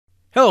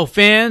Hello,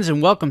 fans,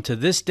 and welcome to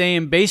This Day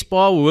in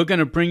Baseball, where we're going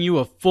to bring you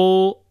a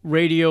full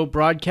radio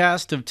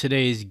broadcast of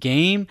today's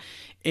game.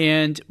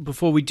 And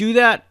before we do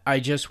that, I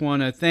just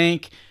want to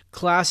thank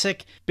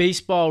Classic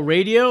Baseball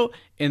Radio,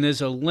 and there's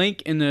a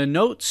link in the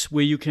notes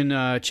where you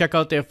can check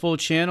out their full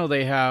channel.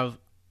 They have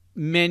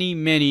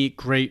many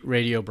great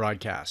radio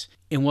broadcasts.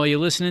 And while you're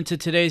listening to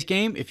today's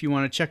game, if you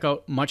want to check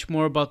out much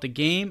more about the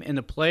game and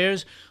the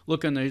players,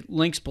 look on the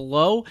links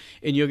below,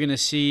 and you're going to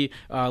see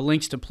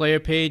links to player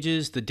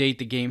pages, the date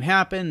the game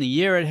happened, the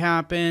year it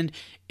happened,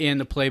 and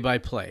the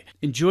play-by-play.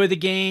 Enjoy the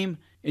game,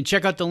 and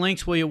check out the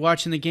links while you're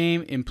watching the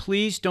game, and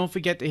please don't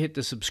forget to hit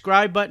the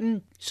subscribe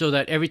button so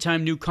that every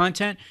time new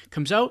content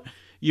comes out,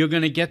 you're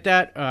going to get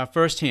that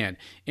firsthand.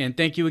 And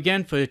thank you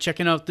again for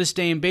checking out This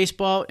Day in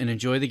Baseball, and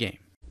enjoy the game.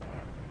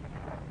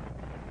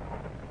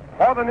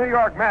 For the New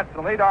York Mets,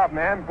 the leadoff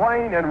man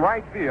playing in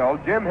right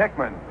field, Jim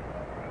Hickman.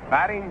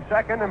 Batting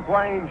second and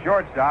playing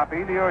shortstop,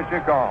 Elio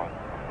Chacon.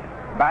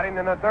 Batting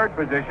in the third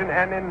position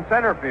and in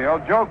center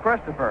field, Joe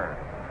Christopher.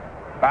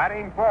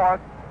 Batting fourth,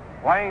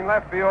 playing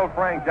left field,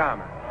 Frank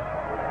Thomas.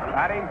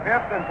 Batting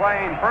fifth and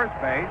playing first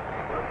base,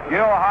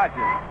 Gil Hodges.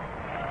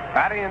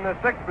 Batting in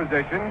the sixth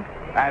position,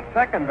 at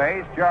second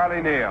base,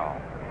 Charlie Neal.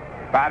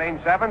 Batting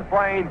seventh,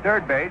 playing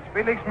third base,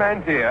 Felix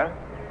Mantilla.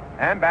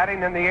 And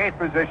batting in the eighth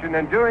position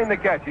and doing the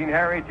catching,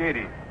 Harry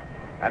Cheedy.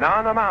 And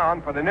on the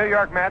mound for the New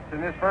York Mets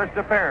in his first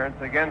appearance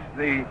against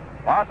the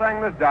Los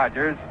Angeles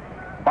Dodgers,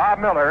 Bob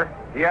Miller.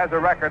 He has a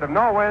record of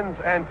no wins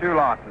and 2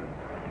 losses.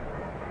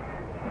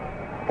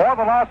 For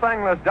the Los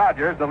Angeles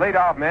Dodgers, the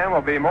leadoff man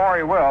will be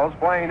Maury Wills,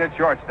 playing at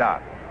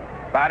shortstop.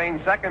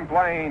 Batting second,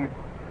 playing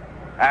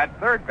at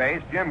third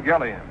base, Jim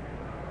Gilliam.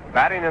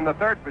 Batting in the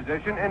third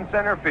position in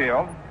center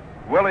field,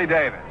 Willie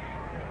Davis.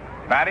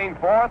 Batting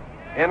fourth,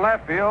 in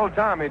left field,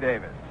 Tommy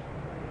Davis.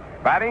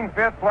 Batting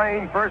fifth,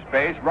 playing first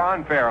base,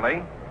 Ron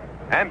Fairley.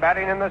 And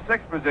batting in the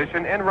sixth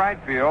position in right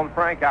field,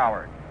 Frank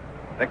Howard.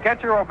 The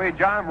catcher will be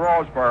John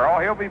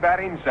Roseborough. He'll be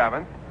batting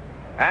seventh.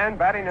 And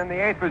batting in the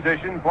eighth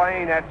position,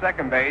 playing at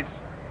second base,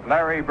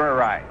 Larry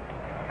Burright.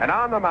 And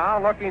on the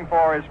mound, looking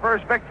for his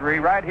first victory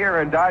right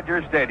here in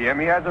Dodger Stadium,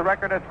 he has a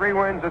record of 3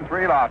 wins and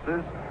 3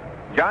 losses.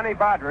 Johnny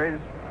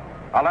Badres,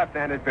 a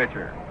left-handed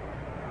pitcher.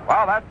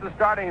 Well, that's the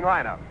starting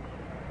lineup.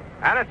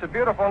 And it's a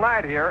beautiful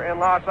night here in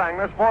Los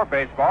Angeles for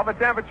baseball. The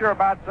temperature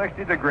about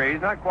 60 degrees,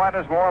 not quite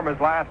as warm as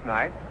last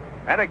night.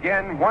 And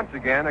again, once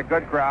again, a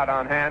good crowd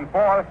on hand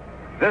for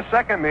this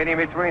second meeting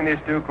between these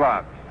two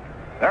clubs.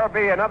 There will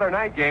be another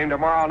night game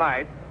tomorrow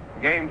night.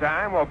 Game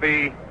time will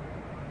be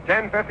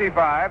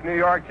 10:55 New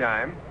York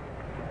time.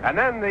 And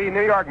then the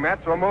New York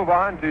Mets will move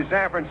on to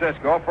San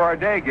Francisco for a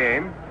day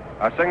game,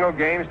 a single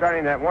game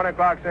starting at 1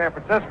 o'clock San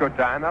Francisco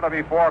time. That'll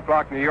be 4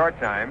 o'clock New York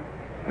time.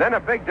 Then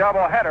a big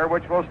doubleheader,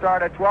 which will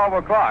start at 12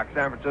 o'clock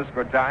San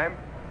Francisco time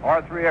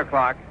or 3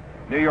 o'clock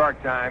New York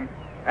time,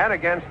 and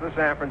against the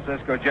San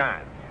Francisco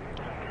Giants.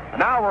 And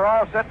now we're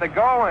all set to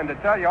go, and to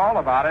tell you all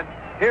about it,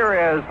 here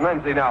is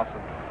Lindsey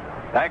Nelson.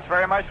 Thanks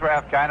very much,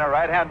 Ralph Kiner.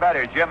 Right-hand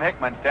batter Jim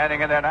Hickman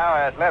standing in there now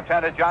as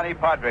left-handed Johnny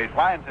Padres.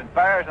 Winds and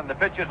fires, and the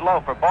pitch is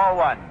low for ball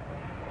 1.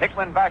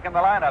 Hickman back in the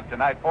lineup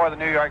tonight for the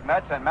New York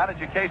Mets, and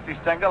manager Casey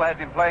Stengel has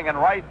him playing in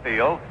right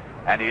field,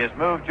 and he has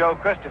moved Joe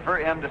Christopher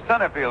into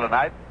center field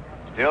tonight.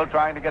 Still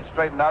trying to get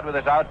straightened out with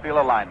his outfield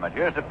alignment.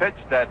 Here's a pitch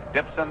that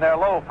dips in there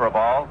low for a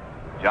ball.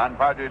 John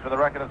Padres with a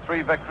record of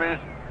 3 victories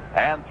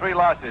and 3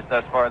 losses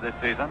thus far this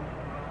season.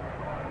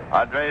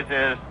 Padres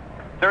is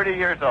 30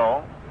 years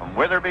old, from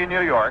Witherby,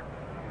 New York.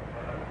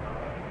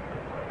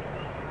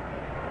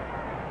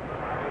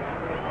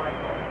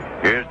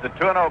 Here's the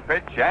 2-0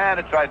 pitch, and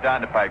it's right down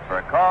to Pike for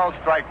a call,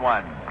 strike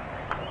 1.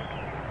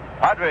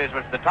 Padres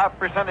was the top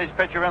percentage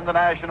pitcher in the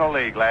National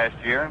League last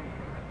year.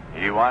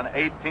 He won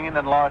 18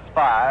 and lost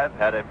 5,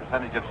 had a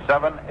percentage of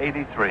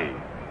 .783.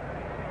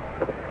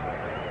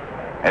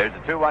 There's a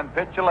 2-1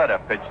 pitch, a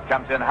let-up pitch.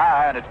 Comes in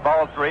high, and it's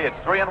ball 3. It's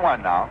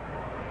 3-1 now.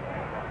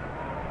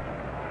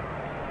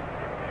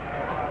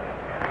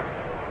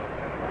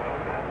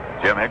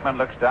 Jim Hickman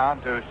looks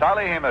down to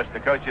Solly Hemus to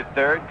coach at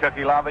third.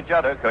 Cookie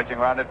Lavagetta coaching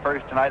around at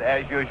first tonight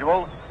as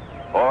usual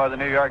for the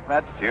New York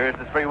Mets. Here's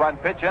the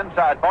 3-1 pitch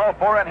inside, ball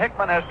 4, and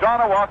Hickman has drawn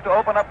a walk to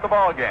open up the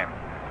ball game.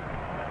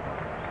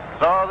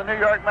 So the New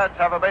York Mets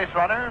have a base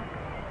runner.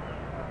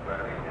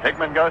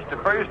 Hickman goes to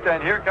first,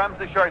 and here comes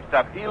the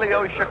shortstop,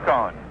 Elio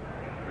Chacon.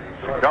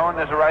 Chacon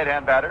is a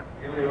right-hand batter.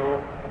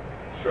 Elio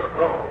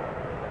Chacon.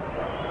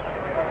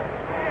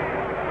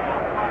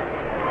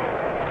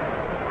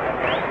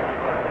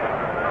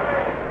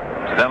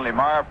 Incidentally,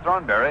 Marv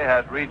Thornberry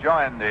has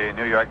rejoined the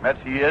New York Mets.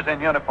 He is in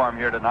uniform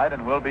here tonight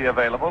and will be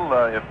available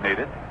if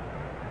needed.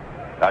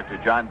 Dr.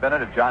 John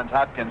Bennett of Johns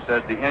Hopkins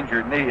says the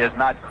injured knee is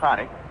not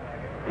chronic.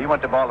 He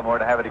went to Baltimore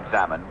to have it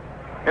examined.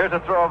 Here's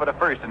a throw over to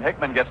first, and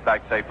Hickman gets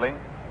back safely.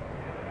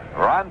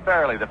 Ron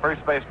Fairley, the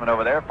first baseman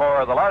over there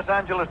for the Los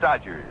Angeles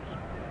Dodgers.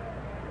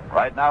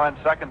 Right now in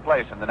second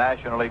place in the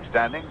National League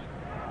standings.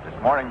 This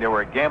morning they were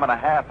a game and a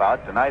half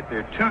out. Tonight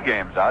they're 2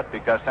 games out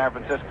because San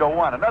Francisco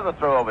won. Another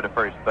throw over to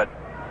first, but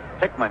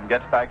Hickman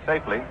gets back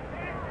safely.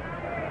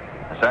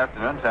 The This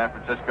afternoon, San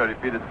Francisco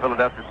defeated the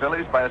Philadelphia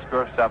Phillies by a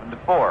score of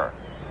 7-4.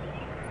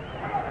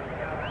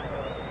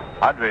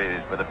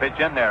 Padres with a pitch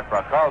in there for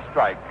a called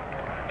strike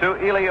to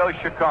Elio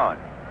Chacon.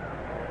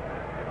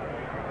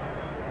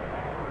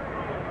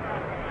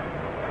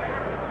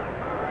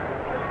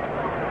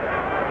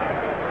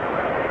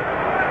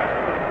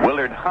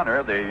 Willard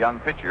Hunter, the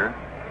young pitcher,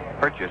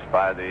 purchased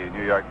by the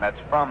New York Mets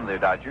from the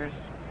Dodgers,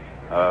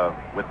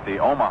 with the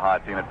Omaha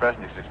team at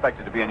present, is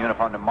expected to be in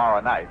uniform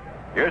tomorrow night.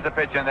 Here's a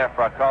pitch in there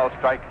for a called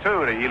strike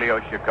 2 to Elio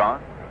Chacon.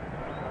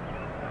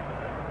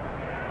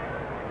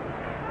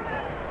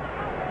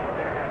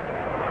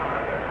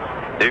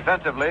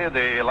 Defensively,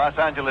 the Los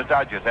Angeles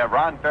Dodgers have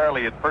Ron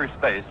Fairley at first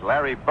base,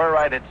 Larry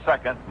Burright at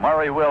second,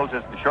 Murray Wills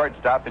is the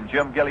shortstop, and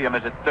Jim Gilliam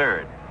is at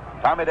third.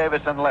 Tommy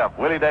Davis in left,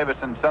 Willie Davis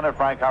in center,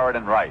 Frank Howard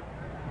in right.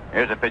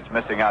 Here's a pitch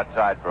missing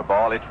outside for a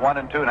ball. It's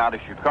 1-2 now to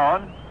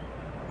Chacon.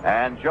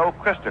 And Joe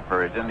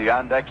Christopher is in the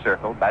on-deck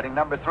circle, batting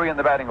number 3 in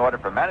the batting order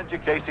for manager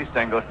Casey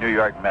Stengle's New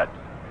York Mets.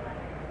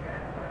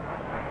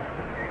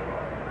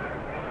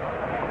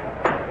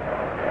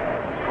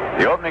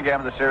 The opening game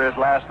of the series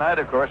last night,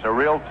 of course, a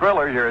real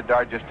thriller here at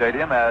Dodger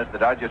Stadium as the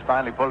Dodgers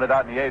finally pulled it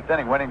out in the 8th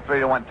inning, winning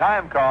 3-1.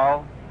 Time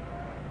call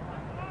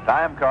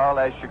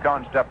as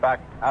Chacon stepped back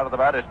out of the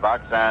batter's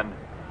box, and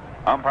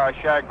umpire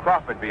Shag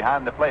Crawford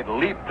behind the plate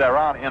leaped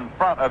around in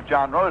front of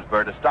John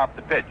Roseburg to stop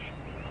the pitch.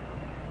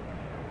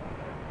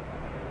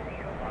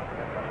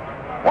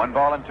 1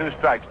 ball and 2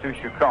 strikes to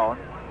Chacon.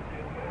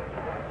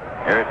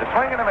 Here's the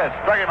swing and a miss.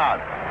 Struck him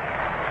out.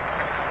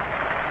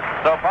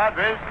 So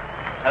Padres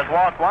has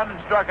walked 1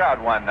 and struck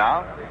out 1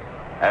 now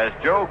as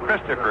Joe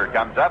Christopher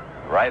comes up,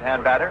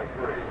 right-hand batter.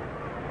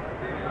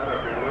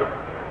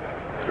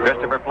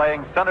 Christopher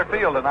playing center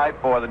field tonight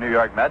for the New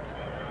York Mets.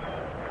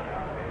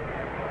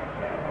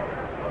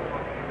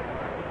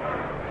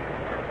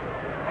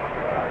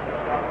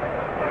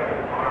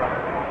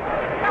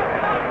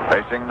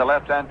 Facing the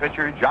left-hand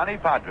pitcher, Johnny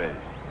Padres.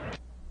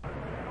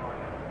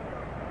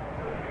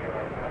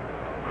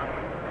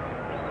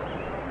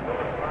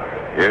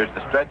 Here's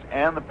the stretch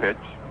and the pitch.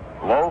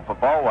 Low for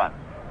ball 1.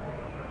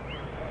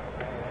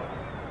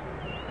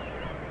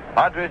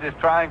 Padres is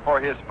trying for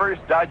his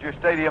first Dodger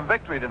Stadium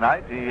victory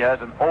tonight. He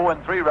has an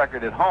 0-3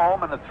 record at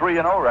home and a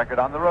 3-0 record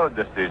on the road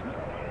this season.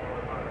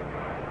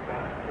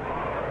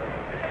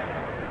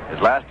 His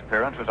last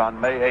appearance was on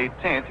May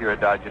 18th here at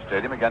Dodger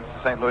Stadium against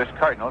the St. Louis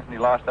Cardinals, and he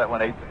lost that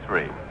one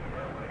 8-3.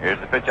 Here's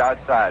the pitch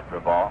outside for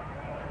a ball.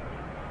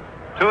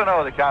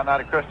 2-0 the count now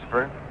to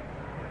Christopher.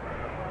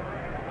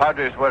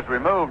 Padres was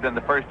removed in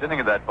the first inning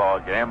of that ball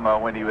game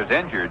when he was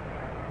injured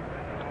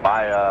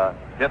by a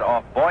hit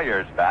off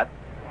Boyer's bat.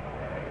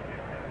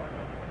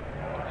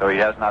 So he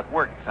has not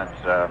worked since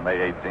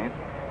May 18th.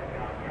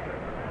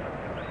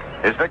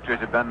 His victories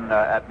have been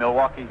at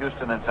Milwaukee,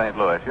 Houston, and St.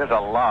 Louis. Here's a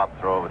lob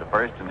throw over to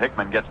first, and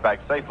Hickman gets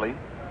back safely.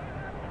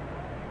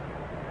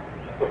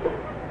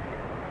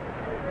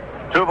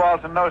 2 balls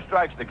and no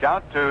strikes to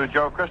count to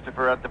Joe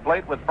Christopher at the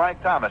plate with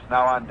Frank Thomas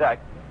now on deck.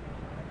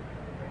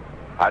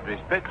 Padres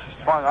pitch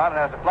swung on and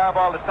has a fly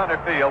ball to center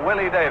field.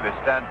 Willie Davis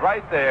stands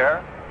right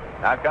there.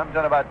 Now comes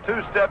in about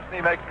 2 steps and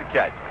he makes the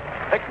catch.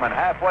 Hickman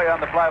halfway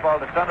on the fly ball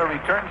to center,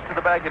 returns to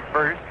the bag at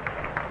first.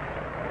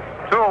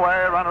 2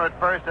 away, runner at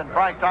first, and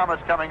Frank Thomas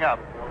coming up.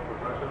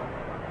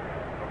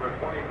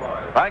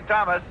 Frank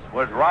Thomas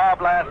was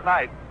robbed last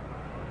night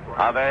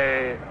of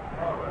a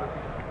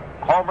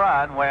home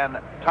run when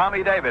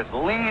Tommy Davis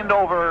leaned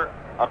over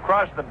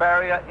across the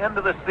barrier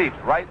into the seats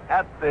right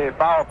at the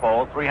foul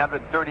pole,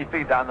 330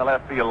 feet down the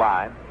left field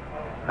line.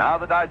 Now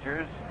the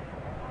Dodgers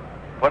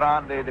put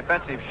on the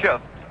defensive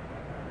shift,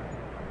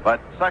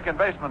 but second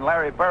baseman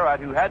Larry Burritt,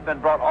 who had been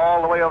brought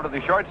all the way over to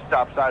the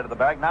shortstop side of the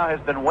bag, now has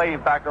been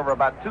waved back over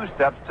about 2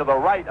 steps to the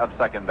right of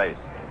second base.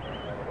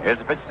 Here's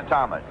a pitch to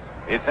Thomas.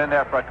 It's in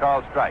there for a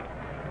called strike.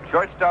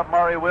 Shortstop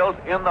Murray Wills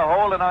in the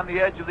hole and on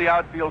the edge of the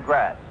outfield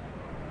grass.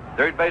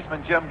 Third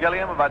baseman Jim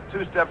Gilliam about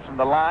 2 steps from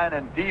the line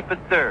and deep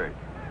at third.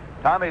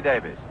 Tommy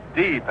Davis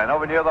deep and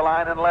over near the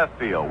line in left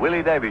field.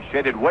 Willie Davis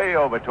shaded way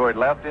over toward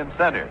left in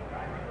center.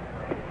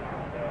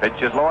 Pitch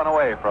is low and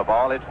away for a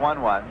ball. It's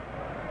 1-1.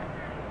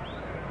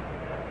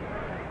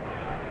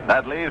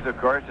 That leaves, of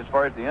course, as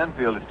far as the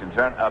infield is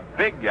concerned, a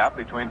big gap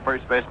between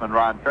first baseman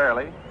Ron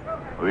Fairley,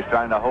 who is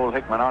trying to hold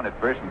Hickman on at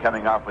first and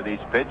coming off with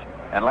each pitch,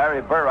 and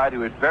Larry Burritt,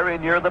 who is very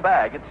near the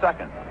bag at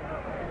second.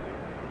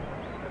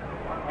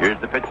 Here's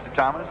the pitch to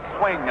Thomas.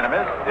 Swing and a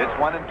miss. It's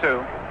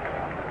 1-2.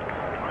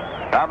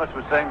 Thomas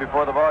was saying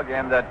before the ball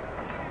game that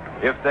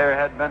if there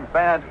had been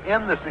fans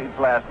in the seats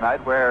last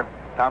night where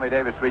Tommy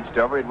Davis reached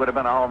over, it would have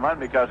been a home run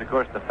because, of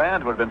course, the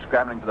fans would have been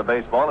scrambling for the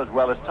baseball as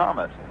well as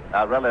Tommy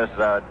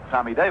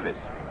Davis.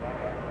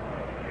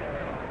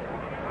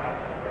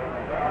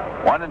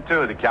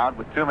 1-2 the count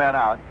with 2 men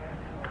out.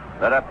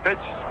 Let a pitch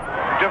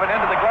driven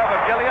into the glove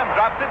of Gilliam,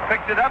 drops it,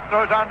 picks it up,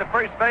 throws on to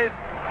first base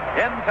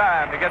in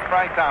time to get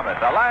Frank Thomas.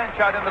 A line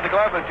shot into the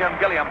glove of Jim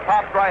Gilliam,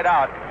 popped right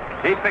out.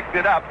 He picked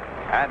it up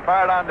and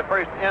fired on to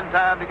first in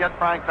time to get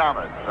Frank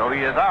Thomas. So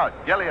he is out.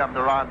 Gilliam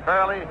to Ron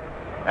Fairley,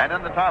 And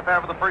in the top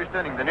half of the first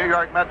inning, the New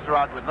York Mets are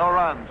out with no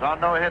runs, on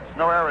no hits,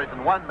 no errors,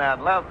 and one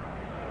man left.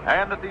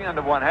 And at the end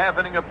of one half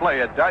inning of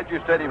play at Dodger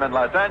Stadium in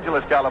Los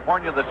Angeles,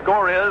 California, the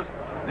score is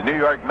the New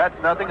York Mets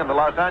nothing and the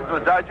Los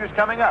Angeles Dodgers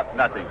coming up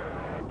nothing.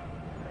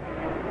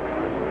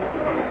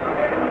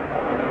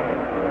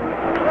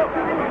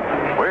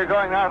 We're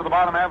going now to the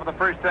bottom half of the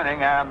first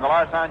inning, and the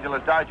Los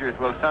Angeles Dodgers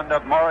will send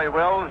up Maury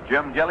Wills,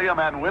 Jim Gilliam,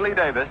 and Willie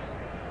Davis.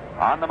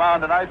 On the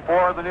mound tonight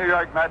for the New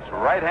York Mets,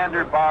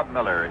 right-hander Bob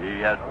Miller.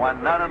 He has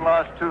won none and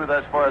lost two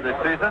thus far this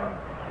season.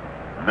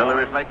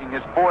 Miller is making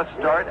his fourth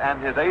start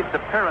and his eighth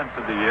appearance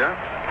of the year.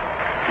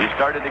 He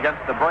started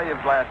against the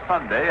Braves last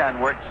Sunday and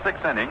worked 6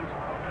 innings,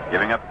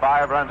 giving up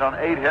 5 runs on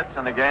 8 hits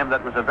in a game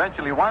that was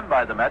eventually won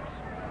by the Mets,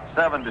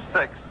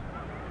 7-6.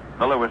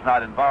 Miller was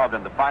not involved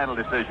in the final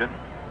decision.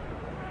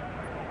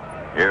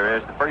 Here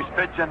is the first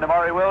pitch into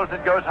Maury Wills.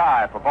 It goes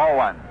high for ball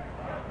 1.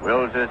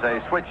 Wills is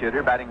a switch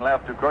hitter, batting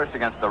left, of course,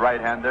 against the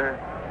right-hander,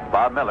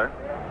 Bob Miller.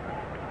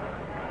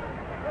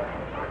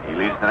 He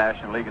leads the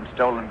National League in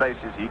stolen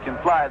bases. He can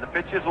fly. The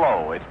pitch is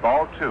low. It's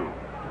ball 2.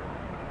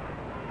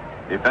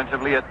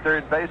 Defensively at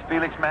third base,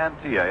 Felix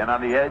Mantilla in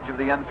on the edge of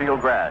the infield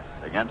grass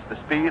against the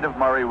speed of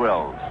Maury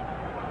Wills.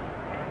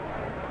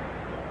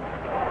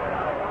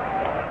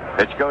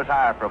 Pitch goes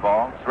high for a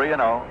ball,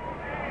 3-0.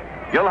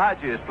 Gil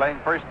Hodges playing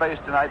first base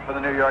tonight for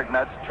the New York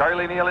Mets.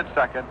 Charlie Neal at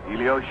second.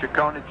 Elio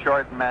Chacon at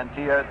short and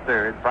Mantilla at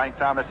third. Frank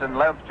Thomas in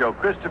left. Joe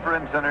Christopher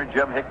in center.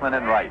 Jim Hickman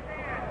in right.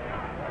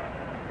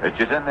 Pitch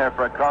is in there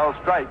for a called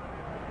strike.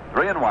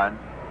 3-1.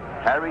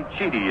 Harry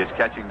Cheedy is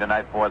catching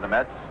tonight for the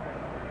Mets.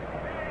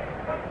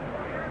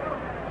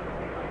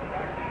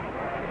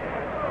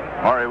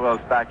 Maury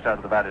Wills backs out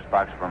of the batter's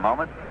box for a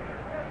moment.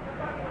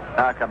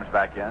 Now comes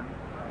back in.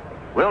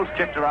 Wills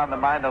kicked around the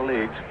minor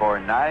leagues for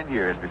 9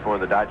 years before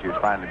the Dodgers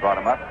finally brought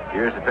him up.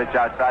 Here's the pitch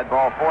outside,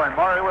 ball 4, and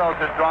Maury Wills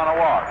has drawn a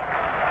walk.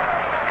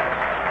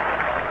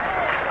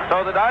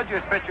 So the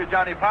Dodgers pitcher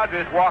Johnny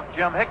Podres walked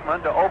Jim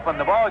Hickman to open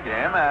the ball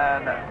game,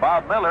 and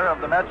Bob Miller of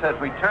the Mets has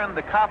returned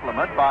the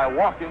compliment by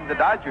walking the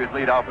Dodgers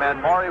leadoff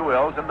man Maury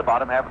Wills in the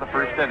bottom half of the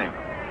first inning.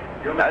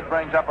 That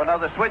brings up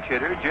another switch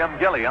hitter, Jim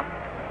Gilliam,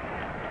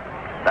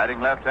 batting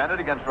left-handed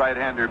against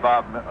right-hander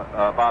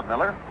Bob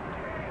Miller.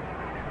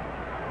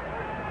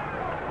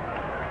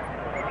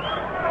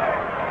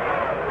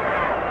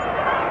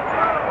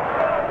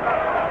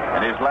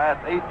 In his last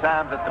 8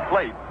 times at the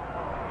plate,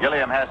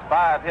 Gilliam has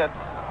 5 hits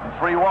and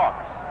 3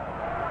 walks.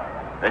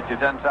 Pitch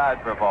is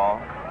inside for a ball.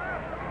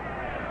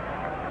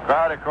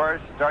 Crowd, of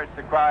course, starts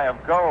the cry of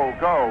go,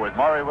 go with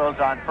Maury Wills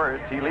on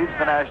first. He leads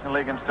the National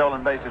League in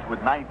stolen bases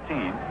with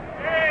 19.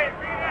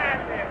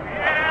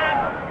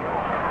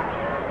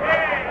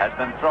 Has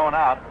been thrown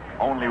out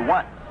only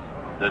once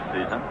this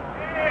season.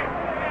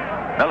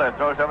 Miller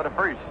throws over to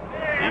first.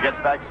 He gets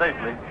back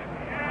safely.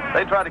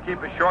 They try to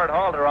keep a short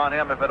halter on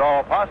him if at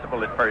all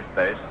possible at first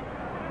base.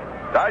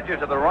 Dodgers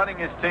are the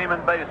runningest team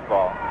in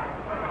baseball.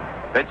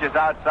 Pitch is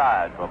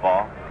outside for a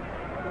ball.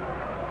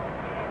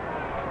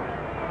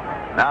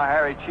 Now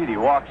Harry Cheedy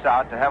walks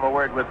out to have a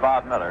word with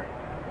Bob Miller.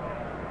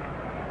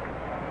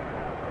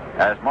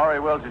 As Maury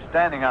Wills is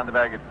standing on the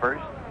bag at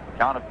first,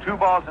 count of 2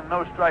 balls and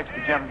no strikes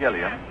to Jim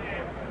Gilliam.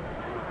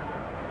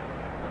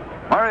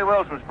 Maury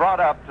Wills was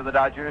brought up to the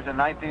Dodgers in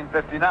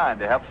 1959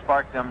 to help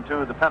spark them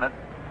to the pennant.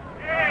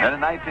 Then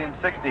in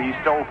 1960, he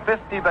stole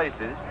 50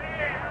 bases,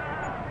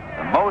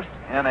 the most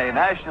in a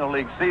National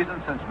League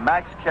season since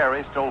Max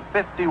Carey stole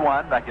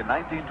 51 back in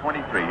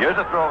 1923. Here's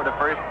a throw over to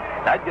first.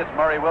 That gets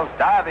Maury Wills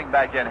diving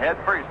back in head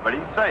first, but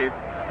he's safe.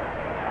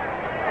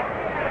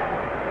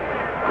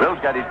 Wills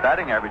got his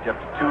batting average up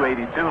to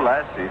 282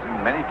 last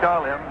season. Many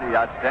call him the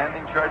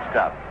outstanding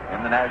shortstop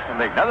in the National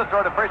League. Another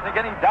throw to first, and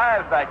again he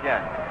dives back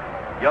in.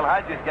 Gil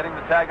Hodges getting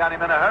the tag on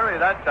him in a hurry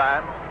that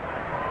time.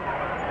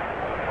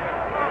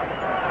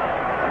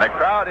 The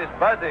crowd is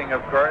buzzing,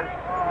 of course.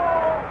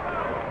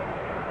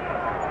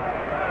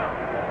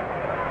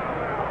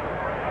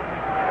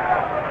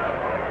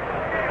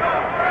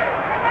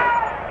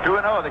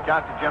 The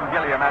count to Jim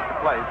Gilliam at the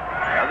plate.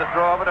 Another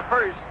throw over to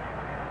first.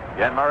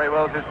 Again, Maury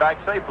Wills is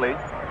back safely.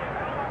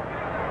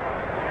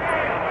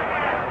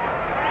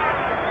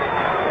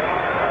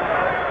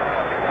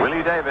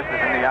 Willie Davis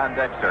is in the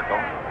on-deck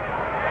circle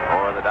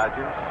for the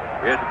Dodgers.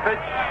 Here's the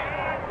pitch.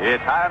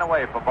 It's high and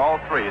away for ball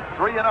 3. It's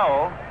 3-0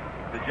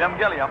 to Jim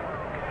Gilliam.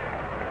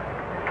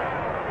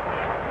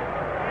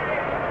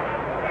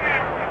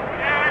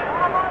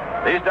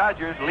 These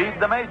Dodgers lead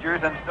the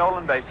majors in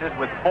stolen bases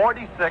with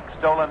 46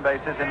 stolen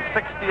bases in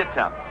 60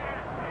 attempts.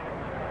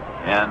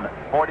 In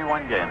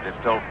 41 games. They've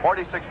stolen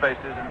 46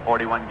 bases in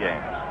 41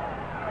 games.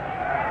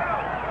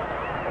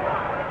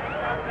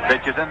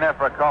 Pitch is in there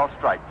for a called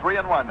strike.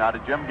 3-1 now to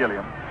Jim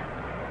Gilliam.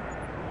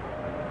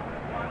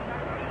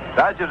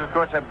 Dodgers, of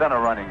course, have been a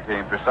running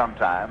team for some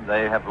time.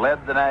 They have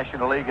led the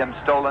National League in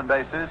stolen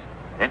bases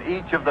in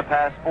each of the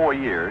past 4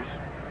 years.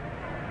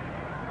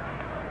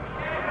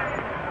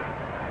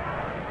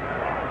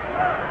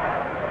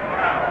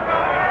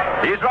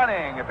 He's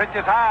running. The pitch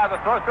is high. The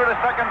throw through to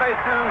second base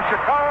to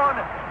Chacon,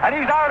 and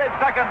he's out at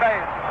second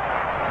base.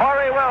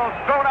 Maury Wills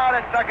thrown out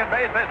at second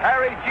base as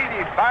Harry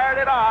Cheedy fired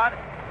it on.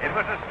 It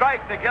was a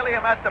strike to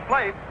Gilliam at the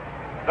plate.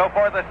 So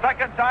for the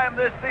second time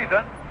this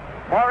season,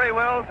 Maury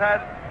Wills had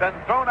been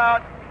thrown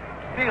out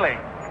stealing.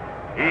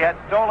 He had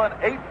stolen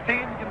 18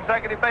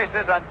 consecutive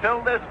bases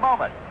until this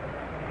moment,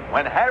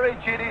 when Harry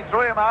Cheedy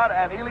threw him out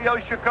and Elio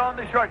Chacon,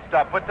 the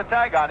shortstop, put the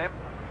tag on him.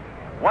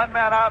 One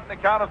man out in the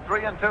count of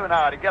 3-2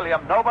 now to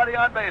Gilliam. Nobody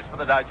on base for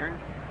the Dodgers.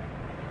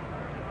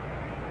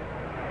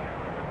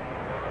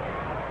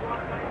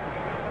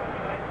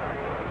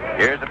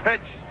 Here's a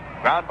pitch.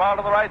 Ground ball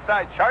to the right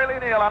side. Charlie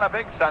Neal on a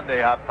big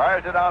Sunday hop.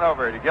 Fires it on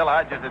over to Gil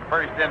Hodges at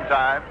first in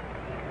time.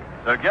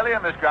 So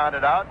Gilliam is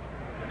grounded out.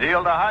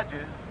 Neal to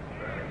Hodges.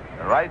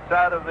 The right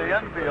side of the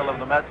infield of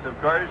the Mets, of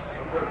course.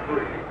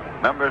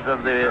 Members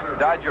of the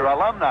Dodger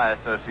Alumni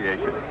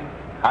Association.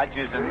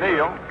 Hodges and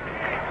Neal.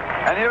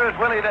 And here is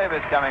Willie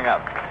Davis coming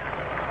up.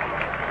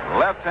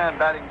 Left-hand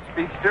batting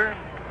speedster.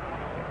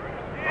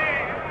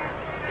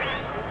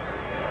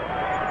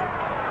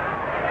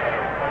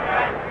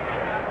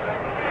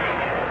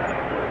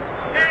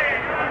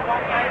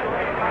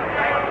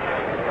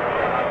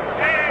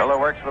 Miller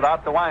works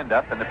without the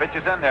windup, and the pitch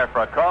is in there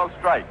for a called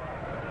strike.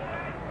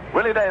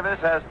 Willie Davis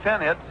has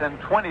 10 hits and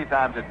 20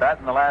 times at bat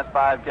in the last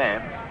 5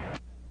 games.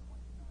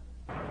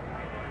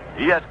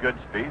 He has good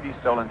speed. He's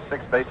stolen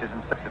 6 bases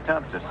in 6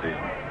 attempts this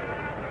season.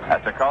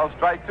 That's a called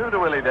strike, 2 to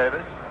Willie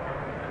Davis.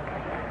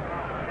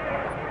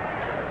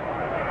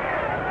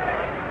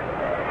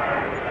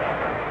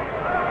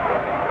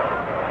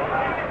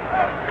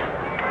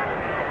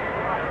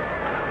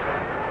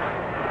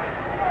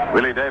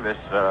 Willie Davis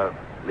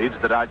leads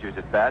the Dodgers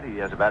at bat. He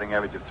has a batting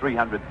average of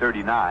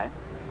 339.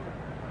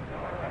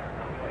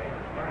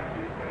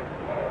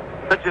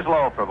 Pitch is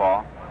low for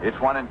ball. It's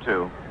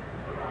 1-2.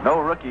 No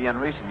rookie in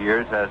recent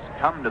years has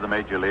come to the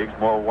major leagues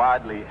more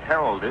widely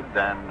heralded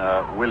than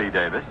Willie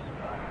Davis.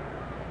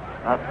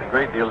 Not a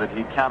great deal that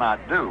he cannot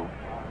do.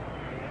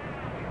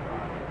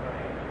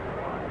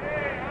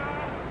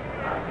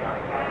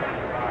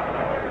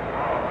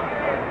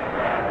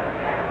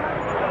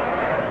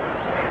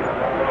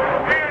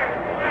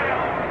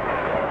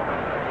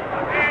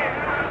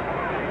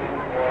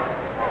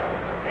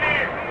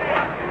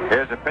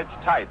 Here's a pitch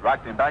tight.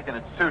 Rocked him back, and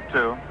it's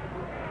 2-2.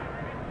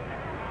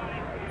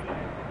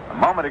 A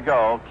moment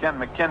ago, Ken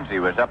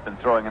McKenzie was up and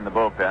throwing in the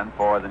bullpen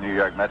for the New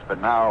York Mets,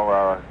 but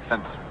now,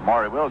 since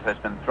Maury Wills has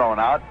been thrown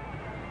out,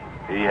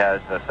 he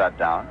has sat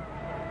down.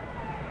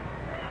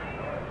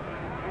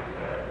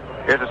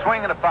 Here's a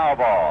swing and a foul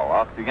ball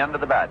off the end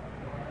of the bat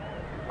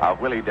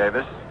of Willie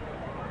Davis.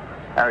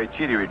 Harry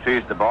Cheedy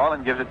retrieves the ball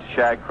and gives it to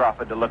Shag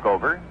Crawford to look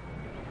over.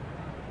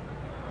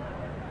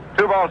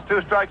 2 balls,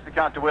 2 strikes to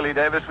count to Willie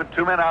Davis with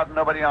 2 men out and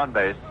nobody on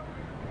base.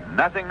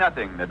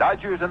 0-0. The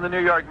Dodgers and the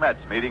New York Mets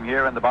meeting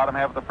here in the bottom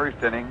half of the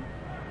first inning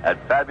at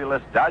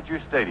fabulous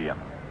Dodger Stadium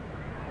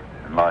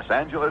in Los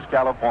Angeles,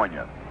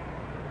 California.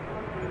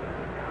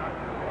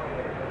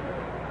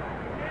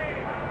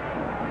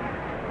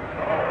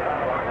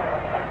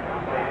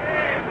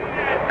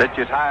 Pitch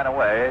is high and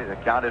away. The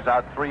count is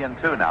out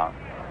 3-2 now.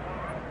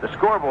 The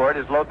scoreboard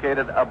is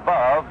located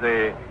above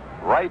the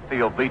right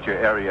field bleacher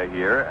area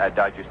here at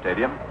Dodger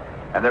Stadium.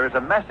 And there is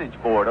a message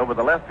board over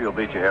the left field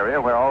bleacher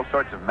area where all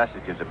sorts of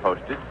messages are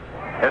posted.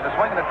 There's a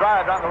swing and a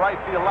drive down the right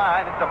field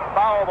line. It's a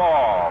foul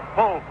ball.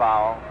 Full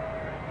foul.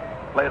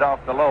 Played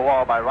off the low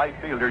wall by right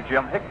fielder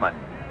Jim Hickman.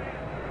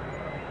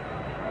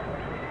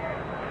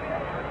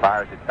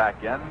 Fires it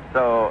back in.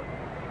 So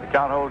the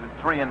count holds at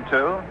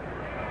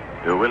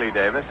 3-2 to Willie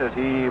Davis as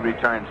he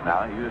returns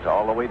now. He was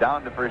all the way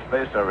down to first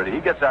base already. He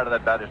gets out of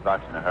that batter's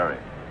box in a hurry.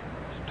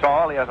 He's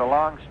tall. He has a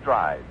long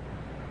stride.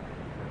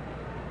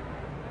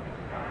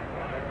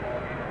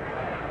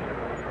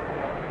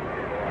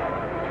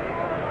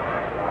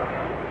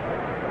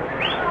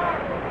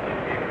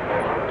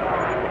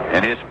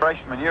 In his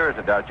freshman year as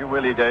a Dodger,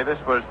 Willie Davis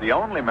was the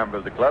only member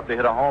of the club to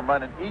hit a home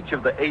run in each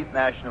of the 8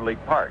 National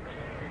League parks.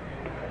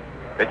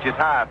 Pitch is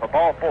high for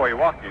ball 4. He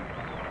walked him.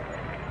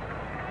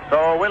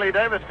 So Willie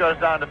Davis goes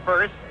down to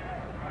first.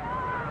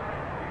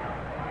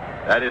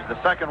 That is the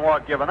second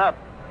walk given up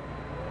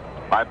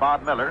by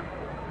Bob Miller.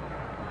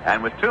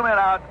 And with 2 men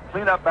out,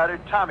 cleanup batter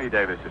Tommy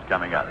Davis is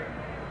coming up.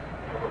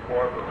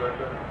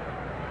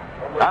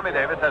 Tommy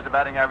Davis has a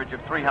batting average of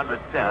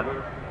 310.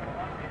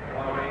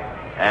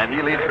 And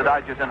he leads the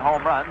Dodgers in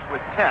home runs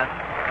with 10.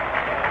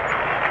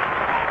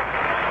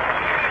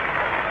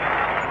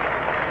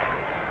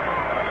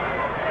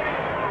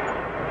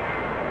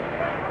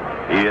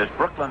 He is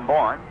Brooklyn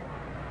born.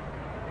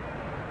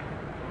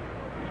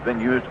 He's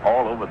been used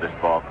all over this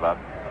ball club.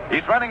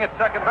 He's running at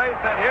second base,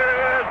 and here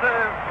is the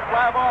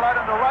fly ball out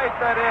into right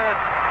that is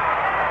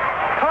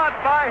caught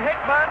by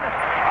Hickman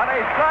on a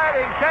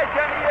sliding catch,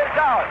 and he is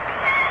out.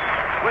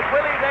 With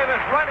Willie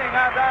Davis running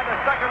on down to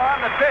second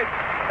on the pitch,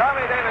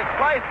 Tommy Davis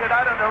sliced it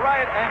out into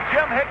right, and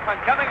Jim Hickman,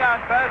 coming on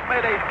fast,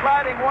 made a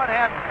sliding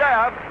one-hand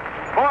stab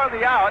for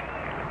the out.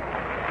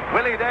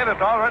 Willie Davis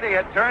already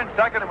had turned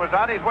second and was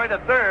on his way to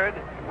third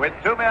with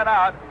 2 men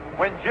out.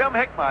 when Jim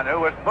Hickman, who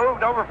was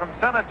moved over from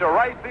center to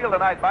right field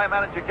tonight by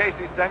manager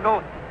Casey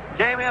Stengel,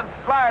 came in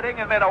sliding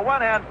and made a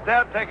one-hand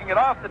step, taking it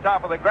off the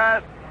top of the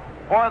grass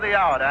for the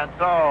out. And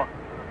so,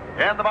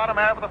 in the bottom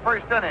half of the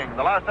first inning,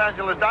 the Los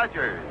Angeles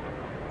Dodgers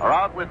are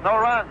out with no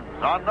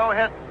runs, on no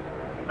hits,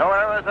 no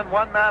errors, and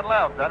one man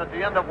left. And at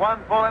the end of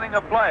one full inning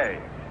of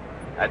play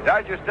at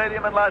Dodger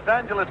Stadium in Los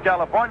Angeles,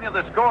 California,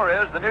 the score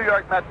is the New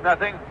York Mets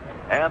nothing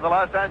and the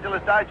Los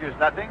Angeles Dodgers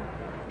nothing.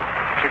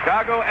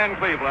 Chicago and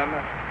Cleveland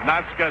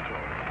not scheduled.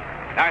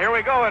 Now here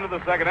we go into the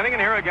second inning,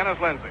 and here again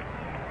is Lindsay.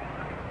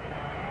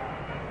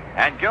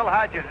 And Gil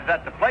Hodges is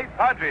at the plate.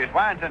 Padres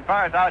winds and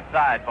fires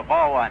outside for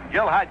ball one.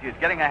 Gil Hodges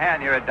getting a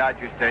hand here at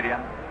Dodger Stadium.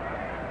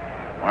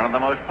 One of the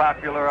most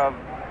popular of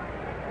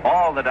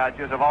all the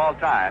Dodgers of all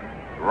time.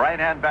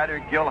 Right-hand batter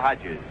Gil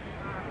Hodges.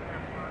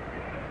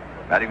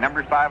 Batting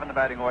number 5 in the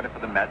batting order for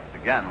the Mets.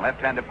 Again,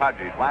 left-handed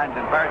Padres winds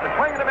and fires a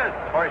swing and a miss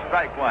for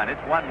strike one.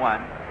 It's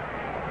 1-1.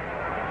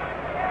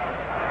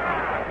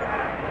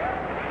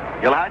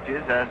 Gil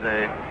Hodges has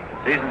a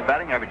season's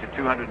batting average of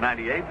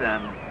 298,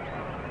 and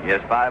he has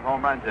 5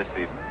 home runs this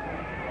season.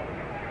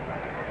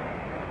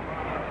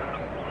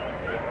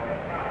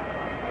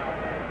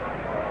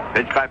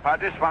 Pitch by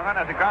Padres, swung on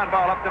as a ground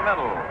ball up the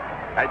middle.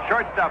 At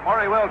shortstop,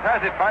 Maury Wills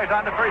has it, fires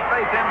on to first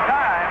base in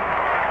time.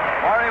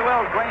 Maury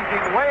Wills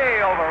ranging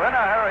way over in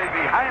a hurry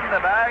behind the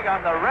bag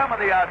on the rim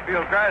of the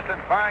outfield grass and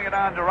firing it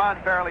on to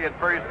Ron Fairley at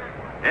first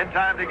in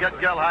time to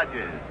get Gil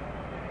Hodges.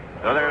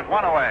 So there's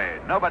one away,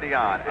 nobody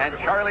on, and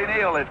Charlie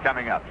Neal is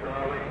coming up.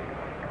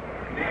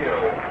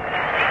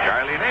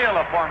 Charlie Neal,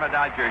 a former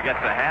Dodger,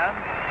 gets a hand.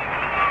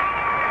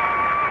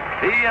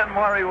 He and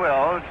Maury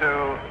Wills,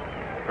 who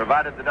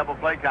provided the double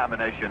play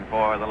combination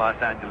for the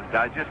Los Angeles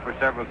Dodgers for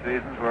several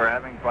seasons, were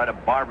having quite a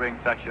barbering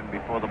section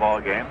before the ball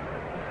game.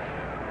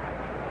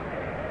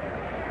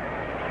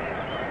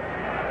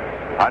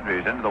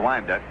 Padres into the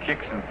windup,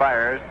 kicks and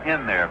fires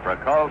in there for a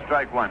called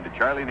strike one to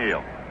Charlie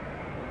Neal.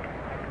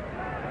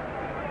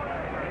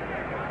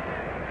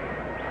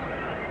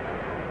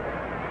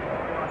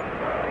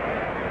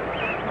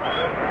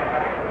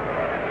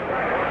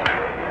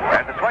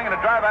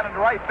 Drive out into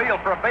right field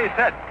for a base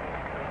hit.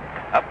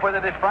 Up with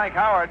it is Frank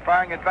Howard,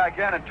 firing it back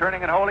in and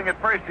turning and holding it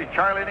first is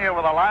Charlie Neal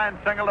with a line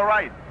single to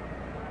right.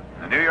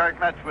 The New York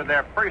Mets with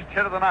their first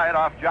hit of the night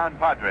off John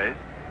Padres.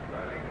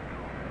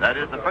 That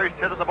is the first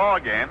hit of the ball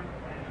game.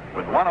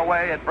 With one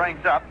away, it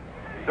brings up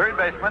third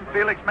baseman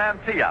Felix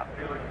Mantilla.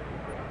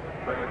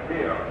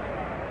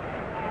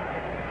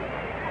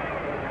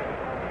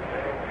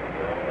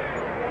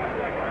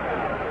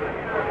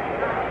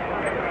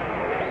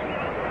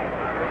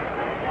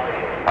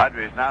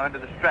 Padres now into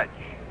the stretch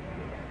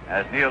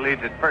as Neal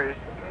leads at first.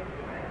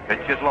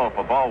 Pitch is low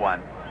for ball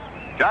one.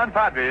 John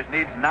Padres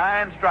needs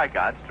 9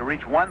 strikeouts to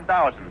reach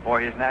 1,000 for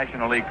his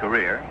National League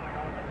career,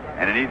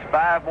 and he needs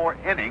 5 more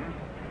innings.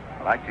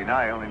 Well, actually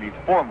now he only needs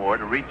 4 more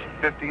to reach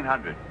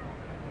 1,500.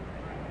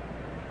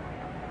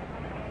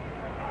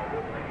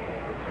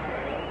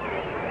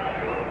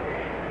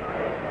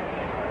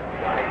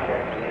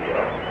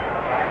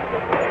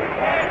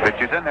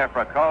 Pitch is in there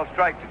for a called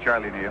strike to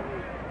Charlie Neal.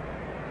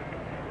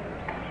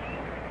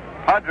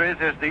 Padres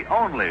is the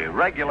only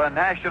regular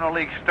National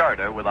League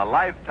starter with a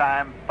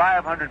lifetime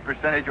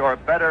 500% or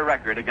better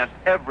record against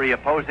every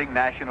opposing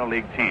National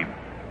League team.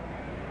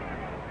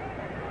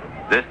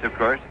 This, of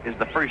course, is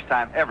the first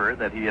time ever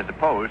that he has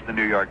opposed the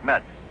New York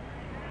Mets.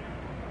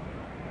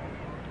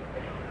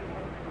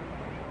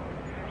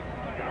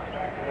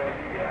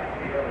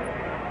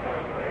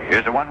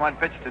 Here's a 1-1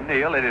 pitch to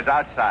Neal. It is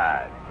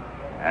outside.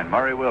 And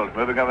Maury Wills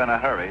moving over in a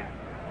hurry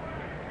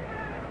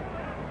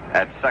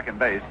at second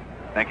base,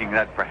 thinking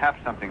that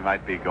perhaps something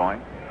might be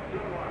going.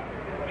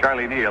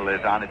 Charlie Neal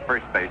is on at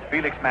first base.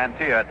 Felix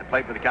Mantilla at the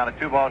plate with a count of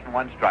 2 balls and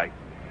 1 strike.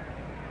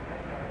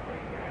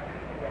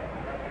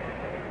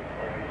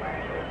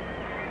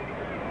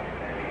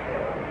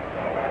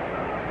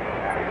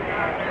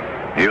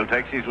 Neal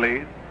takes his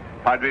lead.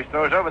 Padres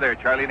throws over there.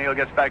 Charlie Neal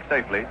gets back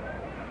safely.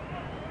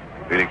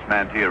 Felix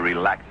Mantilla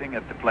relaxing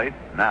at the plate.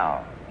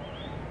 Now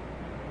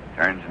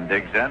turns and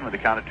digs in with a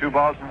count of 2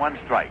 balls and 1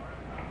 strike.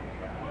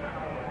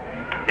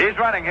 He's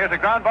running. Here's a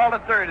ground ball to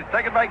third. It's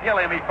taken by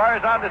Gilliam. He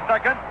fires on to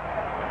second.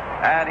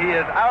 And he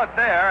is out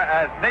there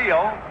as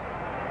Neal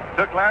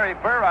took Larry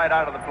Burright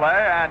out of the play.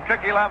 And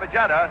Tricky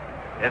Lavagetta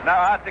is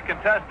now out to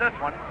contest this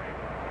one.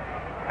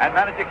 And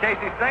manager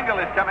Casey Stengel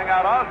is coming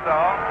out also.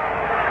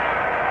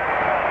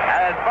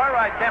 As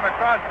Burright came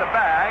across the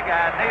bag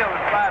and Neal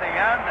was sliding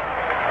in.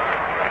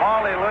 The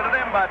ball eluded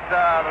him, but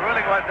the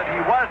ruling was that he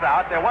was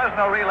out. There was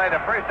no relay to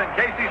first, and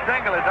Casey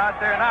Stengel is out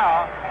there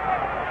now.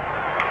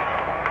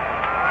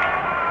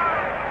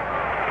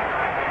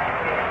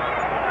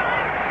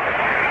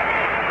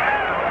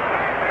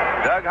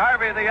 Doug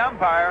Harvey, the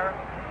umpire.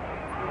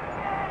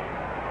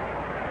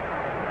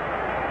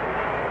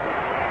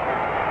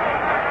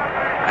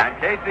 And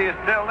Casey is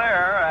still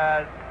there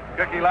as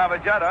Cookie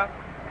Lavagetta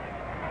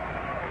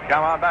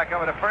come on back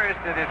over to first.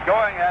 It is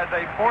going as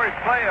a forced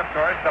play, of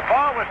course. The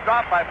ball was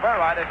dropped by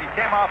Burright as he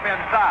came off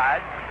inside.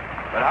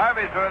 But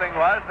Harvey's ruling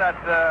was that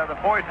the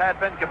force had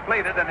been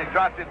completed, and he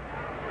dropped it,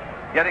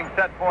 getting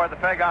set for the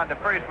peg on to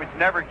first, which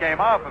never came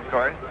off, of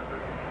course.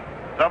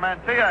 So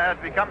Mantilla has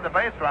become the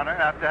base runner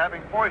after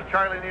having forced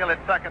Charlie Neal at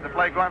second to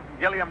play going from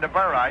Gilliam to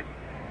Burright.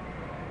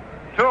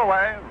 2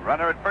 away,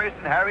 runner at first,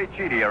 and Harry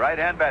Cheedy, a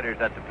right-hand batter, is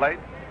at the plate.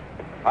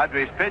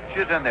 Padres' pitch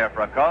is in there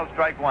for a call,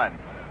 strike one.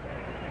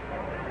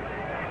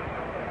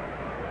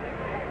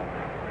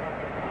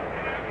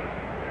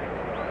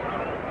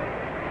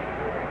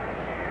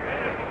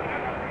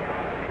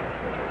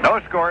 No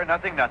score,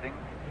 nothing.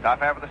 Top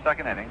half of the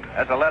second inning.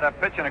 As a let-up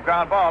pitch and a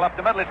ground ball up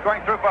the middle, it's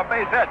going through for a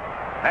base hit.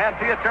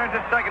 Mantilla turns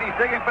at second. He's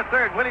digging for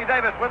third. Willie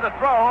Davis with a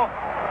throw.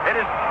 It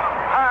is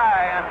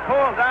high and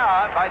pulled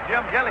down by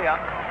Jim Gilliam.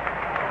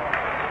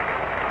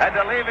 Had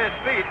to leave his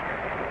feet.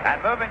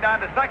 And moving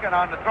down to second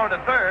on the throw to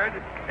third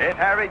is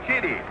Harry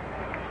Cheedy.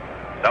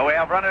 So we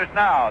have runners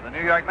now. The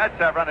New York Mets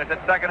have runners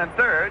at second and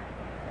third.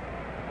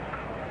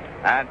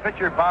 And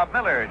pitcher Bob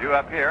Miller due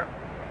up here.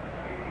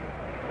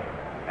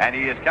 And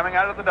he is coming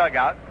out of the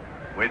dugout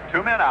with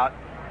 2 men out.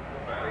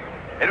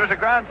 It was a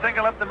ground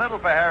single up the middle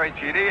for Harry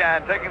Cheedy,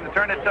 and taking the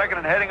turn at second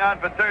and heading on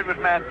for third was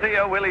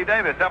Mantilla. Willie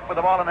Davis up with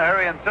the ball in a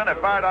hurry, and center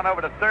fired on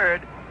over to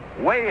third,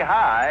 way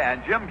high,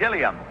 and Jim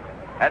Gilliam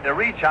had to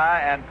reach high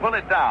and pull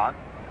it down.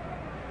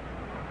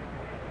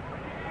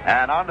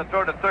 And on the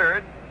throw to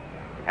third,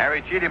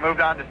 Harry Cheedy moved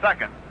on to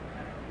second.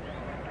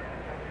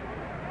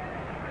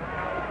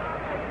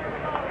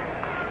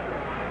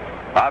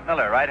 Bob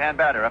Miller, right-hand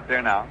batter, up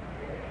there now.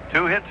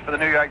 2 hits for the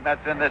New York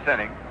Mets in this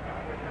inning.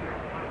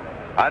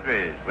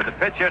 Padres with the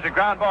pitch. Here's a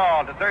ground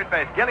ball to third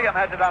base. Gilliam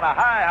has it on a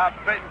high hop,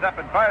 straightens up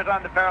and fires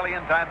on to Fairley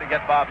in time to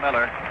get Bob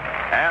Miller.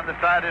 And the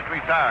side is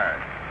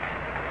retired.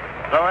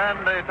 So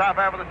in the top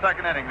half of the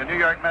second inning, the New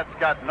York Mets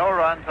got no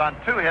runs on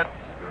 2 hits,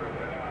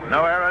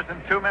 no errors,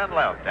 and 2 men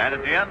left. And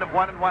at the end of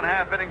 1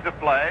 1/2 innings of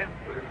play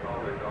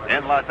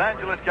in Los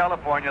Angeles,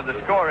 California,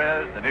 the score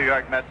is the New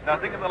York Mets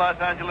nothing and the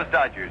Los Angeles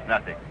Dodgers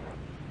nothing.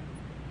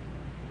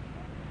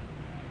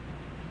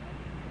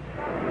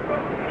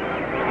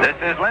 This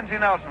is Lindsey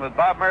Nelson with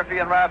Bob Murphy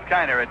and Ralph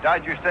Kiner at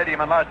Dodger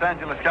Stadium in Los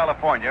Angeles,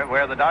 California,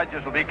 where the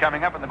Dodgers will be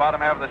coming up in the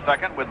bottom half of the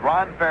second with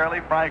Ron Fairley,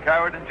 Frank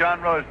Howard, and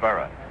John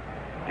Roseborough.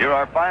 Here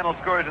are final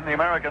scores in the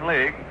American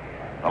League.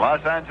 The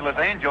Los Angeles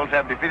Angels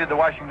have defeated the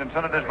Washington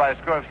Senators by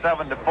a score of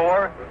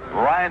 7-4.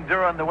 Ryan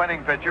Duran, the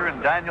winning pitcher,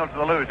 and Daniels,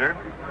 the loser.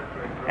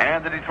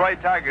 And the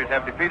Detroit Tigers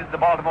have defeated the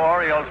Baltimore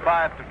Orioles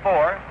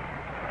 5-4.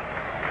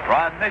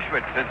 Ron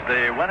Nischwitz is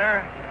the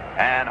winner,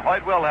 and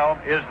Hoyt Wilhelm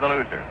is the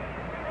loser.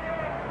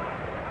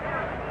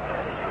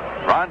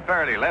 Ron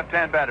Fairley,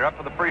 left-hand batter, up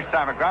for the first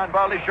time. A ground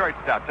ball to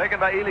shortstop,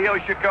 taken by Elio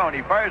Chacon.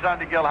 He fires on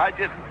to Gil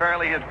Hodges, and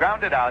Fairley is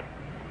grounded out,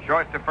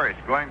 short to first,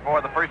 going for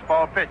the first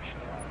ball pitched.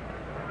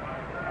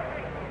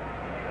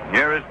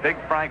 Here is big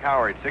Frank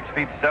Howard, 6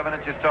 feet 7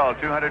 inches tall,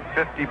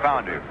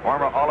 250-pounder,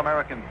 former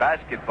All-American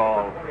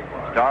basketball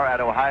star at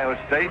Ohio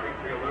State,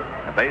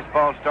 a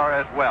baseball star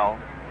as well.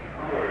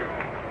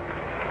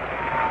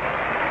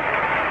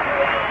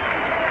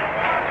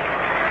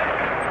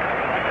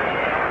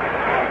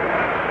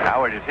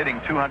 Howard is hitting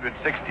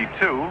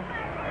 262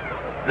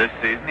 this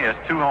season. He has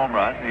 2 home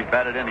runs, and he's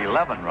batted in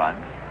 11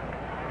 runs.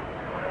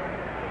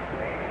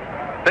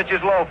 Pitch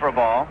is low for a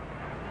ball.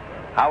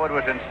 Howard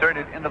was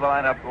inserted into the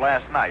lineup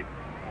last night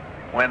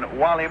when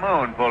Wally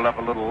Moon pulled up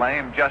a little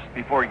lame just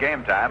before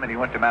game time, and he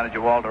went to manager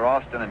Walter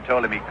Austin and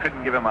told him he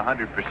couldn't give him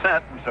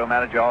 100%, and so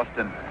manager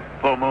Austin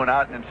pulled Moon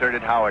out and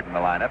inserted Howard in the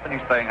lineup, and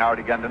he's playing Howard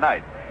again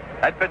tonight.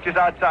 That pitch is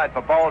outside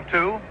for ball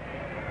 2.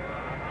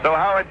 So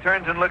Howard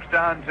turns and looks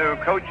down to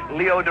Coach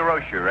Leo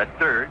DeRocher at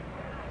third.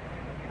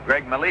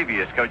 Greg Malevy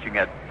is coaching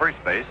at first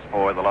base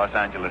for the Los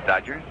Angeles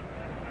Dodgers.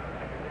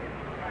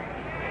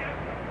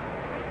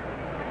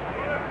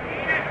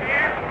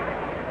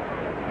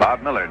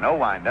 Bob Miller, no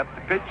windup.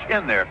 The pitch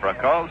in there for a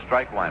call,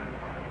 strike one.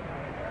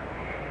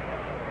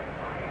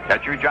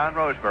 Catcher John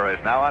Roseborough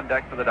is now on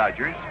deck for the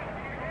Dodgers.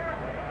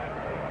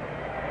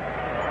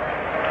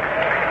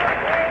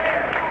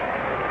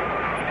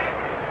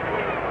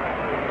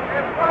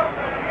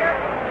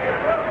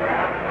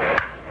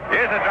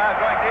 Here's a drive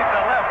going deep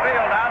to left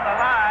field down the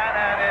line,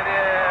 and it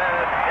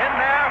is in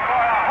there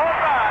for a home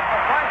run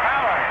for Frank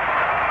Howard.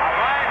 A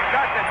line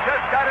shot that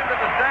just got into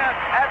the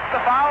stands at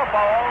the foul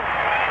pole,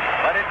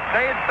 but it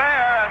stayed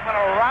fair and went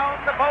around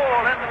the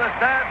pole into the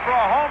stands for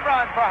a home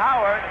run for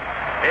Howard,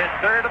 his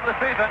third of the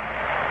season.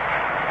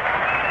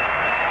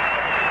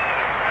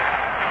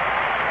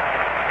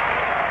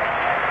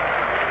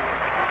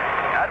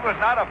 That was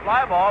not a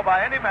fly ball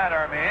by any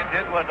manner of means.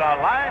 It was a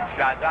line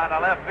shot down the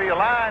left field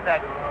line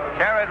that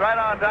carried right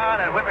on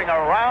down and whipping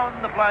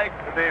around the flag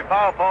to the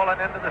foul pole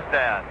and into the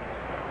stand.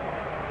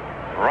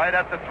 Right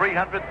at the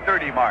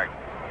 330 mark.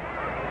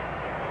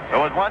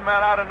 So with 1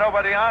 man out and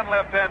nobody on,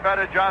 left-hand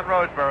batter John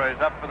Roseborough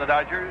is up for the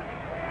Dodgers.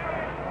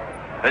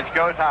 Pitch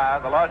goes high.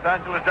 The Los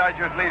Angeles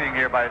Dodgers leading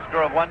here by a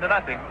score of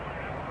 1-0.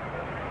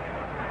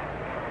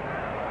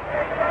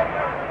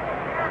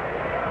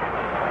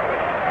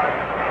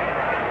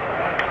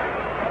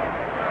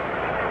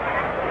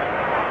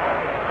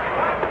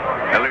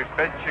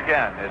 pitch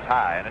again is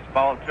high, and it's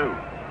ball 2.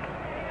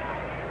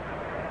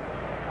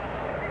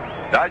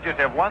 Dodgers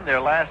have won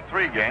their last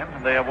 3 games,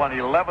 and they have won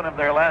 11 of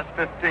their last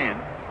 15.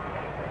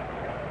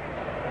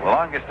 The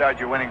longest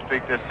Dodger winning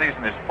streak this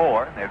season is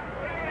 4. They've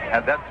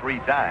had that 3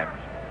 times.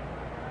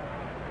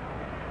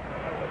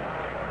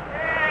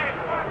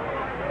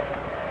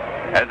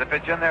 As a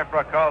pitch in there for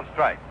a called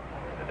strike.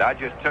 The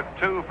Dodgers took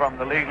 2 from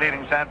the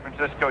league-leading San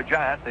Francisco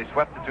Giants. They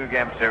swept the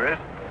 2-game series,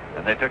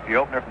 and they took the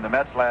opener from the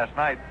Mets last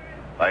night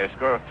by a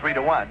score of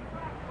 3-1.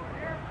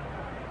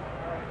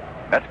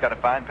 Mets got a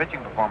fine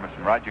pitching performance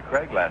from Roger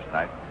Craig last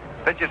night.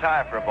 Pitch is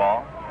high for a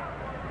ball.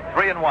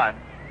 3-1.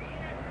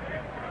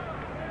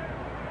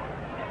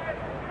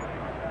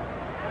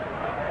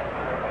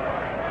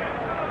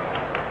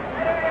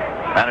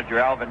 Manager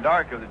Alvin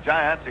Dark of the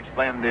Giants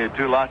explained the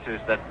 2 losses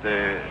that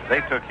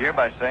they took here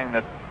by saying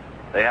that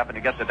they happen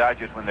to get the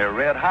Dodgers when they're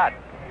red hot.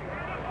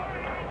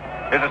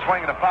 Here's a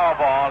swing and a foul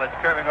ball. It's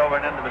curving over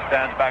and into the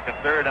stands back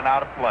at third and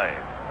out of play.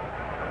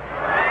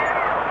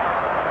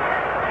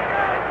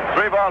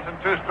 3 balls and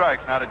 2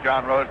 strikes now to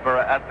John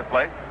Roseboro at the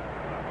plate.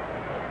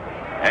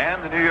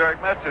 And the New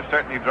York Mets have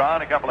certainly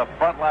drawn a couple of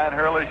frontline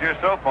hurlers here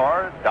so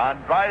far.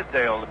 Don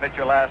Drysdale, the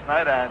pitcher last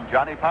night, and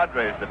Johnny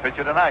Padres, the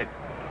pitcher tonight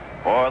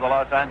for the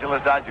Los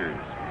Angeles Dodgers.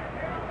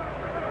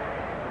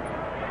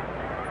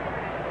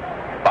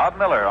 Bob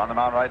Miller on the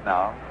mound right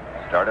now,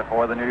 starter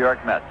for the New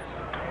York Mets.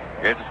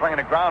 Here's a swing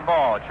and a ground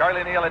ball.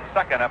 Charlie Neal at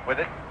second, up with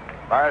it.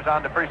 Fires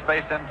on to first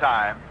base in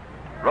time.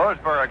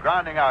 Roseboro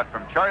grounding out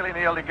from Charlie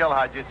Neal to Gil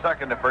Hodges,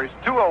 second to first.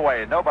 2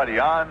 away, nobody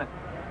on.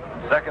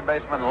 Second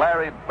baseman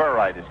Larry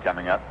Burright is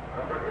coming up.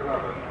 Number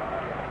 11,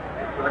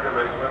 second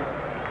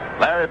baseman.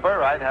 Larry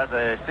Burright has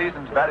a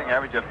season's batting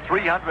average of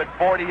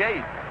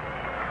 348.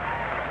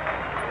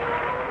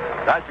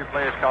 Dodger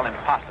players call him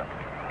Possum.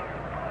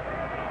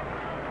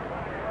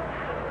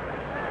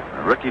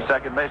 The rookie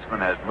second baseman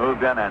has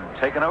moved in and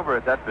taken over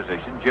at that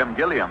position. Jim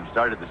Gilliam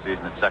started the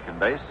season at second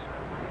base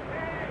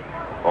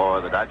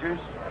for the Dodgers.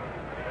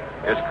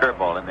 Here's a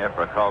curveball in there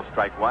for a called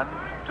strike 1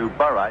 to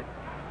Burright.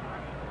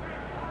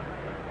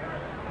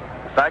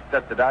 The fact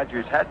that the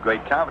Dodgers had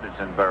great confidence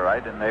in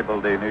Burright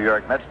enabled the New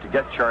York Mets to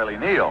get Charlie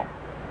Neal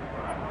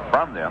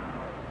from them.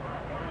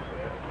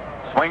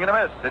 Swing and a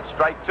miss. It's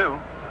strike 2.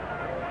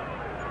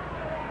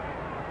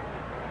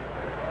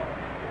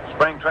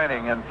 Spring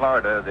training in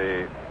Florida,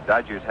 the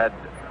Dodgers had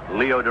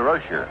Leo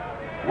DeRocher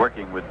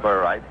working with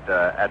Burright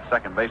at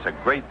second base a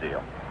great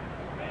deal.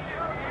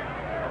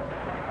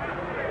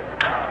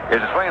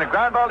 Here's a swing and a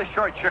ground ball to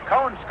short.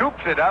 Chacon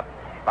scoops it up.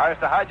 Fires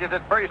to Hodges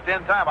at first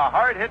in time. A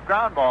hard hit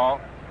ground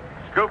ball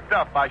scooped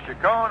up by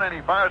Chacon, and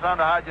he fires on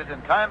to Hodges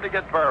in time to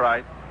get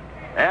Burright.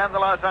 And the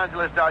Los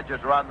Angeles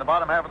Dodgers are on the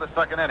bottom half of the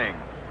second inning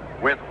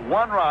with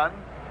 1 run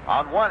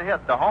on 1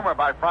 hit, the homer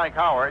by Frank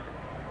Howard.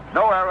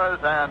 No errors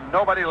and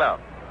nobody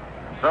left.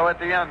 So at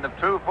the end of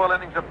 2 full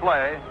innings of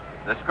play,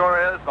 the score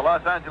is the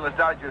Los Angeles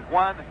Dodgers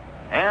 1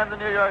 and the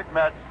New York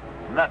Mets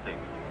nothing.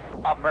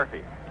 Bob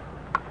Murphy.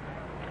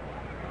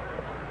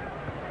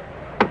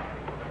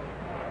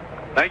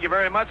 Thank you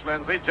very much,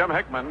 Lindsay. Jim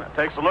Hickman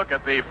takes a look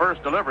at the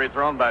first delivery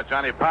thrown by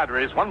Johnny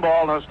Padres. 1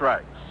 ball, no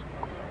strikes.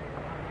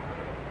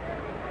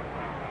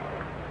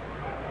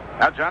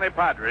 Now Johnny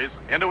Padres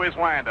into his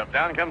windup.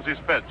 Down comes his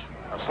pitch.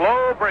 A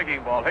slow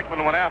breaking ball.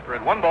 Hickman went after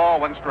it. 1 ball,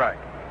 1 strike.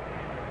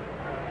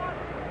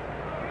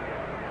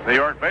 New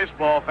York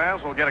baseball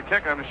fans will get a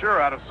kick, I'm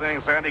sure, out of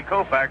seeing Sandy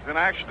Koufax in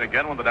action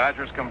again when the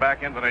Dodgers come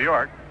back into New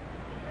York.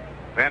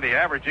 Sandy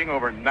averaging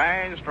over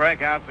 9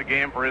 strikeouts a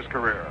game for his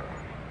career.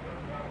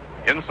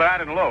 Inside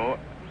and low.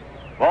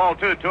 Ball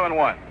 2,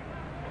 2-1.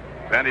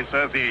 Sandy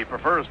says he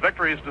prefers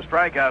victories to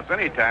strikeouts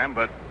anytime,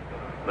 but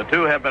the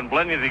 2 have been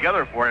blending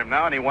together for him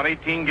now, and he won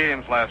 18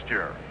 games last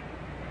year.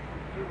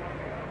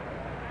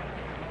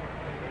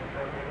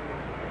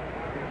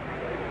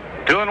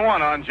 Two and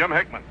one on Jim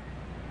Hickman.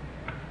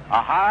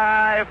 A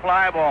high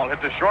fly ball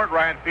hit to short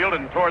right field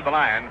and toward the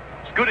line.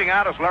 Scooting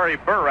out is Larry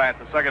Burright,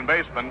 the second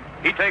baseman.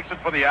 He takes it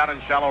for the out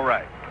in shallow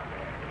right.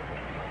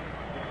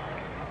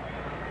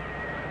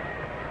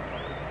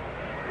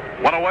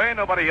 One away,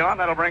 nobody on.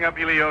 That'll bring up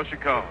Elio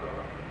Chacon.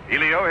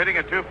 Elio hitting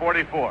at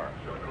 244.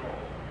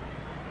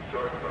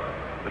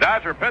 The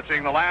Dodger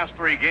pitching the last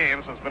 3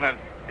 games has been at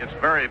its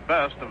very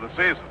best of the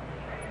season.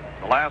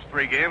 The last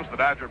 3 games, the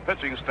Dodger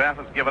pitching staff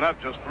has given up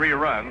just 3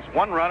 runs,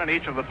 1 run in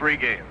each of the 3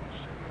 games.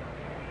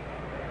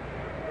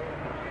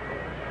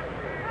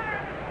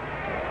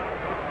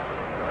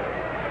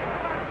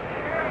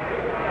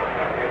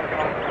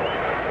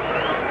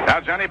 Now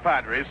Johnny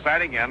Padres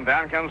sighting in.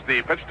 Down comes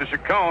the pitch to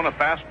Chacon. A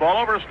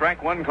fastball over,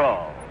 strike 1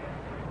 call.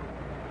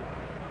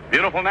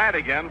 Beautiful night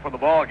again for the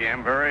ball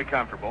game. Very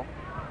comfortable.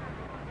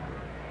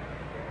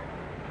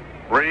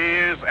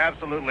 Breeze,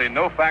 absolutely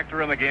no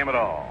factor in the game at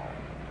all.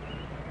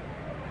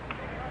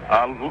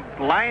 A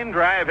line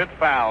drive hit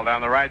foul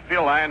down the right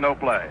field line, no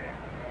play.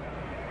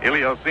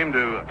 Elio seemed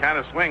to kind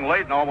of swing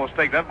late and almost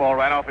take that ball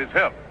right off his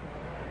hip.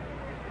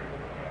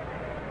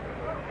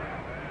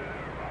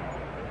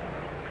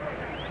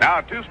 Now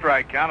a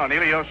 2-strike count on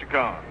Elio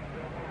Chacon.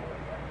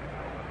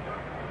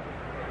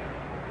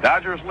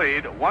 Dodgers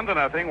lead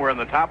 1-0. We're in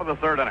the top of the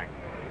third inning.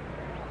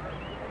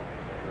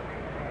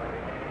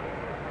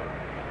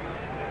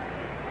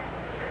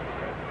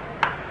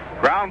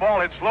 Ground ball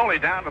hit slowly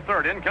down to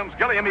third. In comes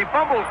Gilliam. He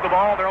fumbles the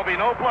ball. There will be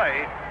no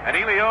play. And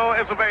Elio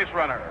is a base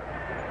runner.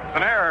 It's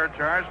an error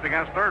charged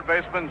against third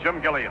baseman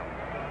Jim Gilliam.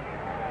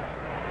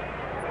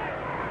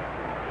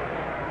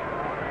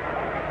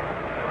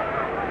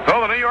 So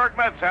the New York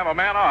Mets have a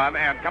man on,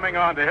 and coming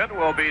on to hit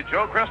will be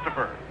Joe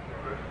Christopher.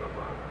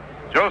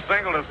 Joe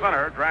singled to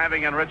center,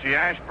 driving in Richie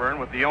Ashburn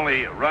with the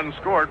only run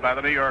scored by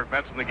the New York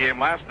Mets in the game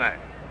last night.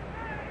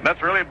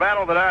 Mets really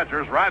battled the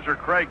Dodgers. Roger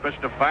Craig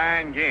pitched a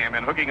fine game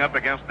in hooking up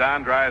against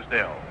Don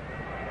Drysdale.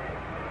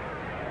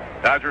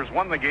 Dodgers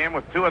won the game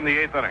with 2 in the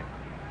 8th inning.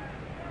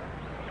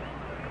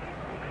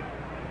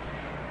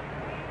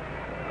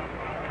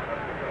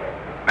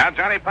 Now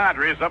Johnny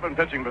Padres up in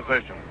pitching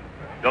position.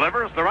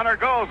 Delivers, the runner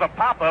goes, a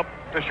pop-up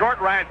to short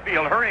right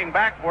field. Hurrying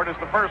back for it is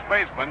the first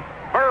baseman.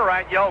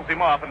 Burright yells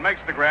him off and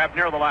makes the grab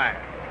near the line.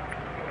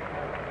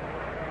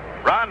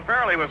 Ron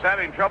Fairley was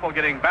having trouble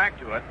getting back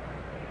to it.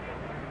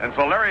 And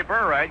so Larry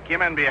Burright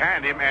came in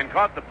behind him and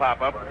caught the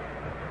pop-up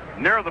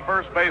near the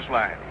first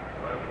baseline.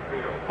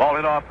 Ball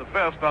hit off the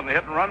fist on the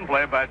hit-and-run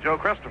play by Joe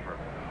Christopher.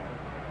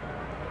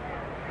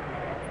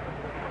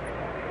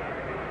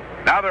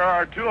 Now there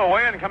are 2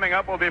 away, and coming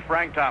up will be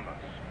Frank Thomas.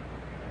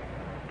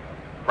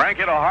 Frank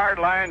hit a hard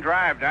line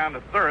drive down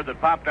to third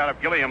that popped out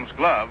of Gilliam's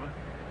glove,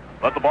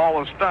 but the ball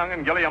was stung,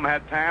 and Gilliam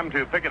had time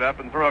to pick it up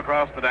and throw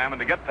across the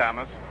diamond to get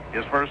Thomas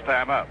his first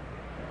time up.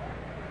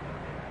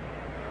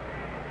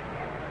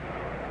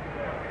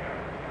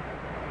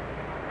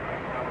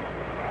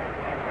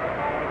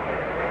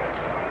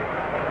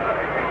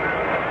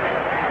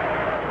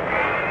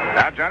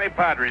 Now Johnny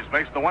Padres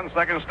makes the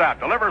 1-second stop.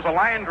 Delivers a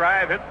line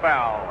drive, hit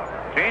foul.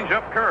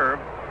 Change-up curve.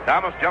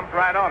 Thomas jumped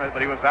right on it,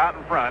 but he was out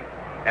in front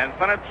and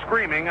sent it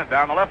screaming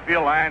down the left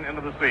field line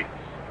into the seats.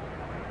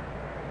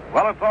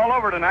 Well, it's all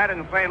over tonight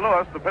in St.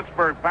 Louis. The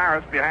Pittsburgh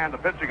Pirates, behind the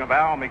pitching of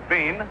Al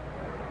McBean,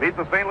 beat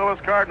the St. Louis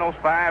Cardinals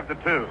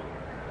 5-2.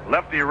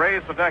 Lefty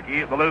Ray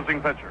Sadecki, the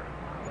losing pitcher.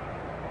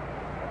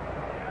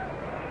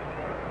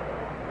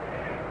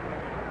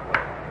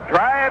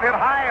 Drive hit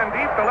high and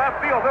deep to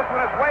left field. This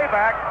one is way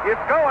back.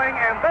 It's going,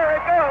 and there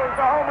it goes,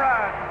 a home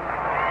run.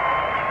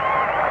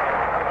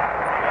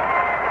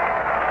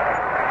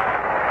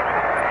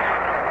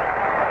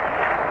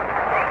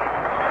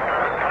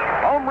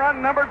 Home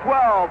run number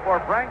 12 for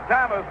Frank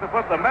Thomas to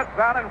put the Mets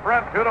out in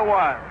front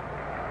 2-1.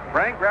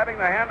 Frank grabbing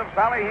the hand of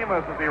Sally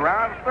Hemus as he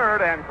rounds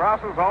third and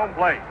crosses home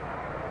plate.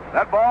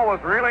 That ball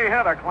was really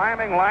hit, a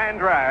climbing line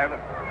drive,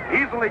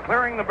 easily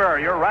clearing the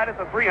barrier right at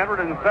the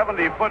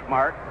 370-foot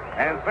mark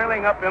and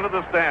sailing up into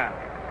the stand.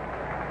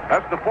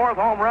 That's the 4th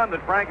home run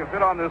that Frank has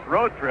hit on this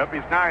road trip.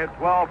 He's now hit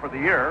 12 for the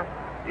year.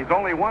 He's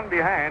only 1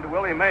 behind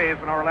Willie Mays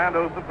and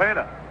Orlando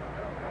Cepeda.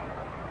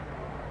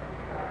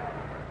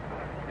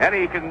 And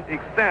he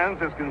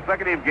extends his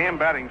consecutive game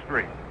batting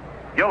streak.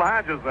 Gil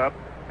Hodges up,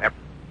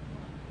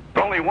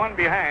 only 1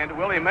 behind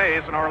Willie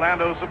Mays and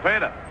Orlando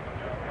Cepeda.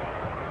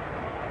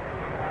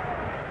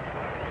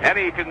 And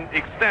he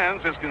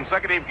extends his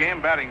consecutive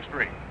game batting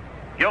streak.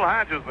 Gil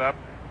Hodges up,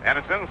 and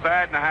it's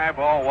inside and a high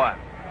ball 1.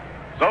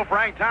 So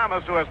Frank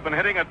Thomas, who has been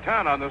hitting a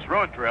ton on this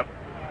road trip,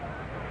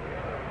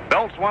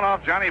 belts one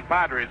off Johnny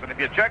Padres. And if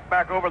you check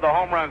back over the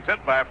home runs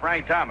hit by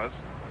Frank Thomas,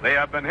 they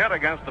have been hit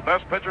against the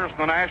best pitchers in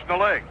the National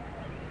League.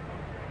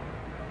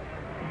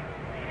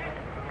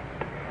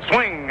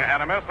 Swing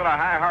and a miss and a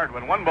high hard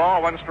one. 1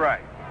 ball, 1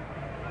 strike.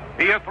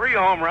 He had 3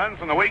 home runs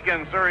in the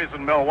weekend series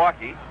in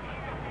Milwaukee.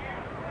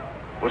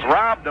 Was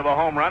robbed of a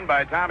home run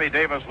by Tommy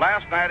Davis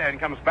last night and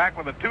comes back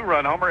with a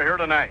 2-run homer here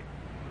tonight.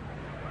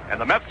 And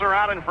the Mets are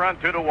out in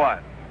front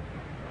 2-1.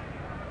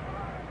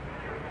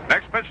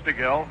 Next pitch to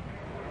Gill.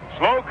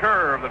 Slow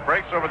curve that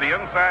breaks over the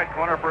inside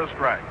corner for a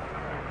strike.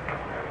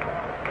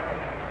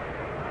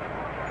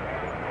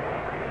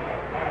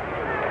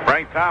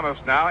 Frank Thomas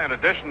now, in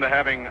addition to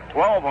having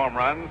 12 home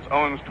runs,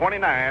 owns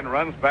 29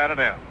 runs batted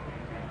in.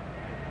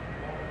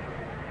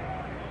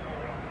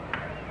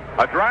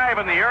 A drive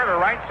in the air to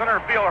right center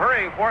field,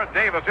 hurrying for it.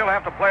 Davis, he'll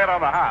have to play it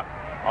on the hop.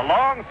 A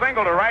long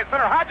single to right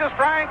center. Hodges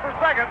trying for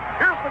second.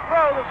 Here's the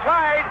throw, the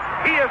slide.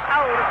 He is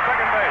out at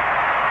second base.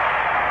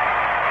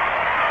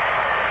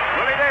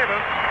 Willie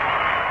Davis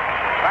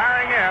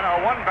firing in a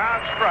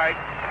 1-bounce strike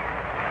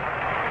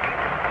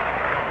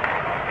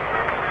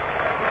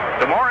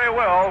to Maury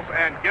Wills,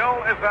 and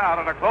Gill is out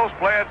on a close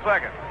play at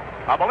second.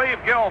 I believe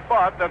Gill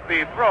thought that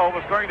the throw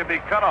was going to be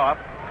cut off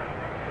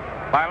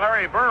by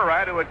Larry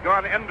Burright, who had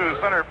gone into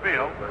center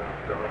field.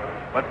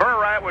 But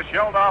Burright was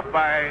yelled off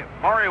by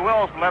Maury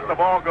Wills to let the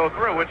ball go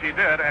through, which he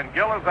did, and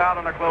Gill is out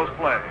on a close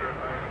play.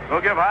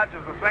 He'll give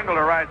Hodges a single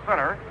to right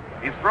center.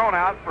 He's thrown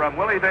out from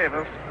Willie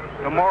Davis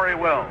to Maury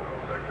Wills.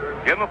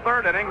 In the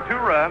 3rd inning, 2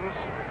 runs,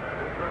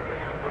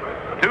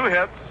 2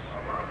 hits,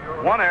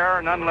 1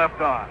 error, none left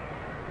on.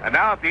 And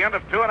now at the end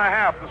of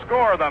 2.5, the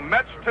score, the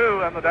Mets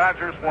 2 and the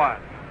Dodgers 1.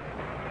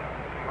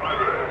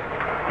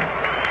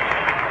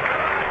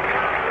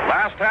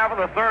 Last half of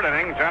the third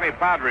inning, Johnny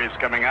Padres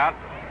coming out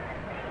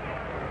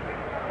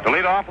to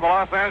lead off for the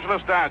Los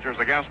Angeles Dodgers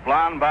against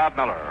blonde Bob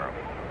Miller.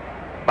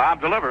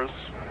 Bob delivers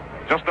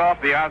just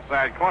off the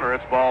outside corner.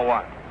 It's ball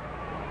one.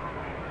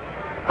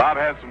 Bob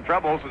had some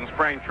troubles in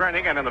spring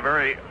training and in the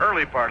very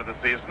early part of the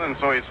season, and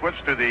so he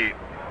switched to the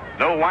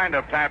no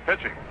windup type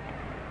pitching.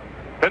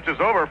 Pitch is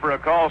over for a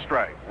call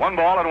strike. 1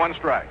 ball and 1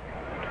 strike.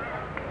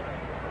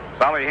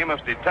 Sally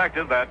Hemus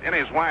detected that in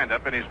his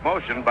windup, in his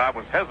motion, Bob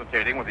was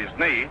hesitating with his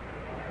knee,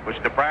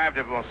 which deprived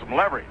him of some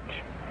leverage.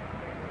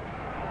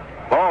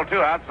 Ball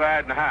 2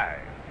 outside and high.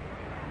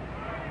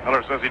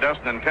 Miller says he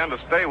doesn't intend to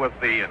stay with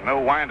the no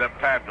windup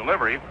type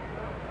delivery.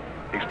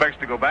 He expects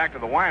to go back to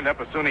the windup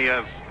as soon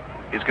as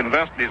he's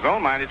convinced in his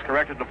own mind he's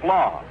corrected the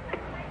flaw.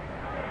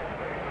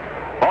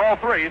 Ball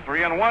 3,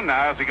 3-1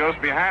 now as he goes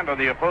behind on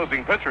the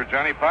opposing pitcher,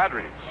 Johnny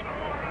Padres.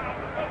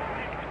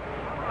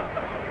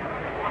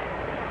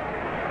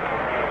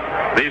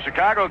 The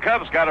Chicago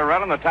Cubs got a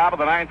run in the top of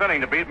the 9th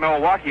inning to beat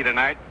Milwaukee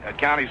tonight at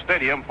County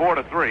Stadium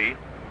 4-3.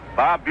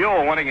 Bob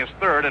Buell winning his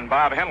third and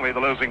Bob Henley the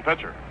losing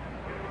pitcher.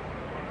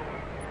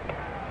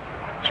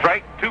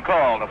 Strike 2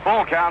 called, a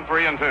full count,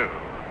 3-2.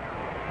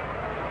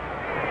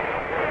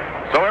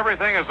 So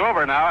everything is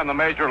over now in the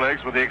major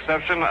leagues with the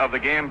exception of the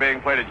game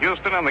being played at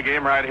Houston and the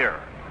game right here.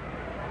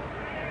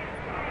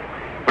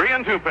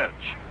 3-2 pitch.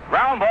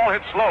 Ground ball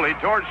hit slowly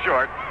towards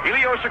short.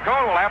 Elio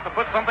Chacon will have to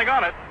put something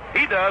on it.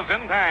 He does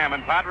in time,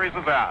 and Padres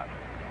is out.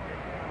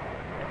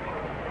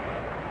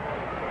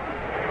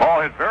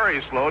 Ball hit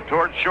very slow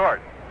towards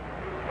short.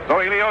 So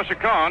Elio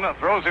Chacon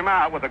throws him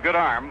out with a good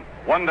arm.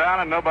 1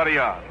 down and nobody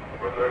on.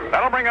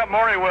 That'll bring up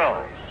Maury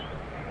Wills.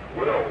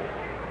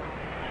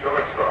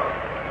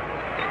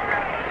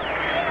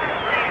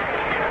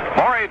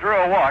 Maury drew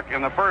a walk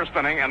in the first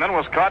inning and then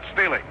was caught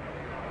stealing.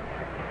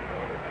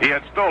 He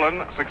had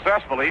stolen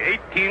successfully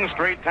 18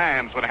 straight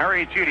times when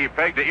Harry Cheedy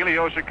pegged to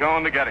Elio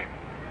Chacon to get him.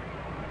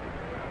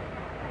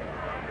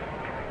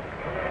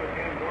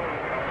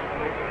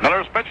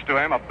 Miller's pitch to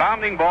him, a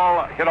bounding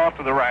ball hit off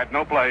to the right,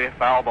 no play,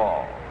 foul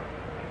ball.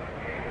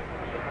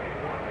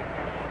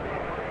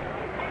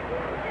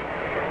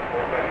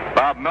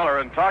 Bob Miller,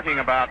 in talking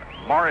about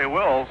Maury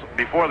Wills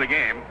before the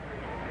game,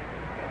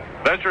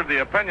 ventured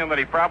the opinion that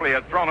he probably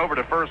had thrown over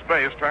to first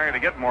base trying to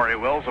get Maury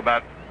Wills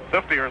about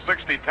 50 or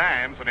 60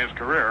 times in his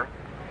career,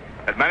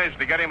 had managed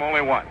to get him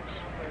only once.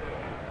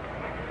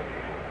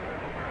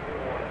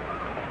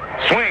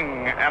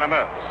 Swing and a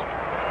miss.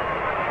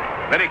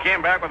 Then he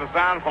came back with a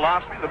sound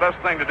philosophy. The best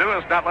thing to do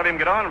is not let him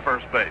get on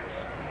first base.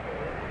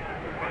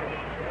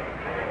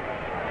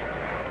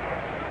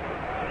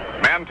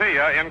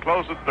 Mantilla in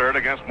close at third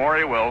against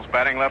Maury Wills,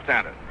 batting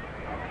left-handed.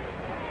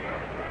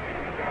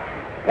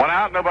 1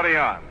 out, nobody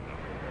on.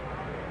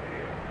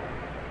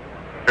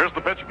 Here's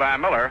the pitch by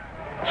Miller.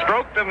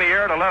 Stroked in the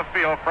air to left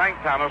field, Frank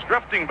Thomas,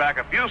 drifting back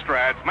a few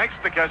strides, makes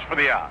the catch for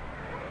the out.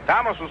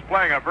 Thomas was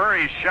playing a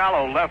very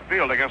shallow left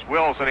field against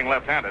Wills hitting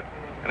left-handed,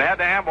 and had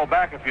to amble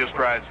back a few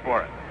strides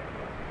for it.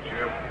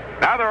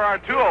 Now there are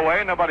 2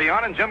 away, nobody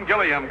on, and Jim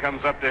Gilliam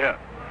comes up to hit.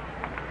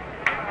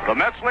 The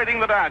Mets leading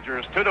the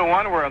Dodgers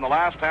 2-1. We're in the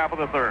last half of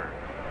the third.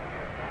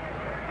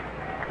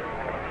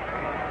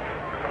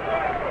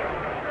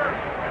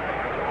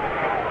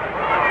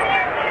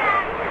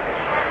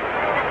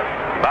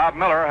 Bob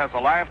Miller has a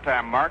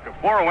lifetime mark of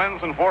 4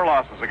 wins and 4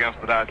 losses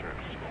against the Dodgers.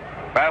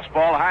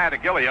 Fastball high to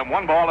Gilliam,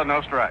 1 ball and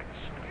no strikes.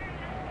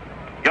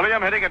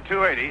 Gilliam hitting at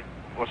 280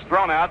 was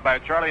thrown out by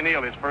Charlie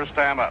Neal his first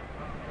time up.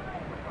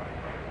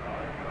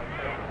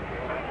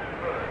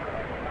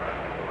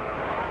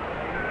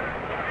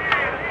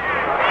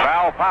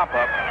 Foul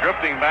pop-up,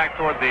 drifting back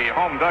toward the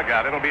home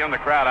dugout. It'll be in the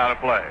crowd out of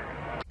play.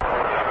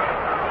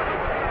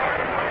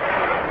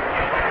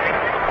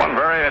 One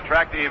very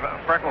attractive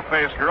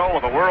freckle-faced girl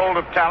with a world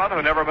of talent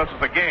who never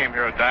misses a game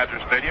here at Dodger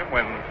Stadium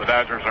when the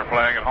Dodgers are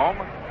playing at home.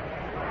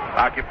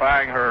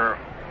 Occupying her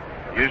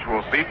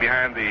usual seat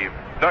behind the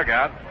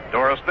dugout,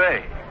 Doris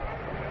Day.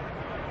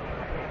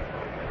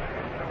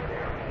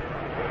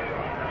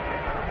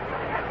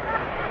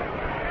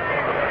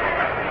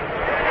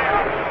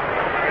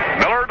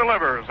 Miller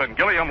delivers, and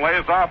Gilliam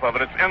lays off of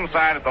it. It's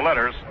inside at the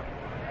letters.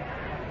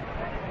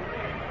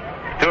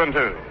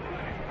 2-2.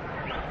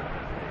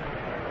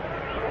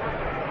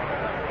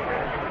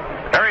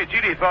 Harry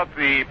Cheedy thought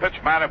the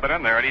pitch might have been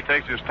in there, and he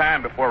takes his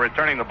time before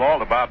returning the ball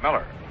to Bob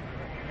Miller.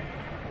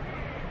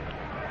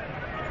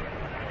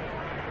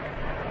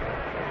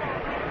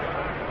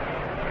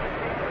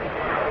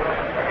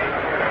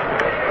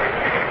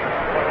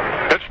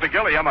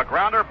 Gilliam, a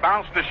grounder,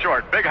 bounced to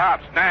short. Big hop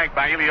snagged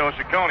by Elio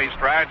Chacon. He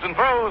strides and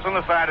throws, and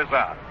the side is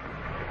out.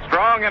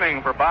 Strong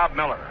inning for Bob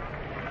Miller.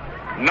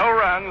 No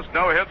runs,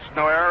 no hits,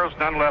 no errors,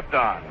 none left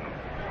on.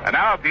 And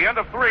now at the end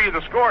of 3,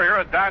 the score here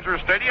at Dodger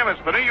Stadium is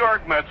the New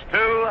York Mets 2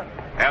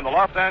 and the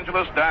Los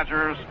Angeles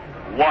Dodgers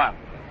 1.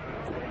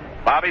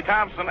 Bobby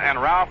Thompson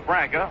and Ralph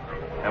Branca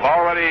have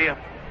already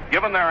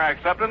given their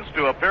acceptance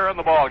to appear in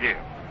the ballgame.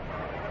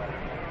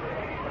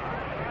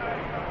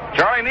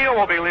 Charlie Neal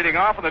will be leading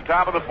off in the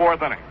top of the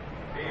 4th inning.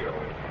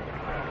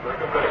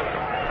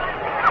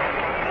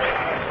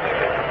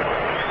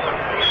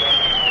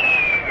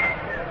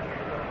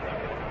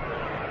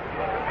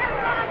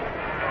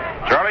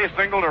 Harry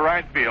singled to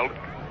right field,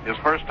 his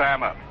first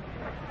time up.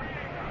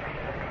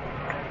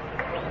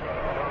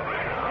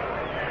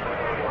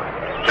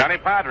 Johnny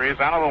Padres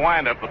out of the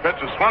windup. The pitch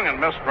is swung and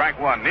missed, strike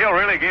one. Neal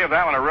really gave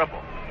that one a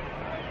ripple.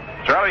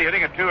 Charlie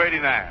hitting at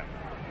 289.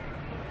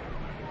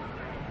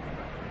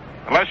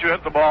 Unless you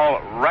hit the ball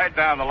right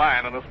down the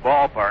line in this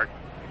ballpark,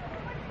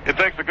 it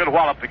takes a good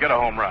wallop to get a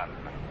home run.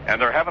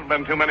 And there haven't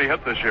been too many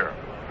hit this year.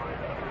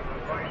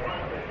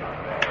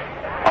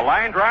 A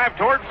line drive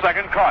towards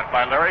second, caught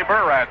by Larry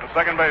Burright, the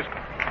second baseman.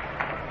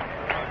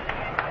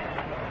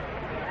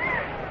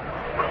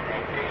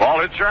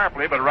 Ball hit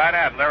sharply, but right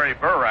at Larry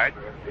Burright.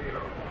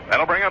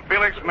 That'll bring up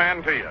Felix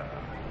Mantilla.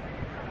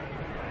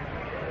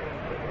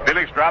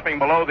 Felix dropping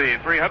below the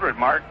 300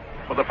 mark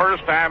for the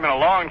first time in a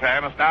long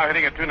time. Is now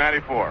hitting at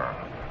 294.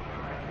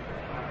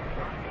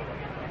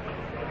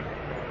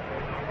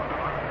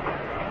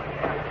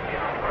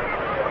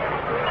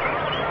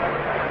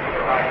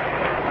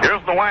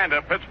 Here's the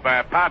windup pitched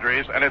by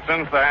Padres, and it's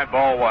inside,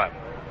 ball one.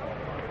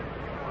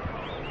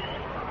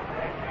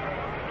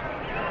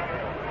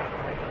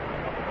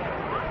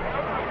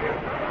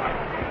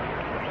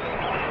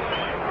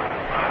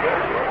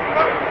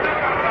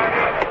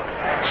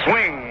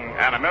 Swing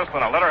and a miss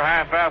on a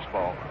letter-high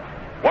fastball.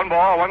 1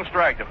 ball, 1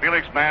 strike to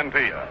Felix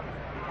Mantilla.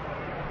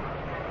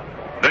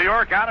 New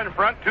York out in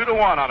front,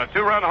 2-1 on a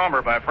 2-run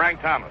homer by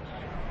Frank Thomas.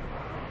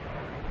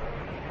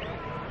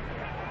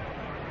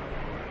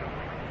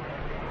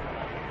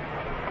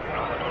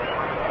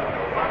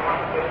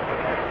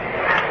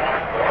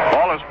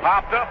 Ball is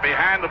popped up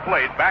behind the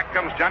plate. Back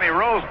comes Johnny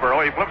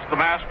Roseboro. He flips the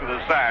mask to the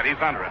side. He's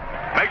under it.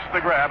 Makes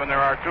the grab, and there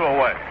are 2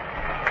 away.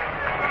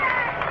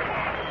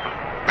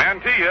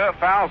 Mantilla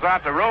fouls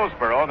out to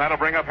Roseboro, and that'll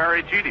bring up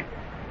Harry Cheedy.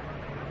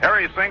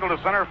 Harry singled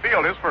to center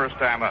field his first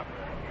time up.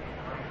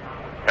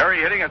 Harry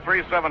hitting at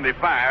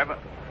 375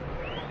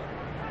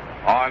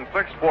 on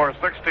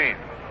 6/4/16.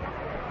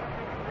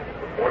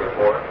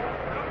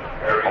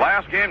 The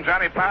last game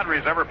Johnny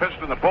Padres ever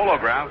pitched in the Polo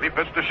Grounds, he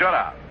pitched a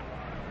shutout.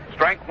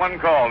 Strike one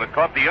call that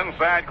caught the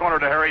inside corner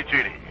to Harry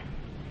Cheedy.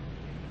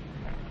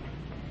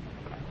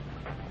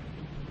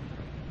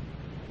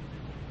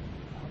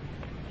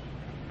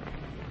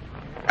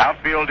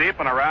 Outfield deep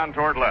and around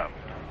toward left.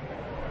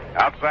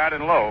 Outside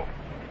and low.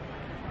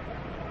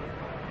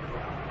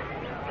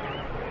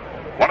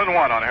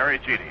 1-1 on Harry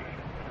Cheedy.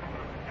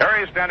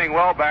 Harry standing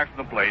well back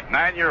from the plate.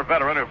 9-year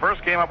veteran who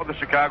first came up with the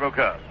Chicago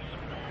Cubs.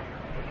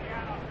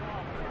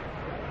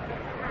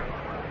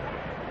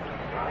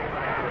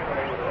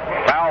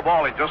 Foul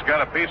ball. He just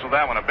got a piece of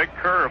that one. A big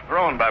curve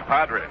thrown by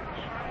Padres.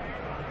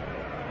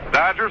 The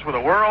Dodgers, with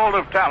a world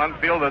of talent,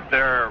 feel that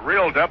their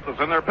real depth is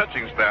in their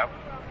pitching staff.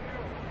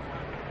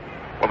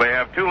 Well, they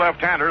have 2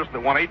 left-handers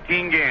that won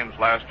 18 games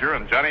last year,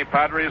 and Johnny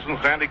Padres and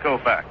Sandy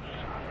Koufax.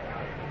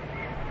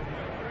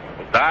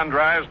 Don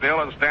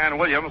Drysdale and Stan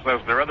Williams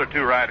as their other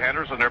 2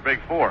 right-handers and their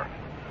big 4.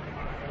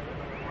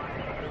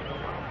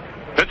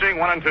 Pitching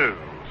 1-2.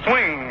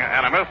 Swing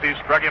and a miss. He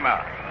struck him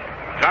out.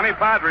 Johnny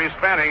Padres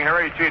fanning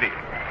Harry Cheedy.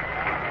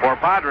 For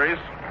Padres,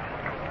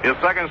 his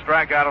second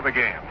strikeout of the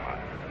game.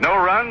 No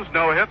runs,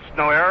 no hits,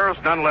 no errors,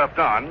 none left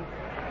on.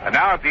 And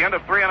now at the end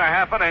of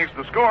 3.5 innings,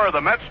 the score,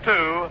 the Mets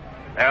 2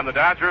 and the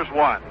Dodgers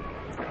 1.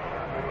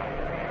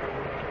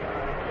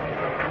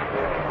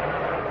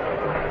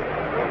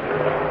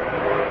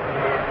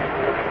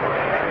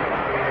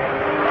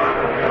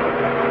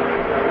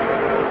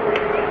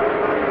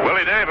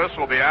 Willie Davis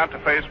will be out to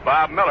face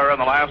Bob Miller in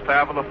the last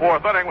half of the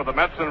 4th inning with the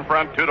Mets in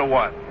front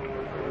 2-1.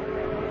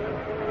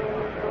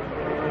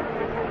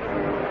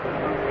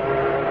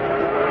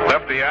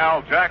 Lefty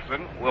Al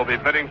Jackson will be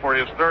bidding for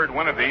his 3rd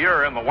win of the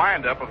year in the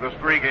windup of this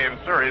 3-game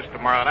series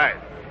tomorrow night.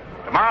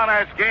 Tomorrow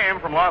night's game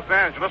from Los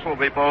Angeles will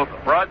be both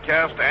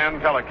broadcast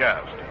and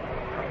telecast.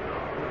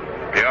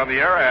 Be on the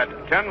air at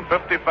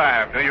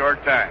 10:55 New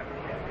York time.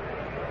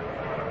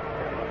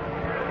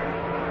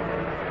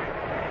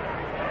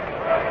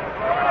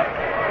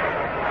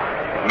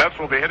 The Mets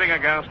will be hitting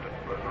against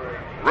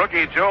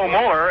rookie Joe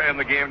Mueller in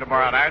the game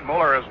tomorrow night.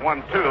 Mueller has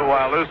won 2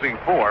 while losing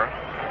 4.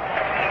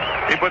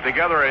 He put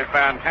together a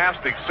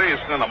fantastic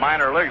season in the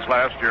minor leagues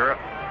last year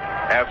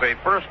as a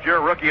first-year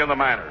rookie in the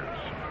minors.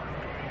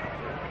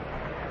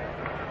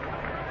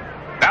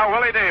 Now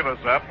Willie Davis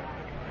up.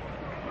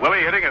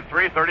 Willie hitting at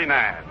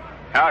 339.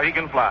 How he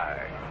can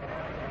fly.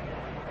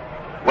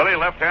 Willie,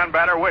 left-hand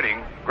batter,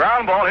 waiting.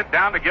 Ground ball hit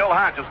down to Gil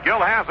Hodges. Gil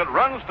has it,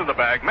 runs to the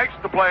bag, makes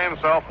the play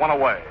himself, 1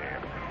 away.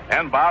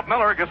 And Bob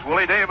Miller gets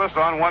Willie Davis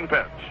on 1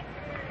 pitch.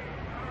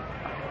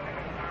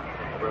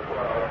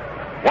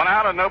 1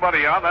 out and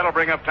nobody on. That'll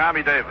bring up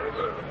Tommy Davis.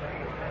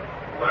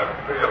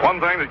 One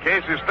thing that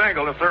Casey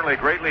Stengel is certainly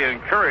greatly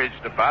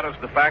encouraged about is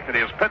the fact that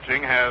his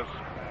pitching has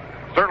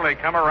certainly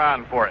come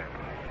around for him.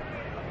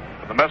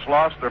 The Mets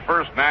lost their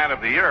first 9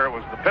 of the year. It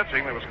was the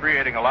pitching that was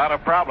creating a lot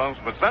of problems,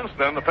 but since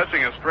then the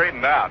pitching has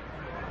straightened out,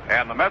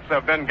 and the Mets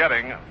have been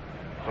getting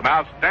some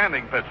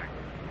outstanding pitching.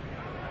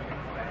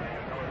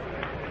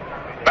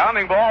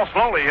 Bounding ball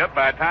slowly hit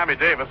by Tommy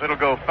Davis. It'll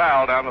go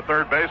foul down the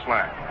 3rd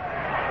baseline.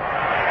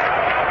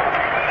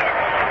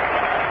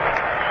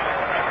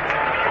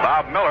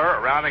 Bob Miller,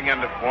 rounding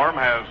into form,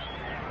 has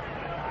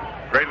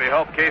greatly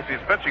helped Casey's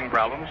pitching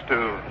problems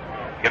to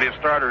get his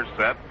starters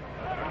set.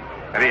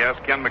 And he has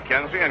Ken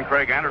McKenzie and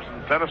Craig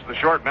Anderson set as the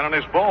short men in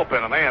his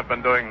bullpen, and they have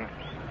been doing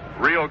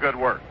real good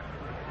work.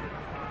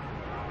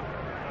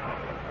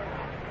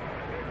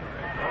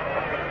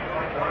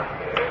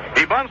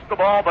 He bunts the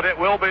ball, but it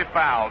will be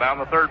foul down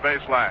the third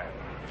base line.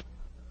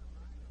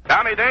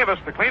 Tommy Davis,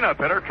 the cleanup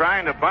hitter,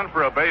 trying to bunt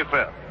for a base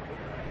hit.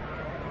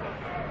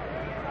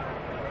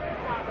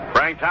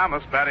 Frank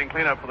Thomas, batting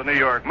cleanup for the New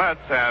York Mets,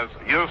 has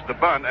used the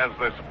bunt as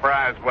the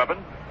surprise weapon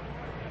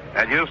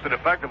and used it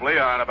effectively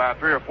on about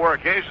 3 or 4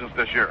 occasions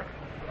this year.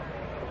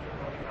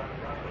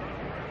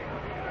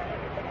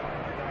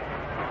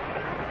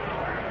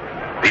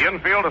 The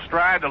infield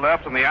astride to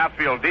left and the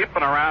outfield deep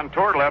and around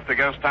toward left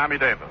against Tommy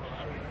Davis.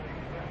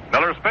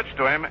 Miller's pitch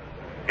to him.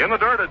 In the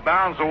dirt, it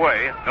bounds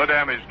away. No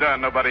damage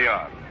done, nobody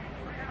on.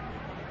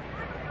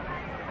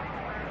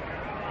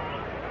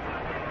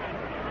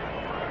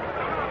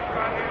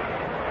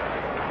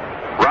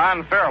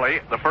 Ron Fairley,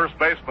 the first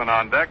baseman,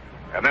 on deck,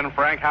 and then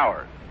Frank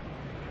Howard.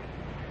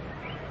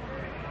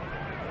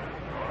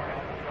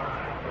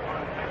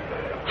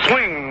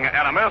 Swing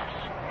and a miss.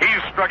 He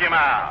struck him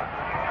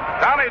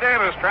out. Tommy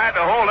Davis tried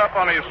to hold up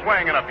on his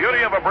swing, and a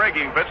beauty of a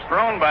breaking pitch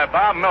thrown by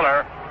Bob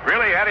Miller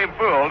really had him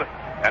fooled.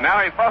 And now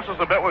he fusses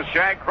a bit with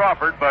Shag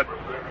Crawford, but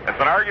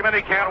it's an argument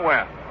he can't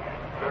win.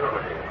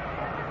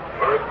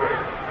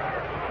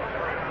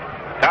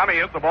 Tommy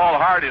hit the ball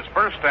hard his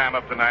first time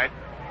up tonight,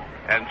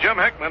 and Jim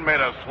Hickman made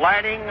a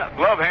sliding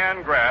glove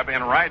hand grab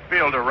in right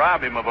field to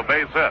rob him of a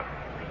base hit.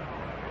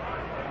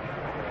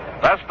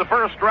 That's the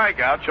first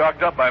strikeout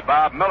chalked up by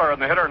Bob Miller,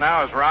 and the hitter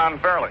now is Ron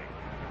Fairley.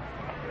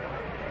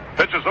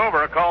 Pitch is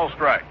over, a call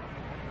strike.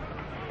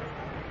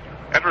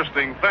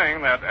 Interesting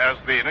thing that as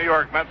the New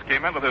York Mets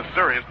came into this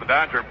series, the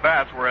Dodger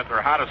bats were at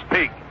their hottest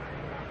peak.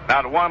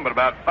 Not one, but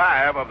about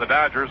 5 of the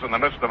Dodgers in the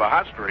midst of a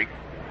hot streak,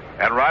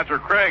 and Roger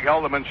Craig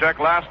held them in check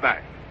last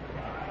night.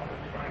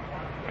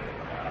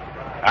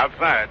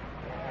 Outside.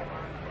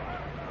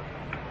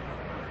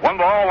 1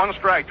 ball, 1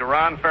 strike to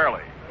Ron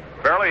Fairley.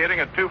 Fairley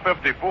hitting at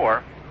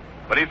 .254,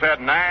 but he's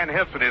had 9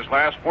 hits in his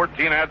last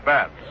 14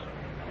 at-bats.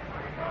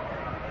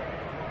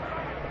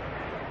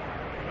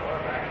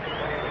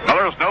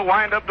 Miller's no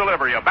wind-up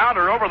delivery. A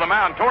bounder over the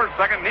mound towards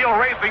second. Neal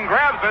racing,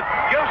 grabs it,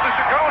 gives to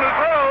Chacon, who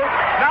throws.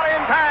 Not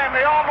in time.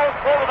 They almost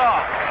pulled it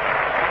off.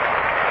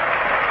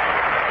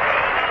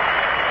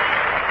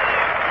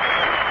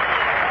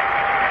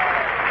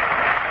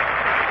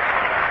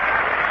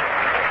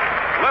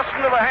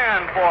 Listen to the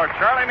hand for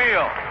Charlie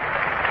Neal.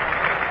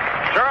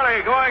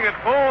 Charlie, going at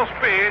full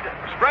speed,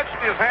 stretched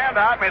his hand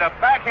out, made a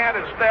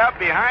backhanded step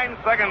behind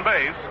second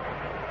base,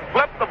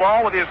 flipped the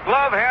ball with his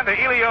glove hand to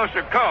Elio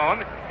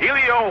Chacon.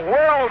 Elio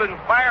whirled and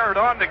fired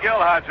on to Gil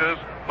Hodges,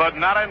 but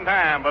not in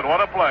time. But what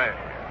a play.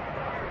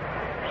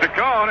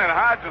 Chacon and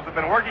Hodges have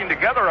been working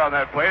together on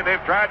that play.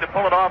 They've tried to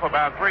pull it off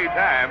about 3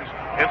 times.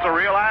 It's a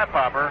real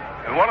eye-popper,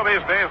 and one of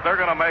these days they're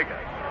going to make it.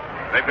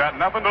 They've got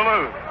nothing to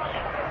lose.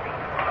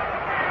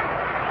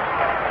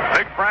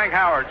 Big Frank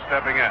Howard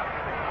stepping in.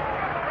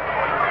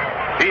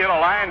 He hit a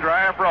line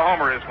drive for a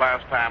homer his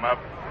last time up,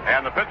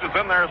 and the pitch is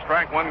in there,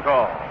 strike 1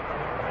 call.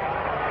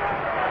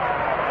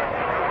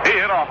 He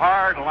hit a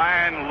hard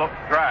line look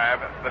drive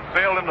that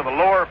sailed into the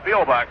lower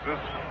field boxes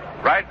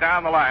right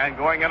down the line,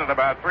 going in at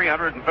about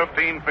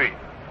 315 feet.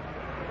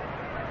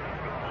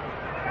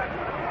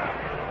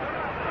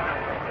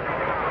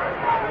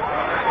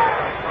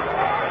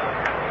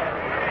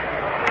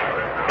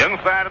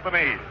 Inside at the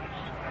knees.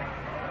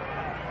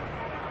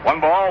 1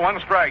 ball, 1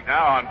 strike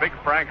now on Big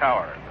Frank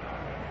Howard.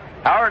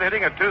 Howard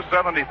hitting at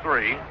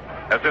 .273,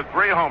 has hit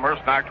 3 homers,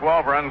 knocked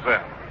 12 runs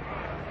in.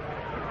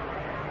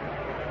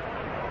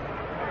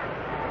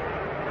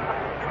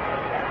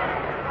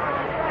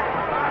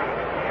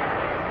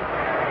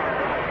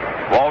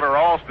 Walter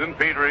Alston,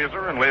 Pete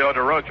Reiser, and Leo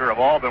DeRocher have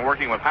all been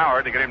working with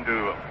Howard to get him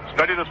to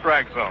study the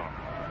strike zone.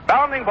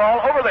 Bounding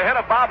ball over the head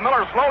of Bob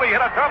Miller, slowly hit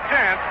a tough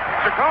chance.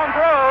 Chacon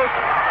throws.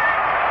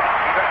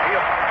 He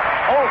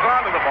holds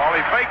on to the ball.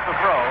 He fakes the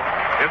throw.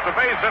 It's a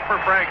base hit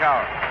for Frank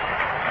Howard.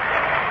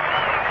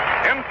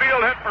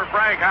 Infield hit for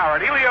Frank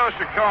Howard. Elio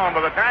Chacon,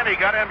 by the time he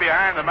got in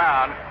behind the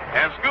mound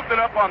and scooped it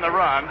up on the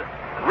run,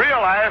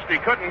 realized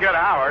he couldn't get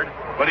Howard,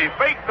 but he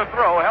faked the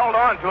throw, held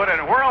on to it,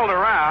 and whirled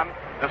around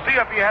to see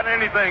if he had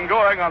anything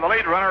going on the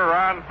lead runner,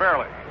 Ron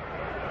Fairley.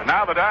 And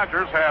now the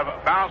Dodgers have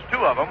bounced 2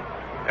 of them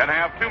and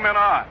have 2 men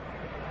on.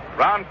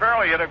 Ron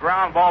Fairley hit a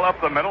ground ball up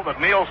the middle that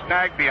Neal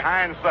snagged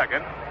behind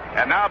second.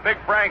 And now Big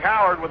Frank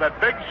Howard, with that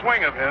big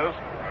swing of his,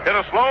 hit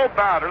a slow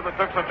bounder that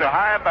took such a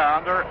high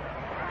bounder,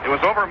 it was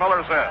over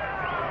Miller's head.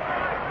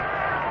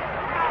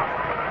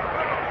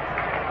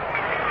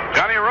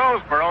 Johnny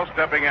Roseboro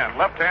stepping in,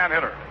 left-hand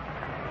hitter.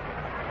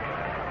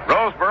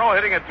 Roseboro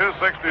hitting at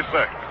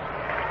 .266.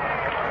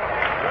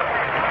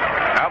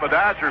 Now the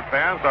Dodger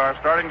fans are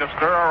starting to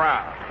stir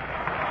around.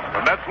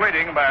 The Mets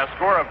leading by a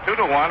score of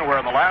 2-1. We're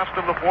in the last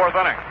of the 4th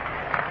inning.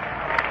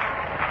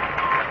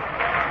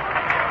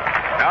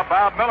 Now,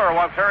 Bob Miller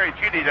wants Harry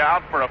Cheedy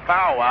down for a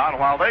powwow, and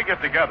while they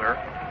get together,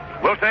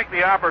 we'll take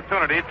the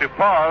opportunity to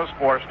pause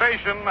for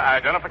station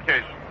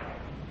identification.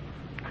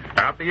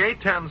 At the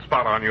 810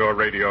 spot on your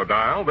radio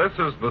dial, this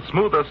is the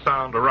smoothest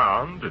sound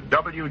around,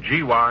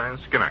 WGY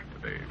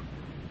Schenectady.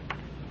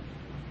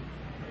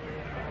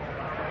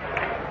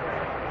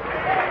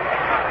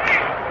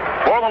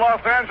 For the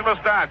Los Angeles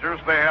Dodgers,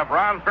 they have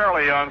Ron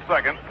Fairley on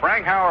second,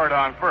 Frank Howard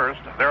on first.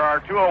 There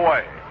are two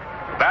away.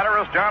 Batter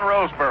is John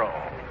Roseboro.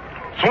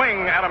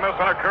 Swing and a miss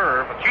on a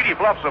curve. Cheedy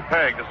bluffs a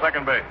peg to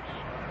second base.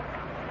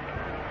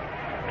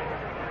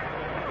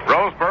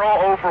 Roseboro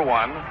 0 for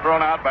 1,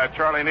 thrown out by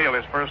Charlie Neal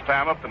his first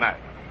time up tonight.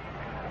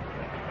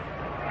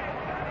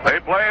 They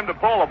play him to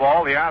pull the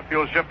ball, the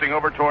outfield shifting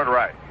over toward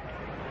right.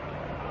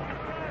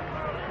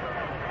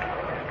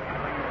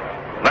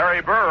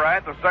 Larry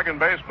Burright, the second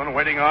baseman,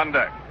 waiting on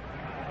deck.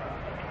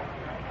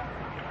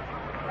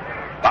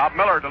 Bob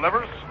Miller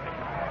delivers.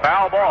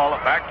 Foul ball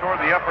back toward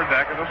the upper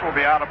deck, and this will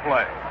be out of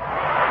play.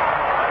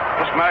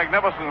 This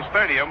magnificent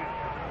stadium,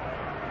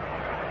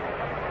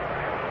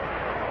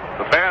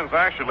 the fans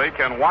actually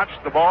can watch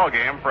the ball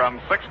game from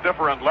 6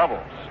 different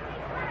levels.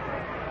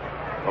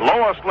 The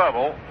lowest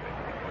level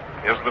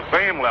is the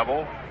same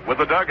level with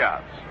the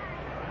dugouts,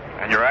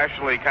 and you're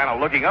actually kind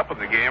of looking up at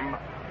the game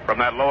from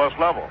that lowest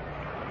level.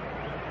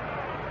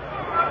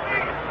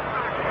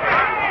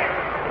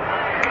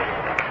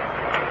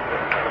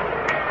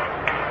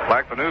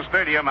 Like the new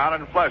stadium out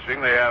in Flushing,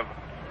 they have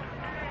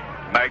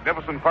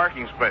magnificent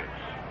parking space.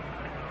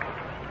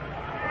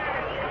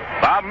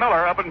 Bob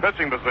Miller up in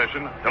pitching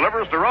position,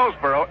 delivers to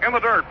Roseboro in the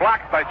dirt,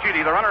 blocked by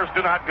Cheedy. The runners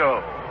do not go.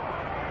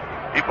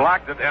 He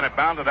blocked it and it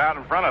bounded out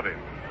in front of him.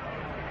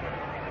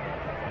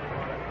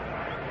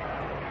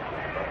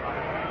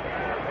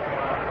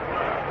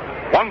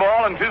 One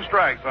ball and 2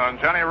 strikes on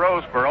Johnny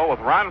Roseboro with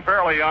Ron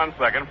Fairley on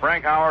second,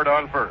 Frank Howard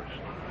on first.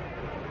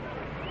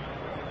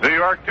 New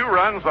York 2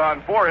 runs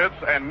on 4 hits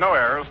and no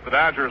errors. The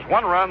Dodgers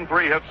 1 run,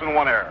 3 hits, and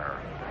 1 error.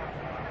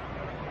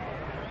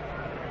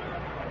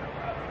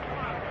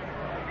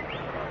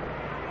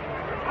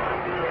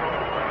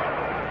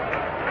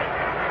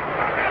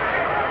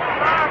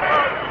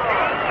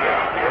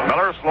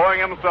 Miller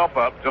slowing himself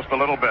up just a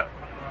little bit.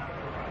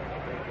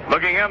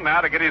 Looking in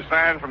now to get his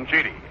sign from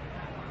Cheedy.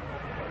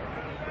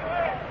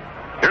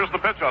 Here's the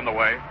pitch on the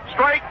way.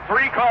 Strike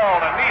 3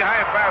 called, a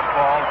knee-high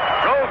fastball.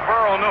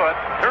 Roseboro knew it,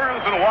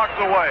 turns and walks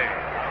away.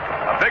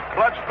 A big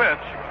clutch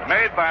pitch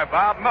made by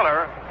Bob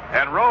Miller,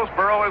 and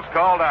Roseboro is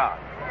called out.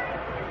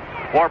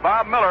 For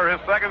Bob Miller, his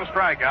second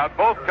strikeout,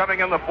 both coming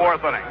in the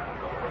 4th inning.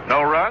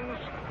 No runs,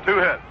 2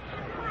 hits.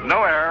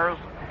 No errors,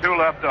 2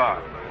 left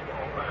on.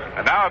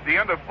 And now at the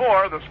end of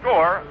 4, the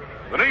score,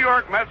 the New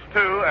York Mets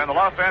 2 and the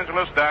Los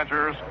Angeles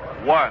Dodgers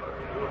 1.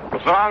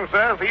 The song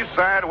says east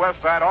side,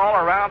 west side, all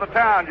around the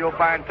town you'll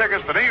find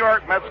tickets to New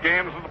York Mets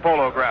games at the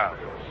Polo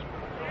Grounds.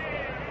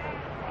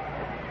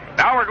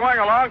 Now we're going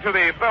along to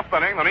the 5th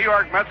inning. The New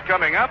York Mets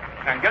coming up,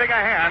 and getting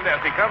a hand as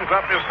he comes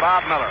up is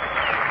Bob Miller.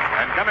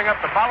 And coming up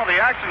to follow the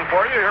action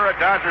for you here at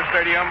Dodger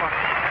Stadium,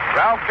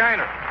 Ralph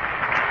Kiner.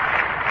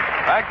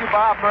 Thank you,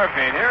 Bob Murphy.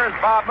 And here's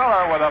Bob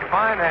Miller with a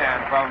fine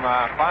hand from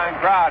a fine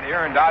crowd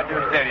here in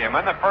Dodger Stadium.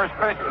 And the first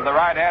pitch to the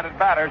right-handed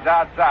batters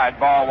outside,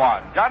 ball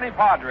 1. Johnny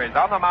Padres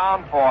on the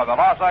mound for the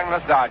Los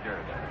Angeles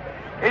Dodgers.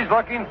 He's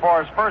looking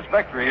for his first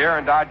victory here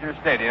in Dodger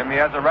Stadium. He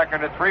has a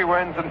record of 3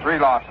 wins and 3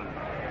 losses.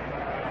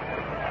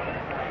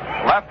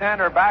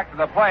 Left-hander back to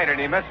the plate, and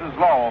he misses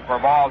low for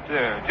ball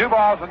 2. 2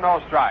 balls and no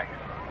strikes.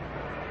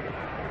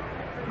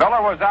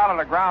 Miller was out on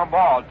a ground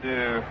ball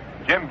to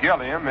Jim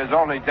Gilliam, his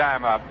only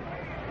time up.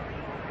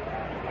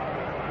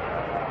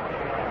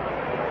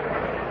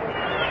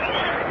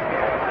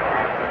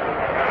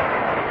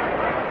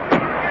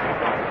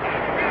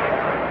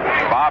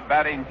 Bob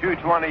batting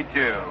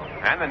 .222.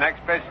 And the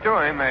next pitch to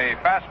him, a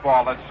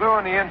fastball that's through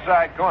in the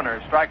inside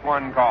corner. Strike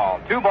 1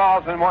 call. 2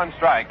 balls and 1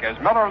 strike as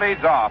Miller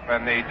leads off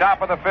in the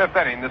top of the 5th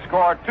inning. The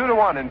score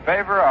 2-1 in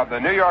favor of the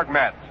New York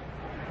Mets.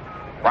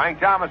 Frank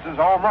Thomas's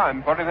home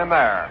run putting them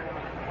there.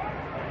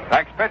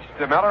 Next pitch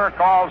to Miller,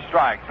 called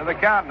strike. So the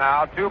count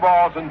now, 2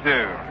 balls and 2.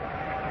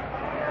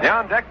 The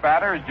on-deck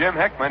batter is Jim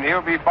Hickman.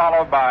 He'll be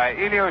followed by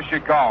Elio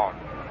Chacon.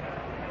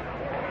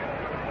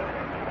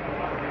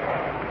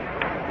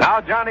 Now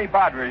Johnny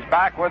Padres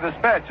back with his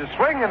pitch. A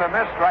swing and a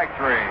miss, strike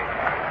 3.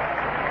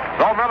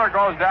 So Miller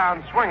goes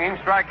down swinging.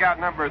 Strikeout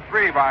number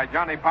 3 by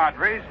Johnny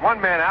Padres.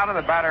 1 man out, and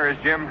the batter is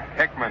Jim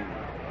Hickman.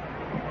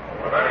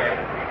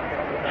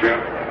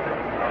 Jim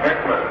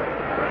Hickman.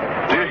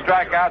 2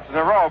 strikeouts in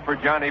a row for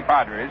Johnny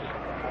Padres.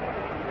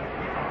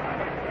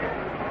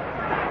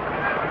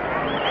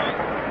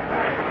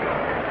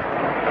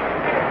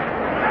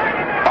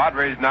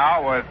 Padres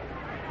now with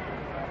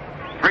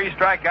 3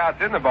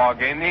 strikeouts in the ball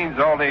game. Needs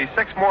only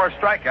 6 more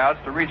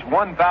strikeouts to reach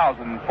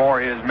 1,000 for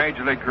his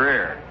major league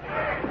career.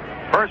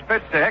 First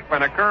pitch to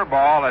Hickman, a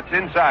curveball that's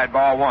inside,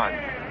 ball 1.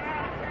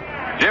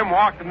 Jim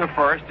walked in the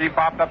first. He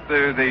popped up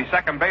to the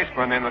second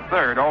baseman in the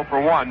third, 0 for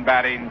 1,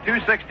 batting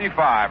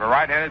 .265. A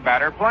right-handed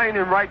batter playing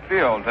in right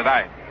field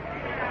tonight.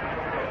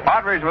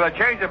 Padres with a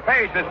change of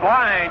pace. This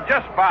line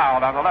just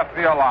fouled on the left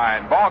field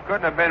line. Ball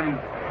couldn't have been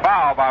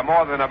fouled by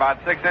more than about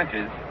 6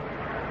 inches.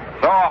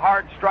 So a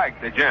hard strike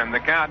to Jim. The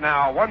count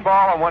now 1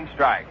 ball and 1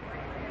 strike.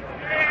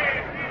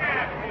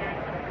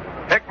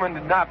 Hickman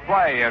did not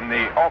play in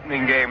the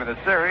opening game of the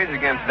series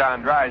against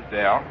Don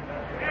Drysdale.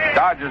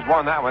 Dodgers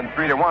won that one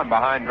 3-1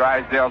 behind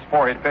Drysdale's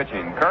 4-hit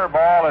pitching.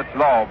 Curveball, it's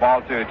low.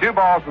 Ball 2. 2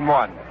 balls and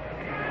 1.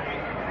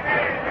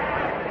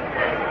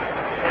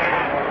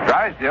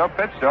 Drysdale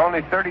pitched to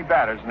only 30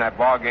 batters in that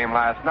ball game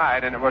last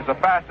night, and it was the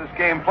fastest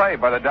game played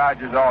by the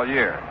Dodgers all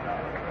year.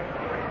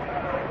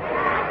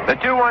 The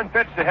 2-1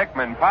 pitch to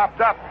Hickman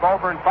popped up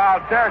over in foul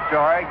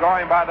territory,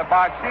 going by the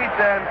box seats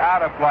and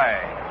out of play.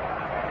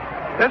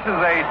 This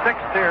is a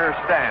 6-tier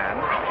stand.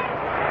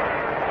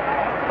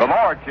 The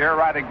lower tier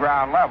right at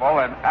ground level,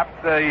 and up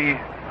the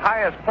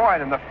highest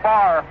point in the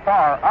far,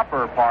 far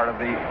upper part of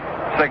the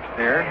 6th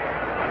tier,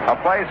 a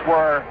place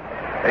where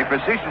they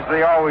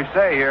facetiously always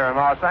say here in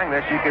Los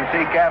Angeles, you can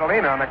see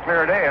Catalina on a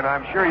clear day, and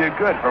I'm sure you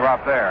could from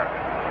up there.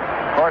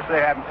 Of course, they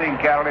haven't seen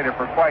Catalina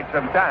for quite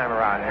some time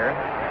around here.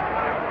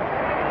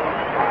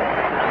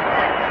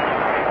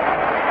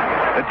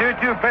 The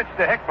 2-2 pitch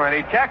to Hickman.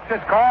 He checks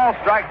his call,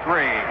 strike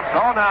 3.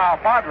 So now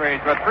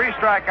Padres with 3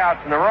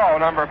 strikeouts in a row,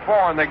 number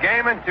 4 in the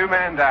game, and 2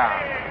 men down.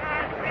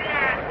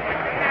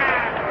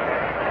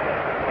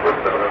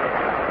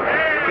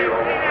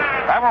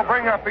 That will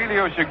bring up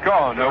Elio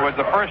Chacon, who was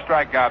the first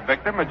strikeout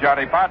victim of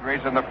Johnny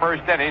Padres in the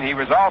first inning. He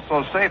was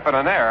also safe in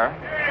an error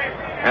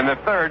in the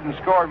 3rd and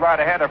scored right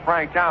ahead of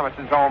Frank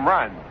Thomas's home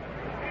run.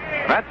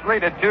 Mets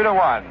lead at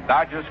 2-1.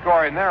 Dodgers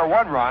scoring their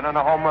 1 run on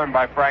a home run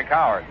by Frank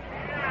Howard.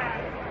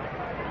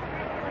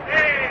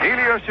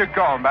 Elio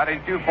Chacon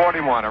batting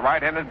 .241, a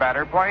right-handed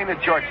batter playing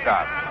at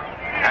shortstop.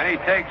 And he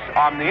takes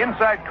on the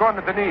inside corner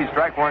of the knee,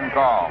 strike 1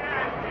 call.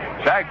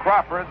 Shag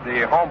Crawford,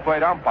 the home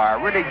plate umpire,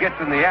 really gets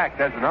in the act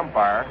as an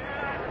umpire.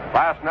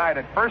 Last night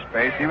at first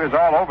base, he was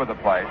all over the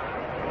place.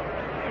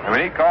 And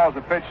when he calls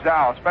a pitch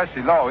now,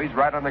 especially low, he's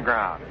right on the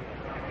ground.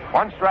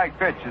 1 strike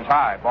pitch is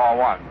high, ball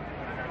 1.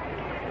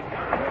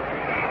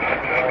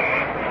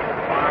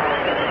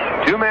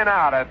 2 men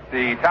out at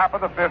the top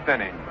of the 5th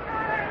inning.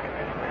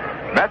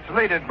 Mets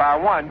lead it by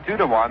 1,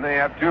 2-1. They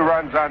have 2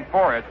 runs on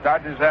 4 hits.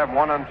 Dodgers have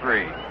 1 on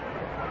 3.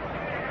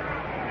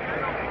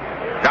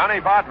 Johnny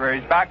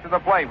Padres back to the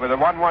plate with a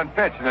 1-1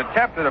 pitch and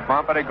attempted a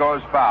bump, but it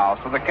goes foul.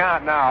 So the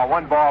count now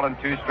 1 ball and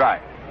 2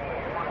 strikes.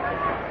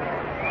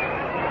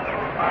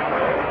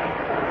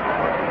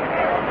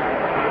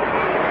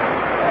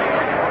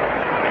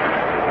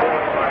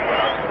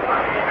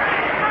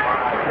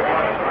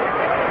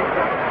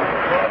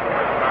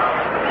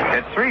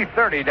 It's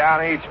 3:30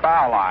 down each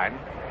foul line.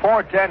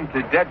 410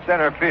 to dead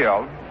center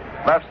field.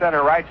 Left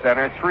center, right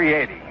center,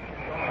 380.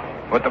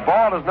 But the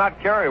ball does not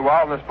carry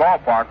well in this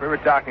ballpark. We were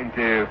talking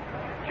to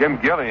Jim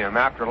Gilliam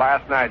after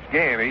last night's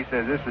game. He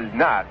says this is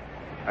not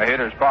a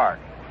hitter's park.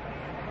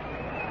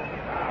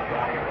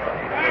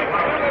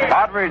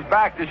 Padres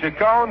back to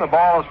Chacon. The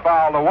ball is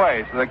fouled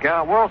away, so the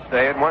count will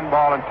stay at 1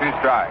 ball and 2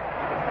 strikes.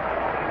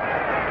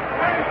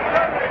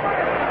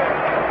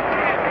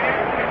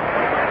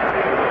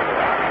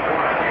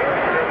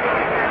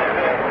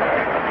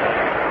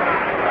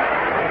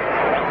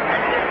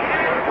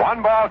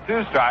 Ball,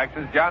 2 strikes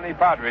as Johnny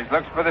Padres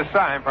looks for the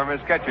sign from his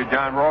catcher,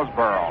 John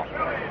Roseborough.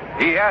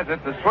 He has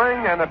it, the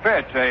swing and the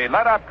pitch. A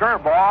let-up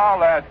curveball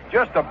that's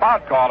just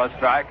about called a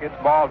strike. It's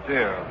ball 2.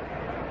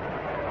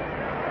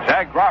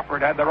 Shag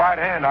Crawford had the right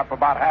hand up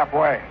about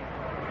halfway.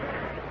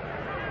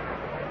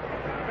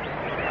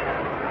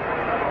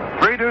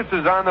 3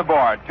 deuces on the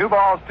board. 2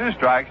 balls, 2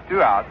 strikes,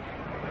 2 outs.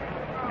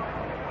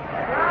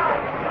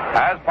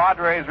 As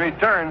Padres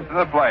returns to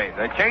the plate,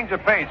 a change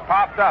of pace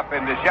popped up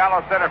into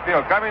shallow center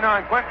field. Coming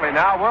on quickly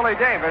now, Willie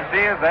Davis. He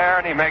is there,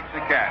 and he makes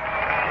the catch.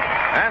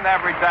 And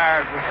that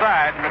retires the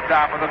side in the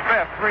top of the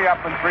 5th. 3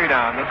 up and 3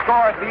 down. The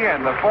score at the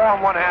end, the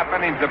 4 1/2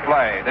 innings of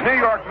play. The New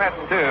York Mets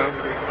 2,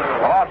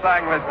 the Los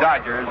Angeles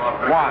Dodgers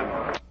 1.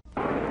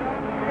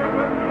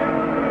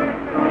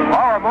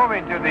 Well, we're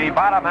moving to the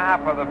bottom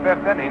half of the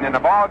 5th inning in a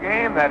ball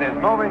game that is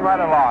moving right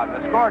along.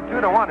 The score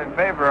 2-1 in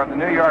favor of the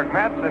New York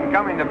Mets, and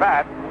coming to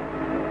bat,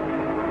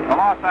 the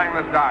Los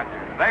Angeles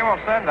Dodgers. They will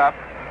send up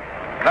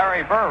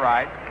Larry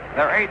Burright,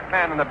 their 8th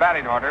man in the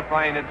batting order,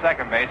 playing at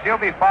second base. He'll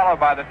be followed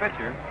by the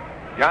pitcher,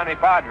 Johnny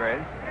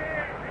Padres.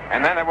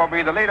 And then it will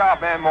be the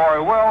leadoff man,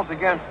 Maury Wills,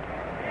 against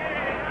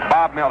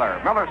Bob Miller.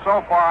 Miller,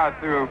 so far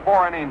through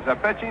 4 innings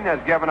of pitching, has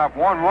given up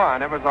 1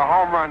 run. It was a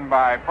home run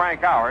by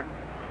Frank Howard,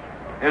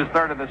 his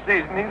 3rd of the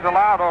season. He's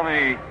allowed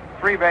only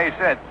 3 base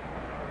hits.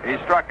 He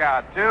struck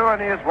out 2,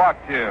 and he has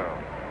walked 2.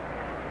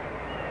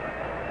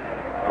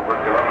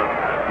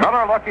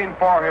 Miller looking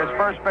for his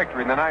first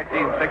victory in the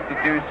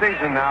 1962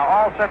 season now,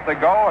 all set to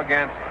go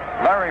against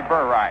Larry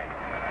Burright.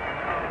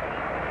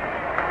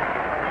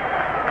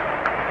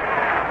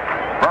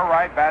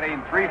 Burright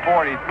batting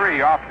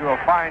 .343, off to a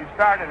fine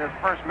start in his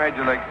first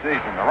major league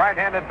season. The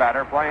right-handed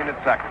batter playing at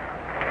second.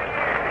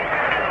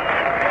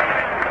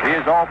 He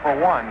is 0 for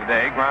 1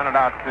 today, grounded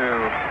out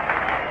to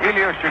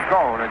Elio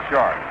Chacon at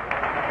short.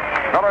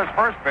 Miller's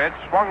first pitch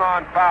swung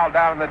on, foul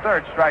down in the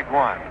dirt, strike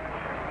one.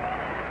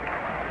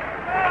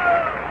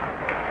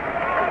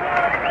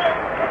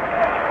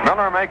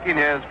 Miller making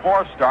his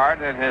fourth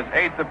start and his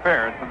eighth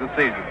appearance of the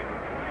season.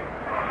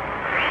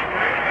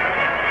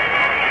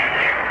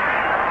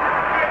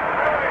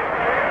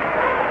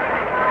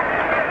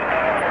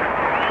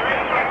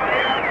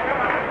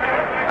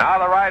 Now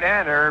the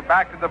right-hander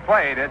back to the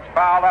plate. It's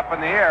fouled up in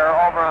the air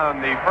over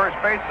on the first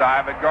base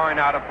side, but going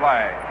out of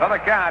play. So the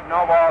count,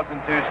 no balls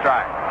and 2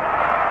 strikes.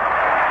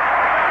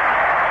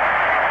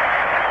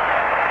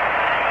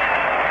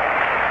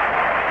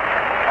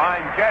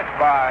 Fine catch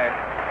by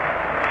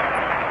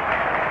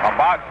a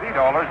box seat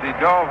holder. He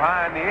dove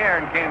high in the air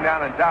and came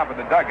down on top of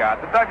the dugout.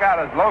 The dugout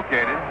is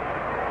located,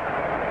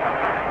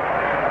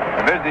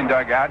 the visiting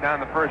dugout, down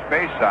the first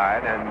base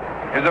side, and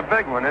is a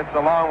big one. It's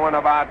a long one,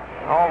 about,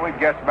 we'd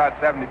guess about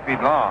 70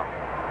 feet long.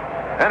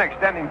 Then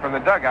extending from the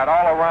dugout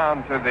all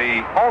around to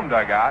the home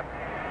dugout,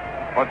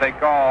 what they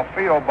call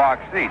field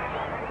box seats.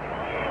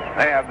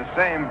 They have the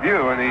same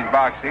view in these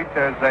box seats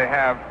as they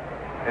have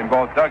in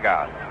both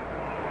dugouts.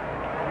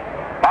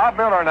 Bob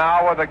Miller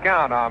now with the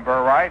count on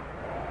Burr Wright.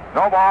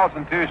 No balls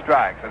and 2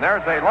 strikes. And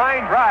there's a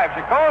line drive.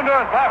 Chacon to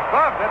his left,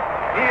 gloves it.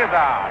 He is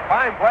out.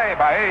 Fine play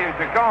by Elio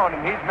Chacon,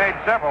 and he's made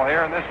several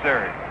here in this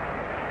series.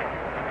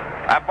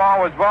 That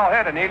ball was well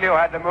hit, and Elio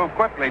had to move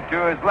quickly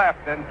to his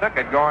left and took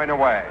it going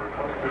away.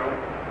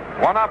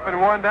 1 up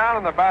and 1 down,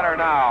 and the batter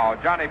now,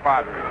 Johnny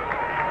Padres.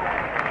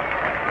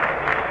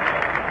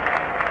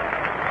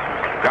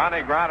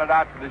 Johnny grounded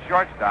out to the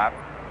shortstop.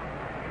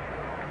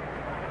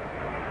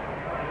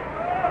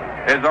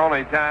 His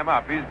only time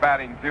up. He's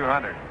batting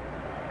 200.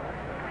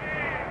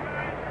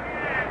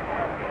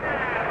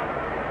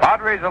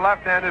 Padres a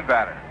left-handed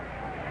batter.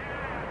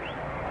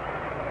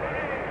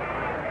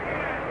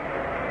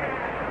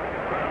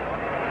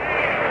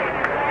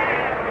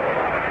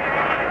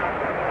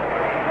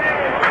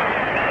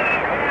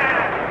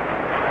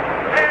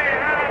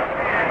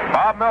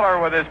 Bob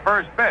Miller with his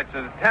first pitch.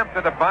 His attempt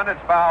at a bunt,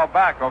 it's fouled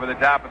back over the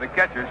top of the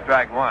catcher,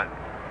 strike one.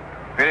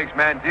 Felix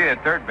Mantilla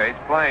at third base,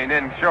 playing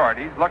in short.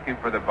 He's looking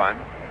for the bunt.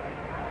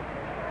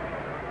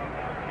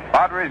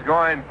 Padres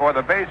going for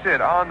the base hit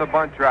on the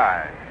bunt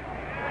try.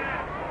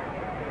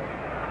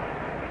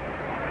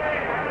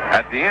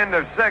 At the end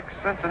of 6,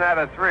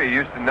 Cincinnati 3,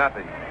 Houston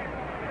nothing.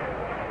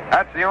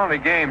 That's the only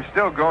game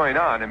still going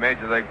on in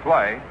Major League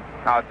play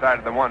outside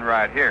of the one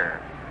right here.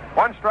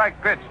 1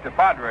 strike pitch to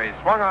Padres,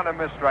 swung on and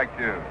missed, strike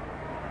 2.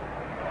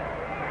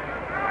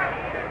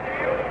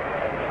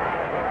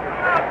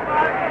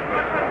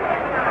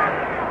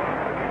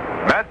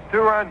 Mets 2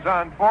 runs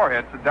on 4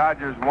 hits. The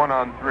Dodgers 1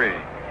 on 3.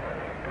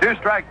 2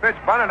 strike pitch,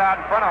 bunted out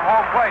in front of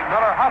home plate.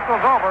 Miller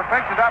hustles over,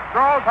 picks it up,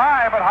 throws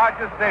high, but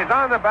Hodges stays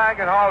on the bag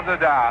and hauls it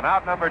down.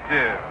 Out number 2.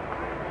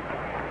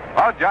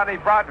 Well, Johnny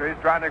Padres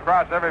trying to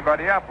cross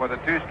everybody up with a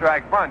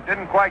 2-strike bunt.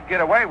 Didn't quite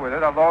get away with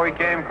it, although he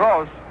came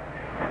close.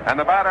 And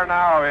the batter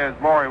now is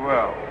Maury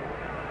Wills.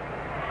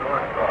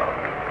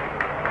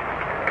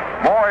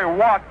 Maury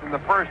walked in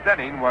the first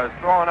inning, was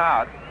thrown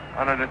out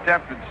on an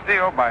attempted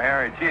steal by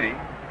Harry Cheedy,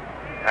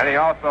 and he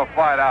also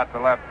flied out to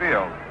left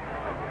field.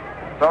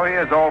 So he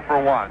is 0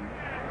 for 1.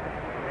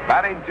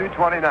 Batting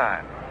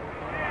 .229.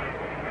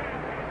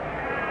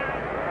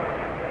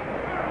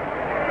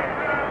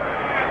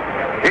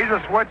 He's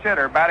a switch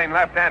hitter, batting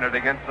left-handed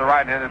against the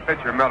right-handed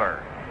pitcher,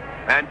 Miller.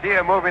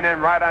 Mantilla moving in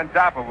right on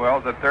top of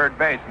Wills at third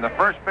base, and the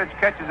first pitch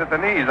catches at the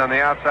knees on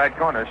the outside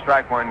corner,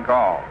 strike 1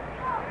 call.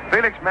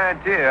 Felix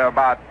Mantilla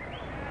about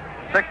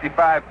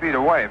 65 feet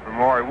away from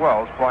Maury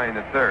Wills, playing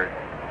at third.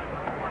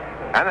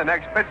 And the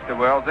next pitch to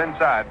Wills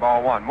inside,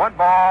 ball 1. 1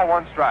 ball,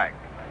 1 strike.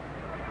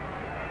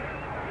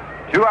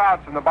 2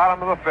 outs in the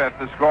bottom of the 5th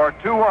to score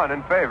 2-1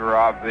 in favor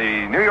of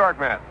the New York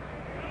Mets.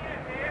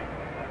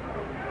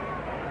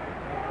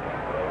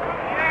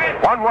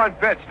 1-1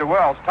 pitch to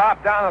Wills,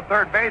 top down the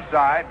third base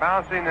side,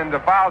 bouncing into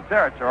foul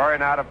territory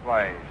and out of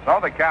play. So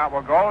the count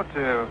will go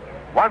to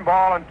 1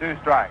 ball and 2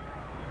 strikes.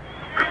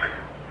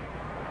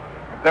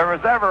 If there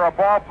was ever a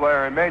ball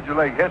player in Major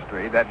League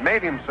history that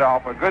made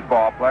himself a good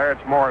ball player,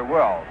 it's Maury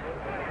Wills.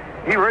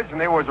 He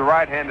originally was a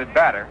right-handed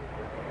batter,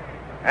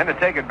 and to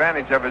take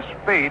advantage of his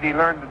speed, he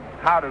learned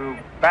how to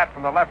bat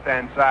from the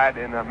left-hand side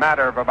in a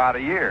matter of about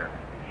a year.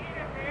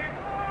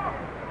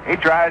 He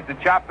tries to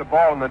chop the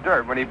ball in the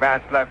dirt when he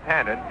bats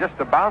left-handed, just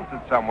to bounce it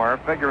somewhere,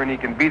 figuring he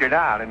can beat it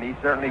out, and he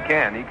certainly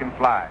can. He can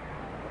fly.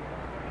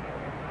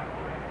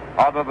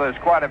 Although there's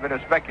quite a bit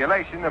of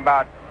speculation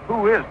about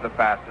who is the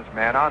fastest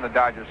man on the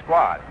Dodger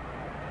squad.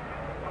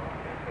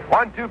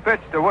 1-2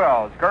 pitch to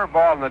Wills,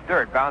 curveball in the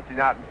dirt, bouncing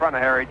out in front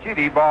of Harry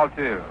Cheedy, ball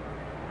 2.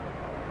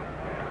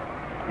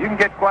 You can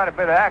get quite a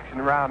bit of action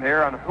around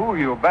here on who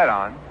you'll bet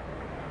on.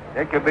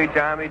 It could be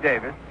Tommy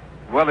Davis,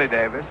 Willie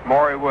Davis,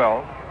 Maury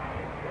Wills.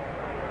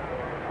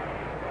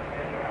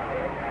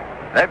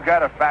 They've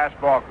got a fast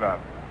ball club.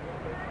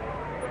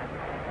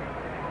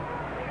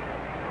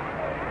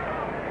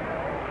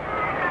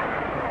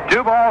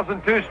 Two balls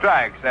and 2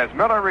 strikes as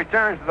Miller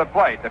returns to the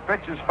plate. The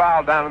pitch is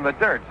fouled down in the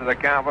dirt, so the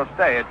count will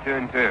stay at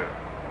 2-2.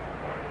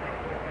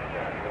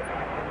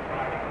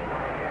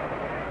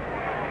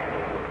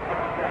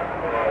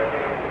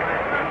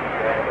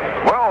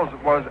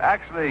 was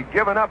actually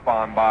given up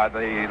on by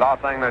the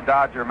Los Angeles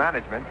Dodger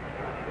management.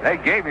 They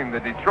gave him to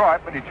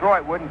Detroit, but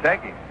Detroit wouldn't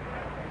take him.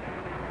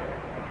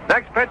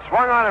 Next pitch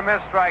swung on and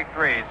missed, strike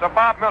 3. So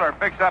Bob Miller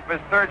picks up his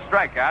third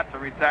strikeout to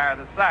retire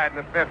the side in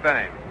the 5th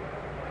inning.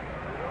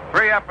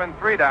 3 up and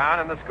 3 down,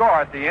 and the score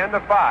at the end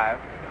of 5.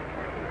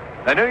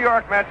 The New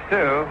York Mets 2,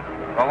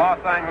 the Los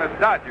Angeles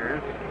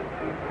Dodgers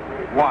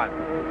 1.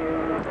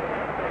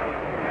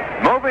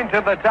 Moving to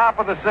the top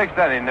of the 6th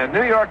inning, the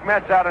New York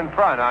Mets out in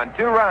front on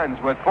 2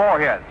 runs with 4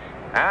 hits,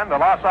 and the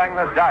Los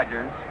Angeles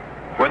Dodgers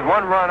with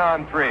 1 run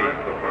on 3.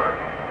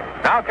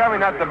 Now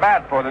coming up to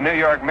bat for the New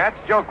York Mets,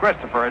 Joe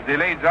Christopher, as he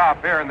leads off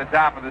here in the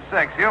top of the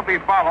 6th. He'll be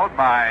followed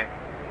by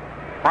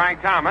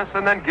Frank Thomas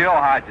and then Gil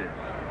Hodges.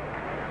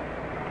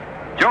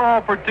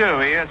 Joe 0 for 2.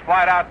 He has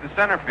flied out to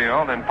center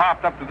field and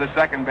popped up to the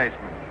second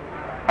baseman.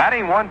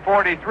 Batting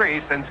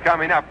 143 since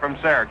coming up from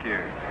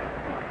Syracuse.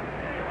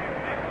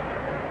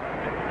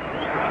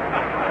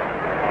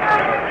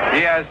 He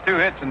has 2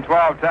 hits and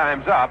 12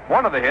 times up.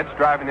 One of the hits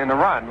driving in the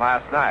run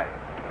last night.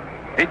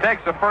 He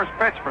takes the first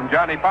pitch from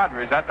Johnny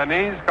Padres at the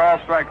knees,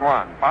 called strike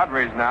 1.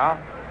 Padres now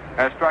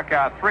has struck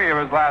out 3 of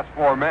his last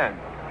 4 men.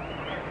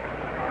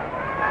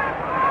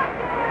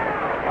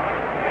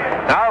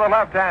 Now the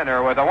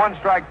left-hander with a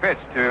 1-strike pitch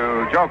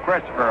to Joe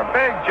Christopher. A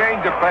big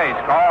change of pace,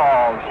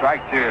 called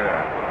strike 2.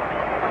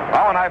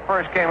 Well, when I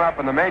first came up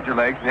in the major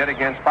leagues and hit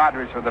against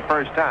Padres for the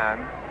first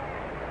time,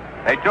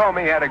 they told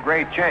me he had a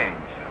great change.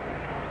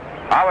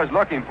 I was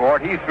looking for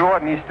it. He threw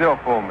it, and he still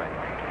fooled me.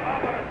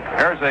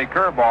 Here's a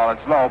curveball.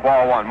 It's low,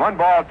 ball 1. 1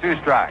 ball, 2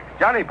 strikes.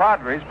 Johnny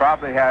Padres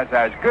probably has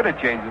as good a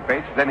change of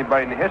pace as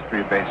anybody in the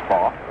history of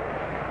baseball.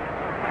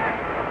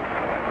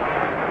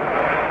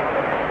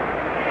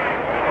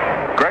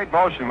 Great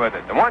motion with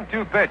it. The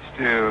 1-2 pitch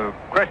to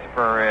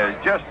Christopher is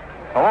just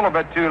a little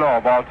bit too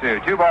low, ball 2.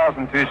 2 balls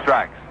and 2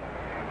 strikes.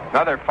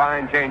 Another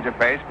fine change of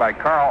pace by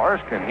Carl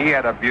Erskine. He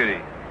had a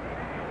beauty.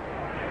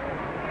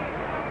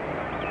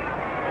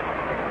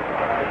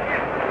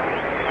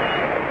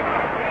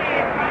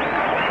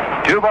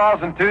 Two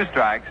balls and 2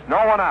 strikes.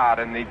 No one out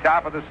in the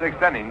top of the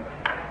 6th inning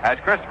as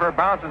Christopher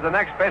bounces the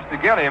next pitch to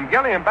Gilliam.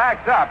 Gilliam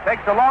backs up,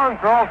 takes a long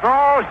throw,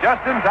 throws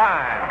just in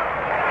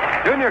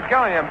time. Junior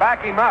Gilliam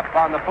backed him up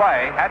on the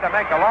play, had to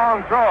make a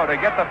long throw to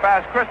get the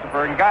fast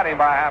Christopher and got him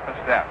by half a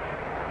step.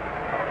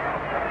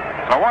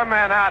 So 1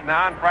 man out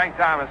now, and Frank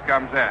Thomas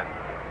comes in.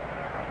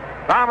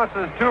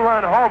 Thomas's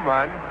 2-run home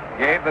run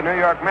gave the New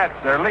York Mets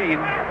their lead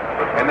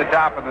in the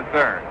top of the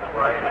 3rd.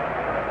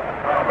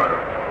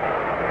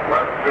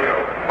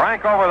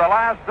 Frank, over the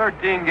last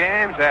 13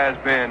 games, has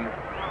been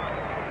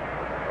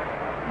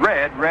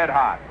red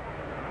hot.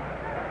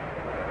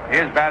 He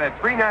has batted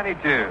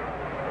 .392.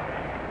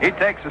 He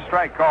takes a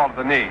strike call to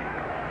the knee.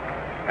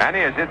 And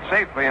he has hit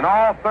safely in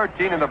all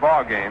 13 of the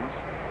ball games.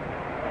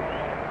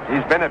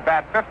 He's been at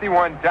bat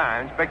 51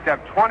 times, picked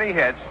up 20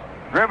 hits,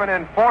 driven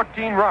in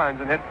 14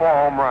 runs, and hit 4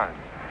 home runs.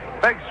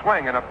 Big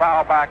swing and a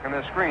foul back on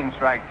the screen,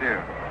 strike 2.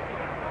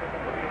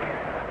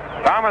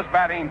 Thomas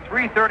batting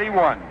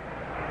 .331.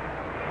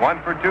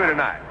 1 for 2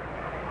 tonight.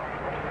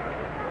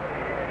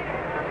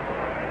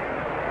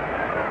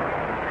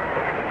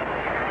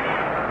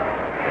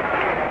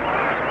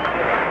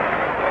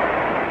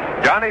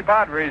 Johnny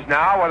Padres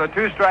now with a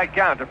 2-strike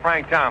count to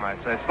Frank Thomas.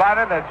 A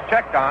slider that's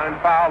checked on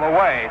and fouled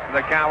away, so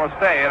the count will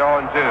stay at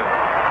 0-2.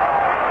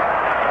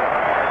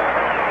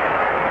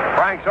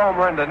 Frank's home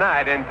run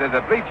tonight into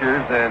the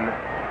bleachers in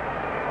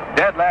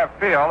dead left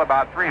field,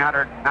 about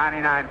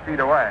 399 feet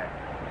away.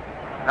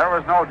 There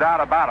was no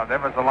doubt about it.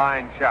 It was a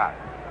line shot.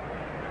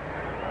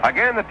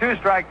 Again, the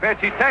 2-strike pitch.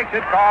 He takes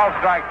it, called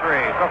strike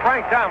 3. So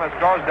Frank Thomas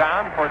goes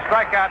down for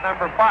strikeout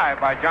number 5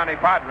 by Johnny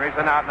Padres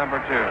and out number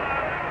 2.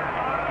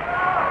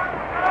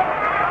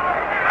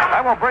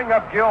 That will bring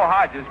up Gil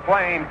Hodges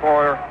playing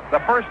for the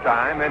first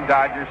time in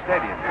Dodger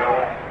Stadium.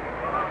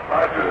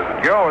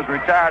 Gil was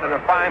retired in a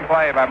fine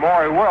play by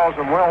Maury Wills,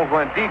 and Wills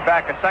went deep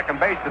back at second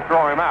base to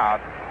throw him out.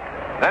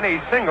 Then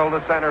he singled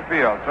to center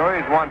field, so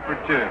he's 1 for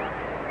 2.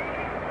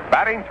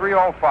 Batting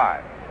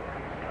 .305.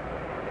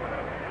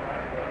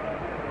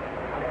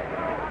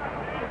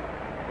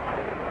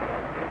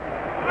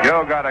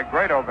 Gil got a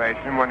great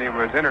ovation when he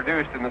was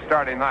introduced in the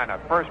starting lineup.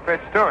 First pitch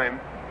to him,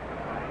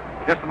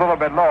 just a little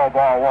bit low,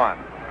 ball 1.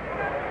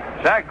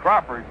 Shag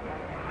Crawford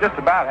just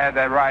about had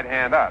that right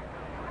hand up.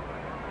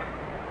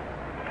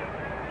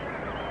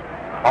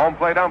 Home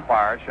plate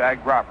umpire,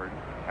 Shag Crawford.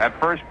 At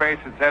first base,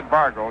 it's Ed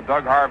Bargo.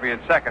 Doug Harvey at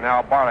second,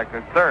 Al Barlick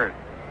at third.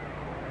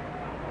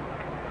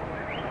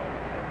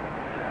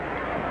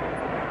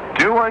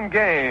 2-1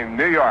 game,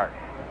 New York.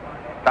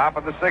 Top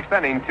of the 6th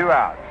inning, 2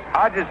 outs.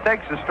 Hodges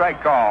takes the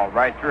strike call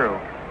right through.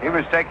 He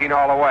was taking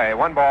all the way.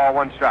 1 ball,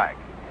 1 strike.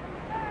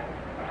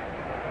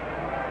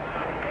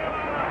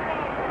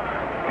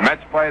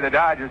 Mets play the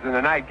Dodgers in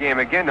the night game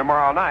again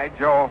tomorrow night.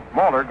 Joe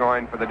Moeller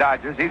going for the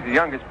Dodgers. He's the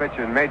youngest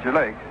pitcher in Major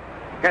Leagues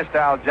against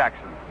Al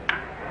Jackson.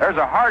 There's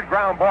a hard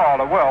ground ball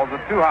to Wills, a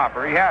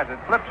 2-hopper. He has it.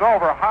 Flips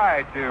over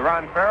high to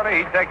Ron Fairley.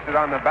 He takes it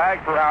on the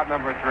bag for out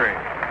number 3.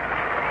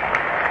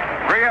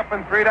 3 up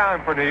and 3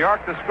 down for New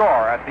York to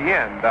score at the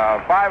end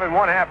of 5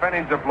 1/2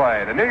 innings of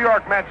play. The New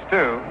York Mets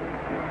 2,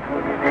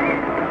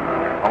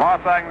 the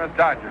Los Angeles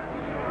Dodgers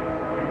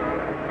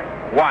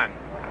 1.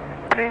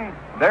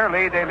 Their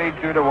lead, they lead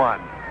 2-1.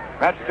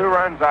 Mets 2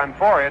 runs on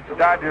 4 hits,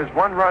 Dodgers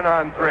 1 run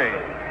on 3.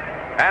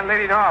 And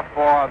leading off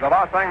for the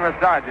Los Angeles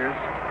Dodgers,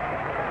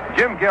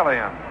 Jim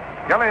Gilliam.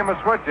 Gilliam,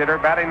 a switch hitter,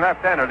 batting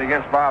left-handed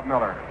against Bob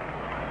Miller.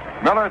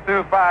 Miller,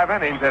 through 5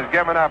 innings, has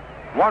given up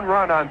 1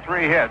 run on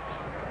 3 hits.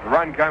 The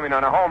run coming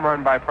on a home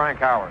run by Frank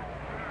Howard.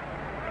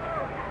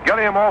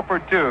 Gilliam 0 for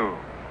 2.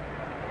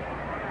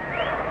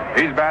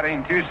 He's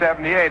batting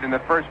 .278, and the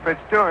first pitch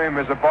to him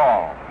is a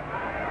ball.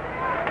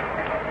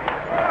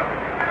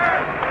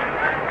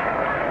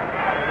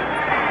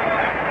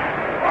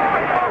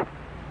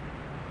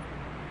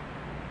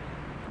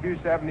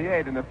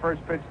 .278, and the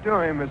first pitch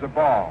to him is a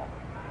ball.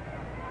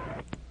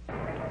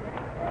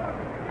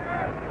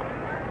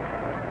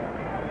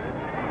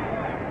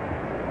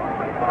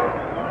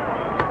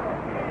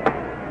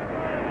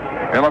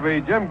 It'll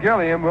be Jim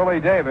Gilliam, Willie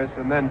Davis,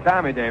 and then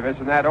Tommy Davis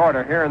in that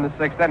order here in the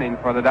 6th inning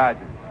for the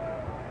Dodgers.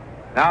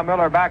 Now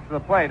Miller back to the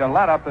plate, a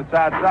let-up that's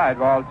outside,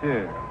 ball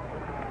 2.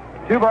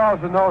 2 balls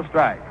and no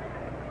strikes.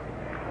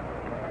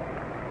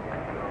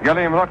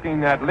 Gilliam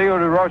looking at Leo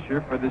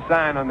DeRocher for the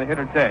sign on the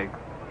hitter take.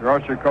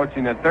 DeRocher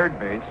coaching at third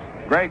base.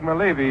 Greg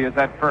Malevy is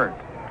at first.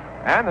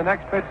 And the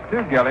next pitch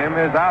to Gilliam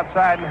is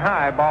outside and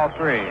high, ball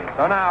 3.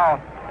 So now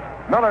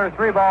Miller,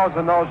 3 balls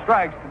and no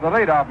strikes to the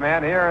leadoff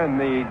man here in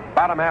the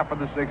bottom half of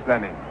the 6th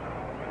inning.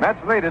 Mets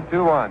lead at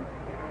 2-1.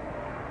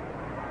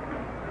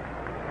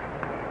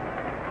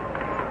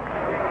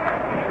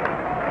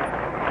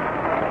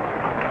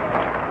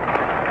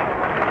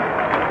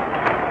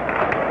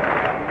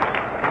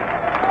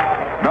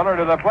 Miller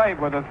to the plate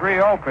with a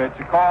 3-0 pitch,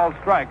 a called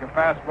strike, a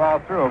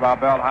fastball through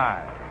about belt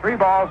high. 3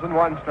 balls and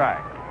 1 strike.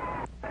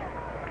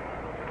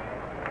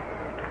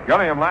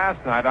 Gilliam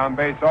last night on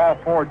base all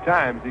 4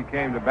 times he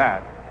came to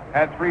bat.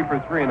 Had 3 for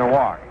 3 and a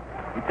walk.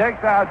 He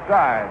takes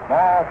outside,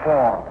 ball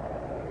 4.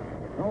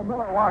 So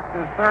Miller walks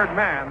his third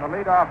man, the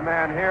leadoff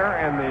man here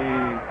in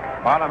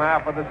the bottom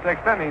half of the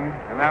 6th inning,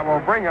 and that will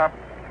bring up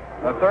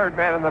the third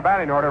man in the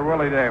batting order,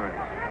 Willie Davis.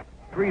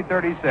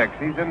 336.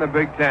 He's in the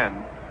Big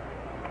Ten.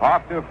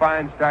 Off to a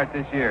fine start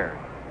this year.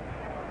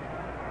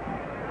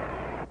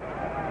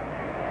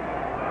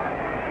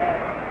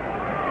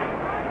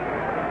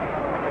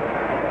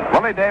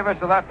 Willie Davis,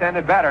 a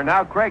left-handed batter.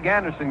 Now Craig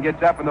Anderson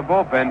gets up in the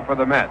bullpen for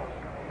the Mets.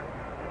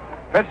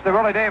 Pitch to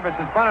Willie Davis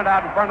is bunted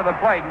out in front of the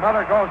plate.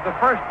 Miller goes to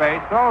first base,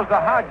 throws to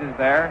Hodges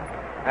there,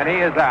 and he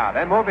is out.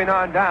 And moving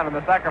on down in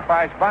the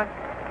sacrifice bunt,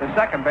 to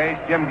second base,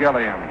 Jim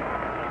Gilliam.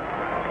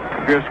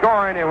 If you're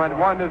scoring, he went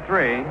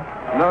 1-3.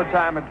 No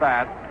time at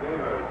bat.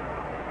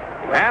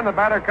 And the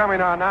batter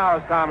coming on now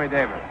is Tommy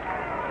Davis.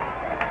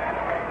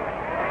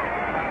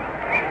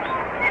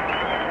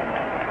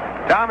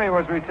 Tommy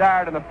was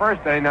retired in the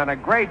first inning on a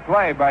great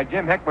play by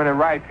Jim Hickman in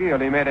right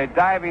field. He made a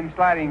diving,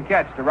 sliding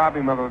catch to rob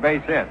him of a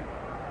base hit.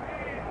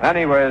 Then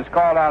he was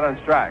called out on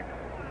strike.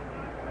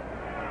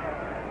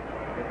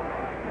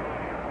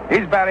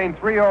 He's batting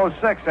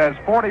 .306, has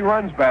 40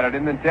 runs batted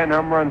in the 10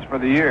 home runs for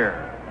the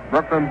year.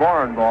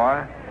 Brooklyn-born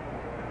boy.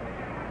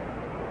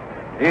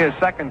 He is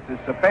second to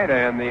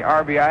Cepeda in the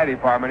RBI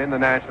department in the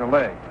National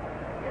League.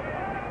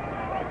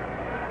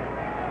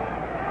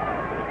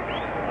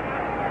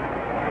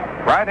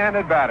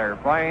 Right-handed batter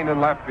playing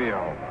in left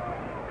field.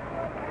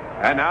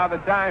 And now the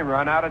time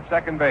run out at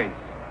second base.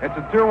 It's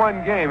a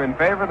 2-1 game in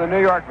favor of the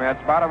New York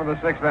Mets, bottom of the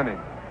 6th inning.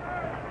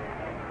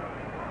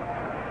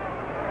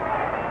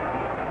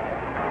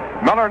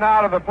 Miller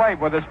now to the plate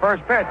with his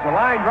first pitch. A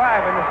line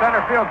drive in the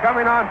center field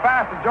coming on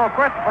fast to Joe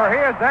Christopher. He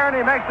is there and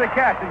he makes the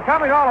catch. And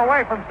coming all the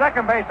way from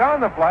second base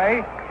on the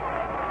play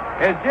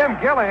is Jim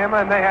Gilliam,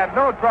 and they had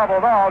no trouble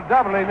at all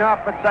doubling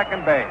up at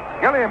second base.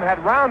 Gilliam had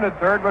rounded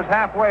third, was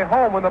halfway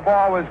home when the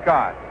ball was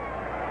caught.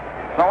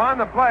 So on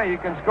the play, you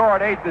can score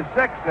at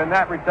 8-6, and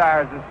that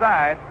retires the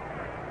side.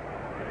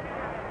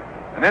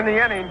 And in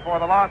the inning for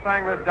the Los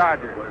Angeles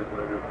Dodgers,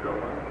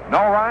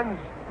 no runs,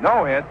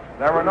 no hits,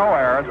 there were no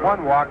errors,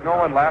 1 walk, no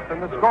one left,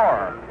 and the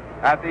score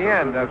at the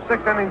end of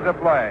 6 innings of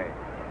play.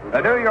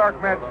 The New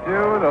York Mets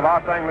 2, the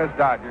Los Angeles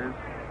Dodgers.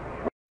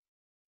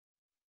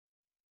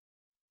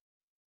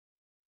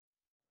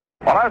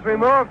 Well, as we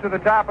move to the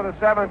top of the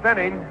 7th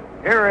inning,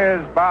 here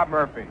is Bob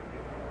Murphy.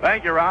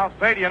 Thank you, Ralph.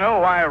 Say, do you know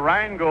why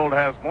Rheingold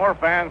has more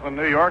fans in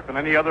New York than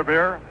any other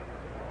beer?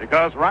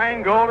 Because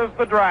Rheingold is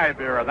the dry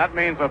beer, and that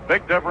means a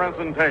big difference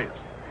in taste.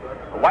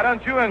 Why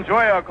don't you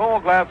enjoy a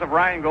cold glass of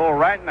Rheingold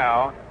right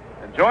now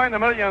and join the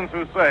millions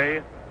who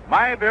say,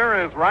 my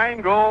beer is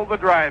Rheingold the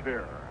dry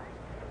beer.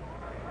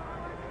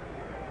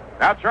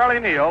 Now Charlie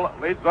Neal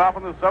leads off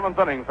in the 7th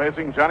inning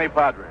facing Johnny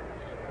Padres.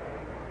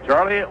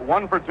 Charlie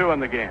 1 for 2 in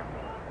the game.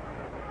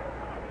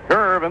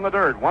 Curve in the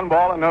dirt, 1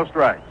 ball and no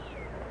strikes.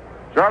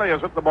 Charlie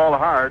has hit the ball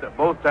hard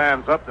both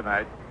times up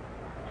tonight.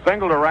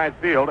 Single to right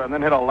field and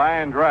then hit a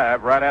line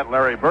drive right at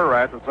Larry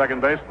Burright, the second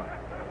baseman.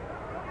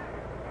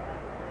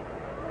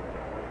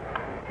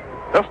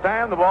 This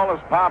time the ball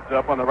is popped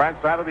up on the right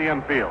side of the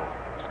infield.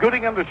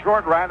 Scooting into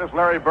short right is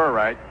Larry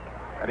Burright,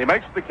 and he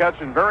makes the catch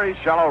in very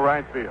shallow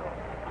right field.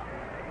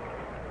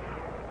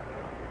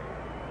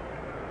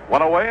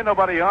 One away,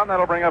 nobody on.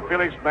 That'll bring up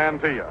Felix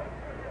Mantilla.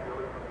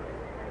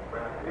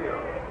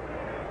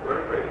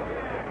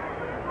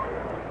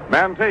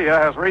 Mantilla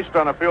has reached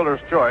on a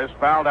fielder's choice,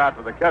 fouled out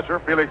to the catcher.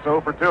 Felix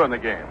 0 for 2 in the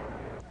game.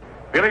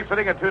 Felix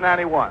hitting at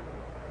 .291.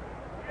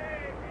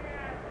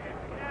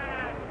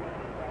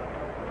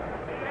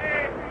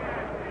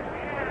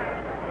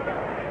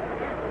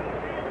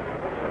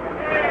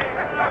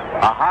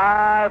 A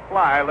high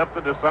fly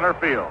lifted to center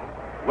field.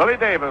 Willie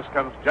Davis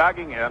comes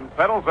jogging in,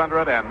 settles under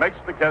it, and makes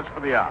the catch for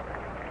the out.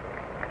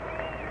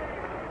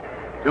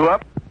 2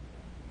 up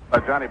by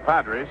Johnny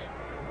Padres,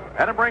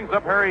 and it brings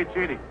up Harry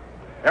Cheaty.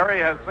 Harry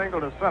has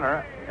singled to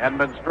center and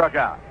been struck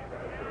out.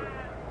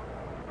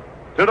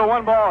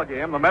 2-1 ball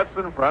game. The Mets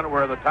in front.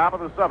 We're at the top of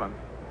the 7th.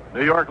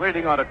 New York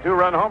leading on a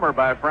 2-run homer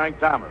by Frank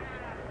Thomas.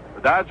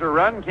 The Dodger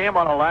run came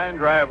on a line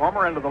drive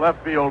homer into the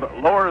left field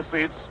lower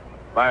seats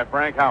by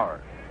Frank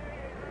Howard.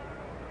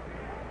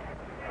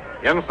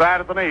 Inside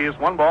at the knees,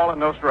 1 ball and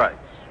no strikes.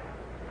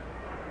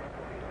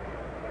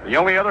 The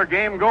only other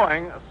game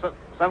going,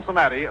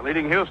 Cincinnati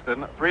leading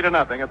Houston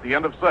 3-0 at the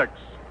end of 6.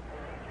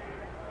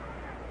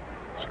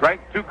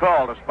 Strike 2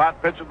 called, a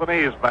spot pitch at the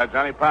knees by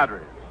Johnny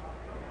Padres.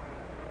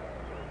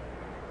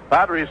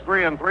 Padres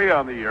 3-3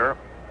 on the year,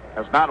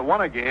 has not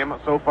won a game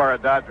so far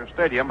at Dodger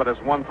Stadium, but has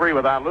won 3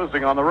 without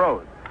losing on the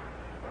road.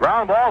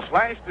 Ground ball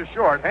slashed to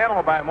short,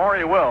 handled by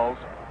Maury Wills.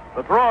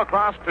 The throw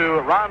across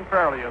to Ron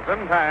Fairley is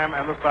in time,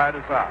 and the side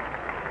is out.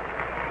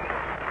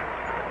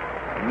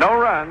 No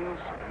runs,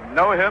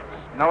 no hits,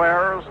 no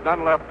errors,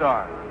 none left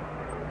on.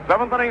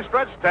 7th inning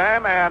stretch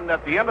time, and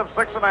at the end of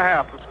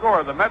 6.5, the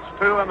score, the Mets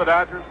 2 and the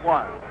Dodgers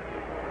 1.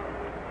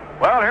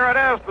 Well, here it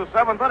is, the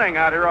 7th inning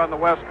out here on the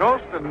West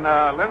Coast, and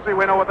Lindsay,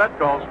 we know what that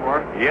calls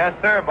for. Yes,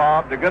 sir,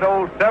 Bob. The good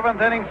old 7th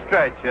inning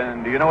stretch,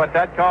 and do you know what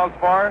that calls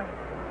for?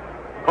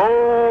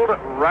 Cold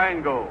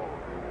Rheingold.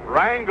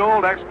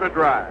 Rheingold extra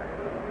dry.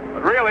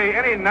 But really,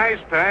 any nice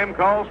time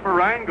calls for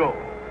Rheingold.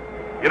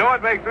 You know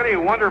what makes any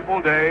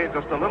wonderful day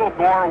just a little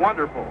more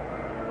wonderful?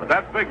 But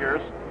that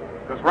figures,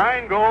 because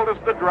Rheingold is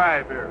the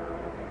dry beer.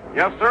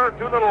 Yes, sir,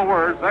 2 little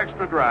words,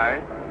 extra dry,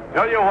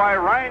 tell you why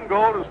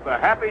Rheingold is the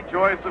happy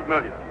choice of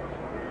millions.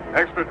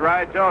 Extra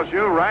dry tells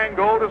you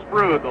Rheingold is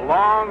brewed the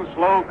long,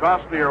 slow,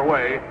 costlier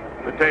way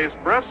that tastes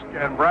brisk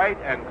and bright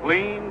and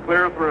clean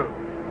clear through.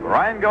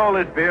 Rheingold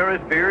is beer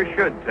as beer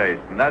should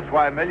taste, and that's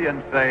why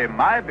millions say,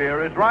 my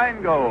beer is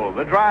Rheingold,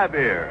 the dry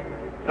beer.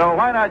 So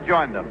why not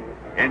join them?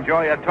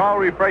 Enjoy a tall,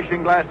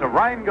 refreshing glass of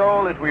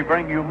Rheingold as we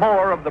bring you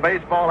more of the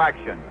baseball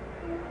action.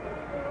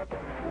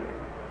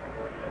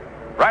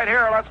 Right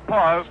here, let's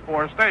pause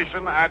for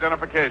station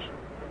identification.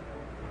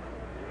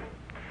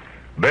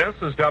 This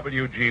is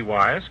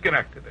WGY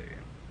Schenectady.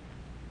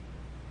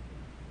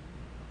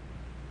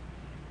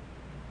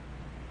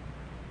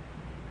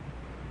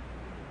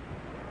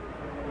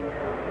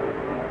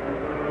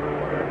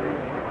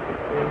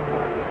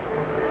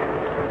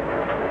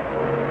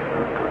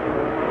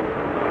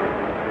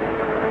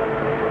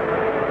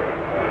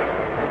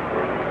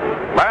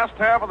 Last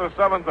half of the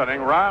 7th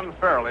inning, Ron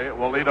Fairley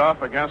will lead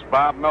off against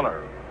Bob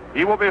Miller.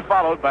 He will be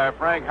followed by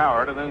Frank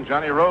Howard and then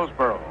Johnny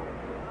Roseborough.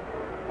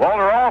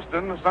 Walter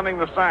Alston sending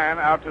the sign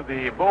out to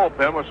the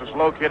bullpen, which is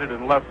located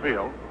in left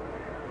field.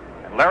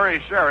 And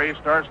Larry Sherry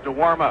starts to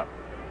warm up.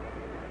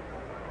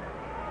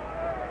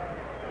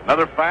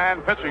 Another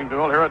fine pitching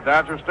duel here at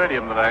Dodger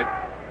Stadium tonight.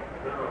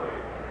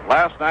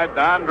 Last night,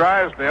 Don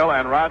Drysdale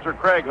and Roger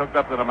Craig hooked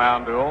up to the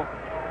mound duel.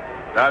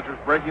 Dodgers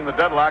breaking the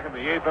deadlock in the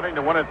 8th inning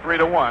to win it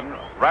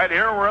 3-1. Right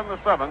here, we're in the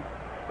 7th.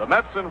 The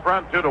Mets in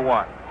front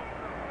 2-1.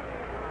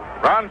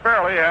 Ron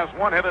Fairley has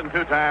 1 hit and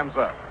 2 times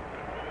up.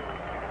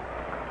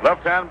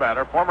 Left-hand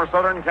batter, former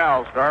Southern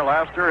Cal star,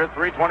 last year hit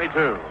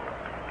 .322.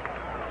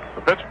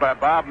 The pitch by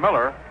Bob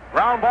Miller.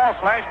 Ground ball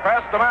slashed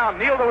past the mound.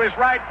 Neal to his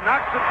right,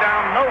 knocks it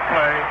down, no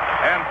play,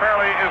 and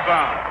Fairley is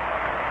on.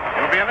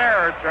 It'll be an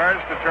error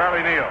charged to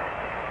Charlie Neal.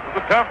 It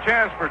was a tough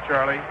chance for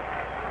Charlie.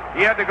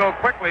 He had to go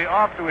quickly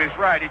off to his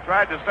right. He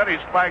tried to set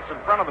his spikes in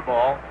front of the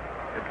ball.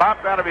 It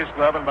popped out of his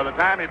glove, and by the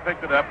time he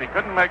picked it up, he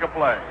couldn't make a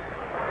play.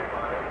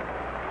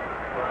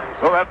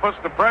 So that puts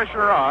the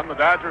pressure on. The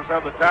Dodgers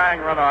have the tying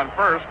run on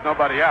first,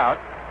 nobody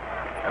out.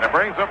 And it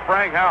brings up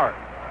Frank Howard.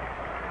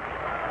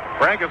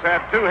 Frank has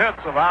had 2 hits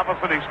of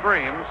opposite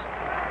extremes.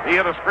 He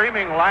hit a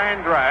screaming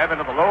line drive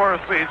into the lower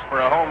seats for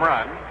a home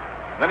run.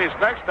 Then his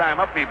next time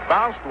up, he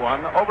bounced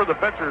one over the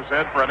pitcher's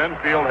head for an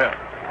infield hit.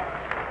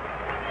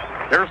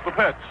 Here's the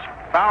pitch.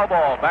 Foul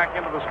ball back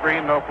into the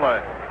screen, no play.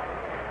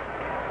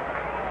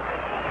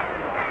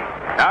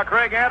 Now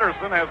Craig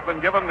Anderson has been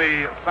given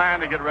the sign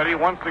to get ready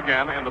once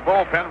again in the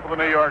bullpen for the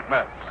New York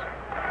Mets.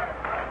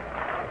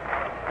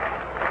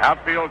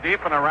 Outfield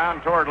deep and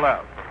around toward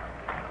left.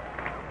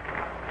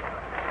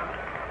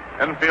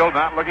 Infield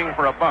not looking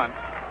for a bunt.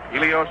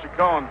 Elio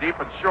Chacon deep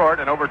and short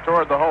and over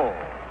toward the hole.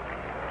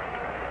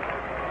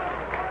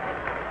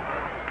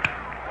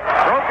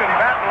 Broken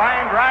bat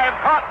line drive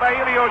caught by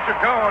Elio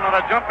Chacon on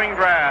a jumping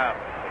grab.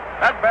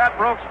 That bat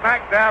broke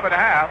smack dab in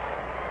half.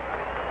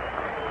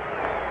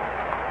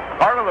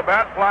 Part of the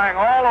bat flying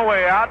all the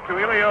way out to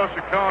Elio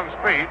Chacon's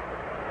feet.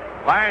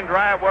 Line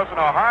drive wasn't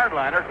a hard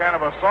liner, kind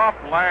of a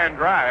soft line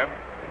drive.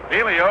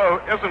 Elio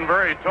isn't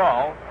very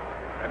tall,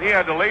 and he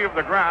had to leave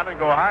the ground and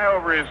go high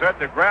over his head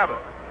to grab it.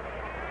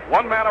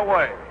 One man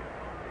away.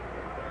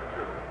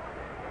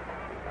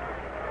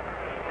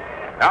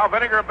 Now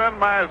Vinegar Ben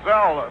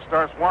Mizell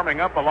starts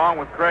warming up along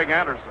with Craig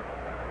Anderson.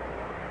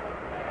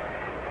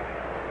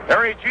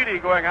 Harry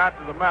Cheedy going out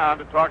to the mound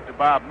to talk to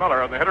Bob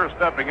Miller, and the hitter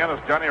stepping in is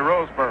Johnny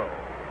Roseboro.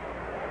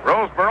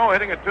 Roseboro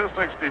hitting at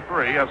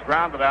 263, has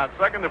grounded out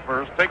second to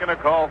first, taking a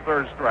call,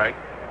 third strike.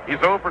 He's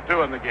 0 for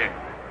 2 in the game.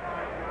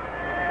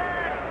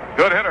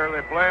 Good hitter.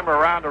 They play him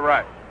around to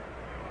right.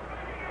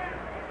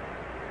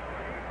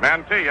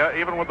 Mantilla,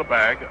 even with the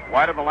bag,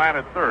 wide of the line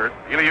at third.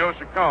 Elio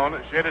Chacon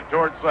shaded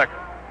towards second.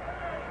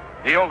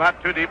 Neal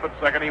not too deep at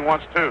second. He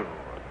wants 2.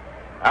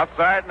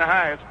 Outside and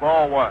high, it's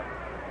ball 1.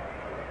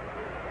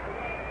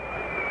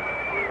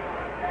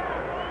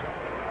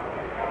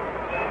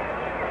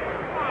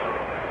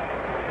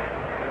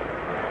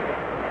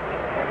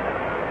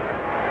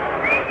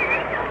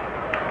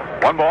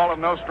 One ball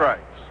and no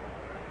strikes.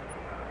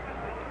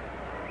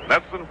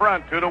 Mets in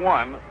front,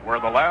 2-1. We're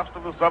the last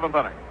of the 7th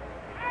inning.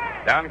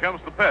 Down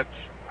comes the pitch.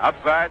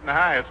 Outside and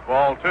high, it's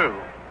ball 2.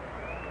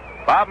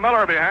 Bob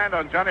Miller behind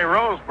on Johnny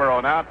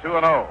Roseboro, now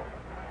 2-0.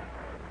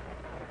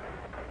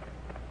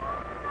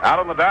 Out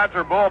in the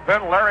Dodger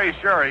bullpen, Larry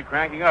Sherry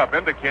cranking up,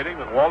 indicating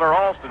that Walter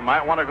Alston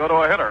might want to go to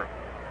a hitter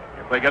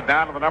if they get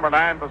down to the number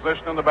 9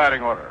 position in the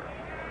batting order.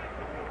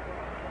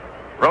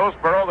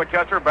 Roseboro, the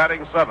catcher,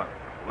 batting 7th.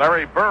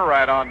 Larry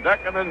Burright on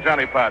deck, and then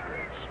Johnny Padres.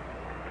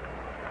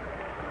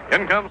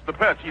 In comes the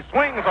pitch. He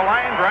swings a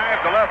line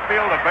drive to left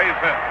field, a base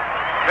hit.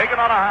 Taken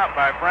on a hop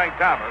by Frank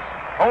Thomas.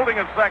 Holding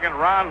at second,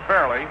 Ron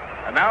Fairley.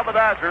 And now the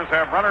Dodgers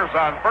have runners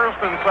on first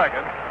and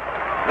second.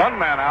 One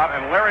man out,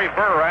 and Larry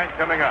Burright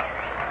coming up.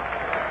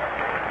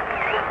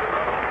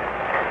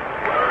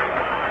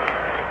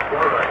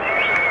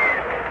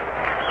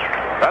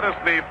 That is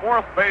the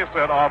 4th base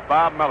hit off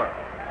Bob Miller.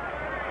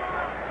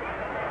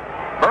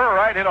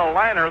 Burright hit a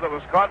liner that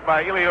was caught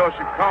by Elio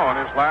Chacon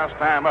his last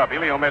time up.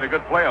 Elio made a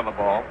good play on the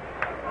ball.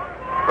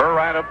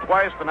 Burright up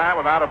twice tonight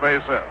without a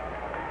base hit.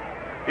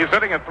 He's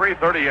hitting at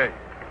 .338.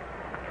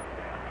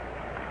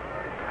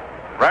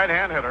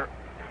 Right-hand hitter.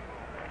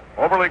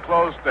 Overly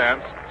closed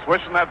stance.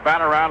 Swishing that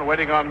bat around,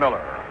 waiting on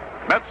Miller.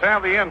 Mets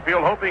have the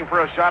infield, hoping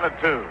for a shot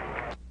at 2.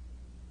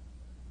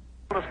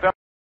 Step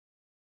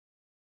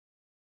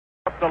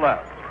up to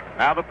left.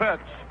 Now the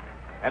pitch.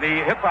 And he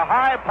hits a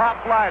high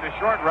pop fly to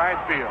short right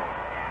field.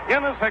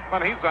 In is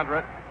Hickman. He's under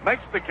it.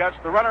 Makes the catch.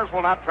 The runners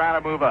will not try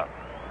to move up.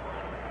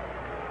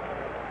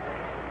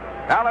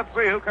 Now let's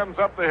see who comes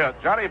up to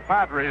hit. Johnny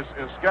Padres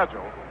is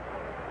scheduled.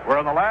 We're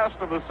in the last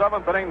of the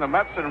 7th inning. The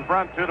Mets in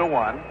front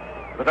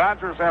 2-1. The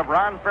Dodgers have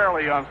Ron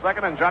Fairley on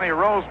second and Johnny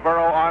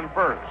Roseboro on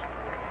first.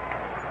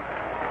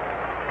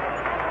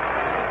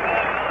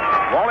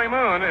 Wally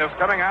Moon is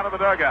coming out of the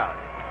dugout.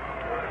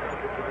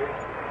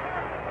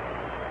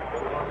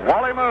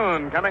 Wally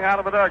Moon coming out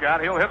of the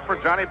dugout. He'll hit for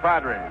Johnny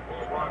Padres.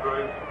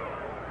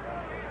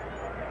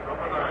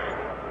 Number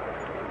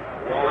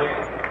 9, Wally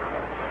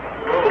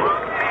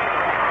Moon.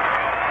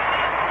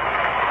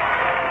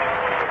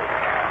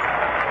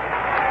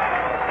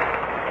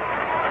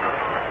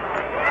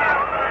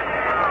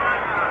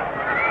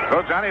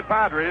 So Johnny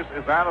Padres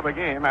is out of the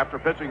game after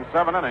pitching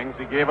 7 innings.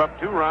 He gave up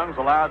 2 runs,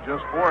 allowed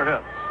just 4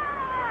 hits.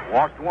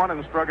 Walked 1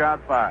 and struck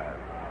out 5.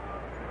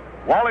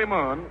 Wally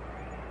Moon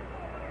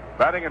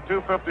batting at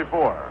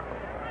 .254.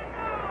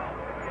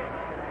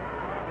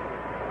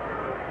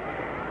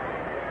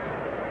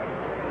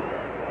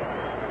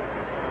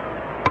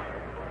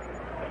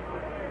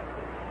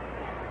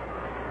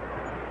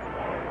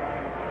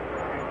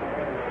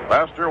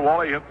 Last year,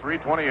 Wally hit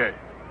 .328,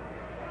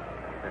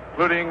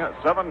 including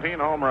 17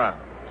 home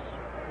runs.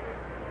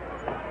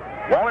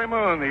 Wally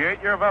Moon, the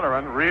 8-year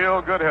veteran,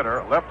 real good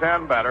hitter,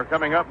 left-hand batter,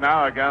 coming up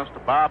now against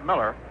Bob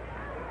Miller.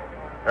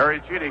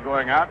 Harry Cheedy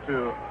going out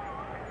to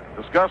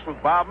discuss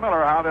with Bob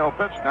Miller how they'll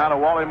pitch now to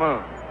Wally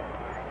Moon.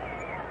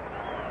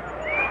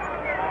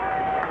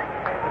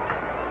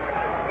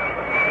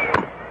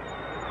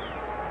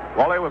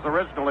 Wally was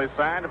originally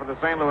signed for the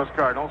St. Louis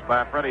Cardinals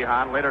by Freddie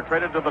Hahn, later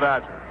traded to the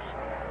Dodgers.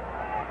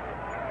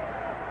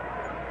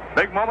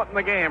 Big moment in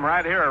the game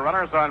right here.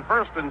 Runners on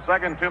first and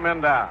second, 2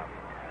 men down.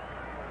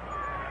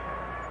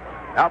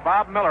 Now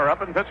Bob Miller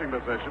up in pitching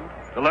position.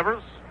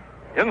 Delivers.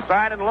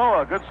 Inside and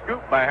low. A good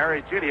scoop by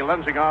Harry Cheedy,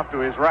 lunging off to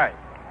his right.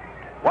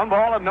 1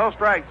 ball and no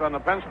strikes on the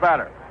pinch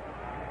batter.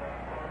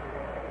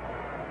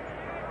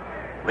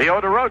 Leo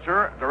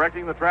DeRocher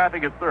directing the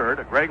traffic at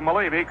third. Greg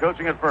Malevy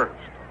coaching at first.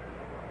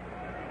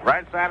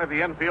 Right side of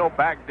the infield,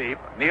 back deep.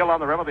 Neal on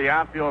the rim of the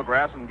outfield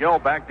grass, and Gill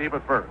back deep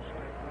at first.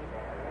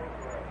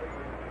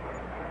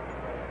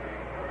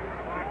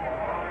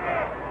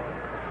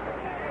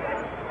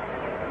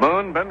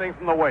 Moon bending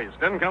from the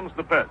waist. In comes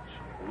the pitch.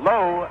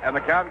 low, and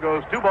the count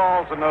goes 2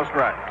 balls and no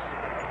strikes.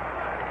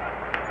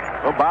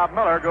 So Bob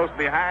Miller goes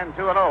behind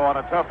 2-0 on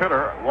a tough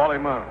hitter, Wally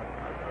Moon.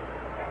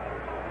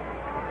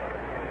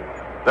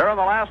 They're in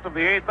the last of the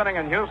 8th inning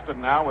in Houston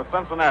now, with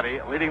Cincinnati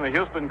leading the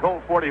Houston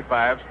Colt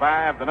 45s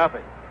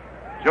 5-0.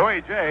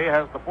 Joey J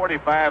has the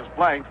 45s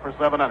blanked for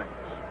 7 innings.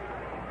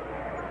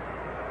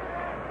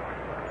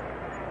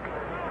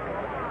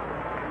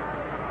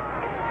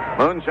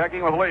 Moon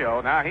checking with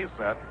Leo. Now he's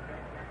set.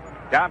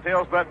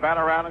 Down-tail split, bat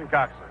around, and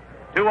cocks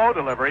it. 2-0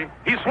 delivery.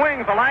 He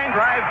swings the line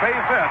drive, base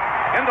hit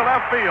into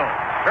left field.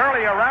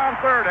 Barely around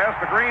third has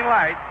the green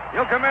light.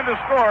 He'll come in to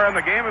score, and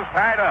the game is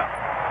tied up.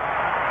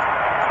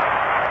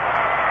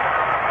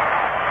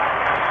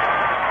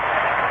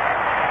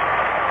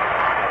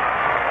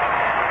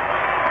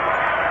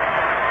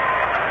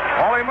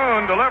 Wally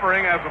Moon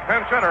delivering as a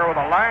pinch hitter with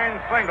a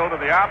line single to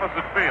the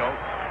opposite field.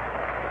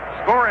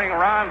 Scoring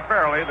Ron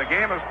Fairley. The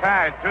game is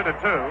tied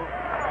 2-2.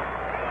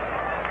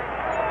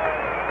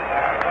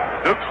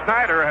 Duke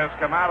Snyder has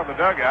come out of the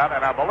dugout,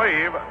 and I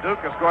believe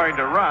Duke is going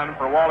to run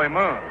for Wally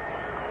Moon.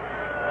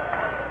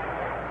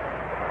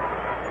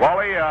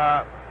 Wally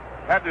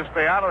had to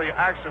stay out of the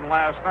action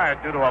last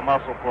night due to a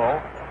muscle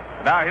pull.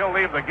 Now he'll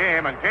leave the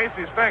game, and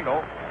Casey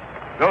Stengel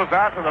goes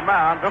out to the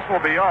mound. This will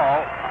be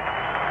all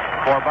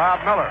for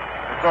Bob Miller.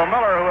 And so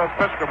Miller, who has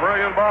pitched a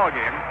brilliant ball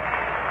game,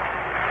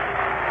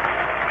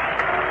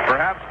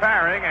 perhaps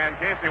tiring, and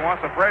Casey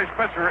wants a fresh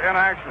pitcher in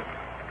action.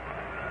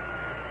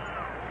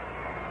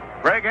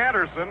 Greg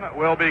Anderson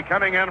will be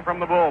coming in from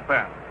the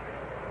bullpen.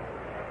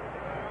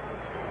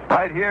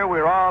 Right here,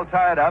 we're all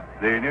tied up.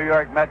 The New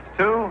York Mets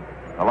 2,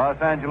 the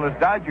Los Angeles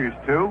Dodgers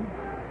 2,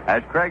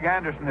 as Craig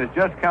Anderson has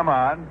just come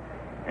on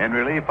in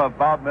relief of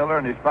Bob Miller,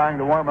 and he's trying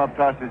the warm-up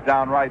tosses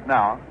down right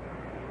now.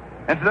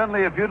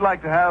 Incidentally, if you'd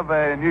like to have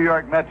a New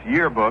York Mets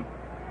yearbook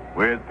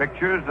with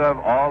pictures of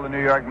all the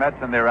New York Mets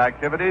and their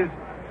activities,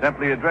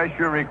 simply address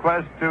your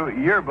request to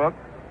Yearbook,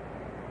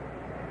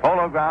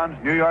 Polo Grounds,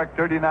 New York,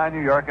 39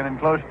 New York, and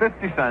enclose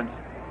 50 cents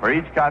for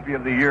each copy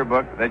of the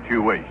yearbook that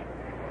you wish.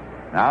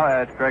 Now,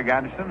 as Craig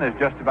Anderson has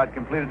just about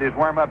completed his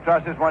warm-up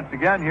tosses once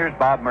again, here's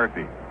Bob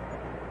Murphy.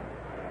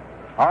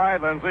 All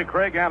right, Lindsay,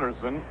 Craig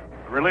Anderson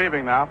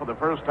relieving now for the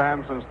first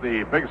time since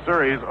the big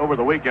series over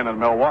the weekend in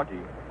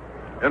Milwaukee.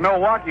 In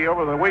Milwaukee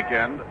over the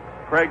weekend,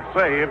 Craig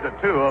saved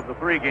 2 of the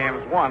 3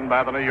 games won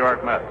by the New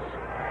York Mets.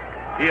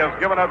 He has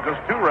given up just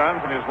 2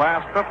 runs in his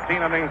last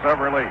 15 innings of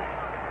relief.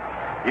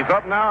 He's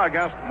up now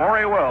against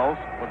Maury Wills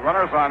with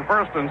runners on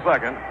first and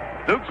second.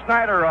 Duke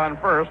Snyder on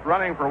first,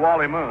 running for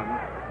Wally Moon.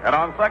 And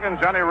on second,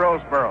 Johnny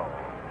Roseborough.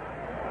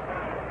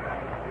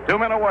 2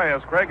 men away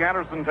as Craig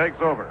Anderson takes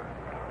over.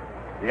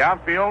 The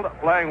outfield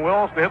playing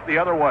Wills to hit the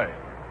other way.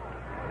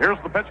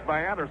 Here's the pitch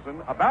by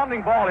Anderson. A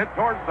bounding ball hit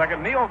towards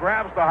second. Neal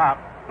grabs the hop,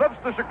 flips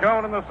to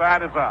Chacon, and the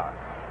side is out.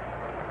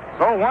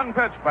 So 1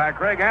 pitch by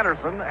Craig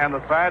Anderson, and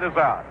the side is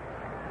out.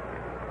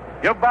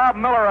 Give Bob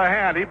Miller a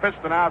hand. He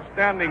pitched an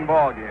outstanding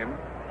ball game.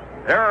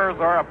 Errors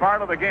are a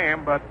part of the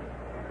game, but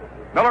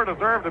Miller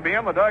deserved to be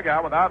in the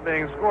dugout without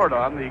being scored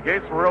on. The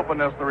gates were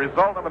opened as the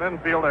result of an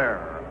infield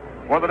error.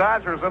 For the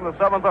Dodgers in the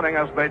 7th inning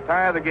as they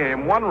tie the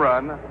game, 1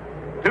 run,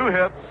 2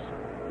 hits,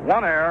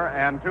 1 error,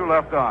 and 2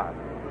 left on.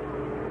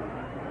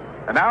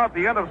 And now at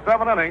the end of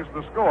 7 innings,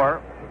 the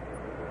score,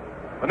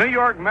 the New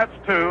York Mets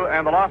 2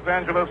 and the Los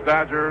Angeles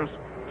Dodgers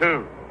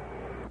 2.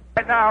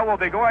 Right now we'll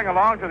be going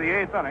along to the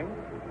 8th inning.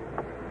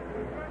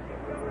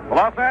 The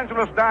Los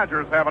Angeles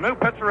Dodgers have a new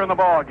pitcher in the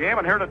ball game,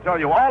 and here to tell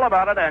you all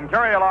about it and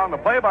carry along the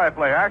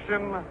play-by-play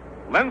action,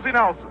 Lindsey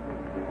Nelson.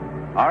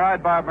 All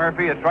right, Bob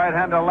Murphy, it's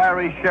right-hander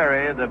Larry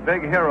Sherry, the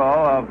big hero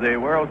of the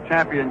World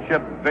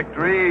Championship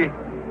victory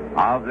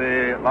of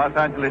the Los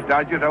Angeles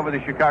Dodgers over the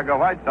Chicago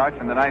White Sox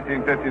in the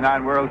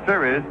 1959 World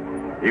Series.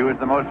 He was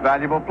the most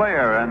valuable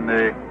player in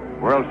the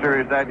World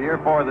Series that year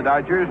for the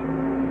Dodgers.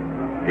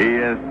 He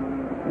is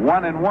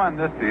 1-1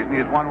 this season. He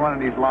has won 1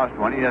 and he's lost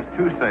 1. He has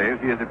 2 saves.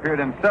 He has appeared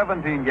in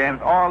 17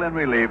 games, all in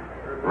relief.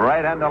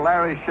 Right-hander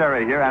Larry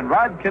Sherry here. And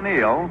Rod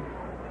Keneal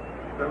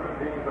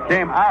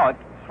came out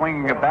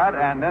swinging a bat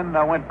and then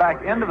went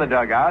back into the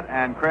dugout.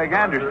 And Craig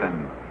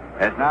Anderson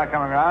is now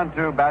coming around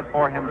to bat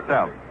for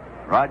himself.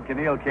 Rod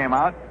Keneal came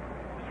out,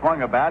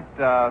 swung a bat,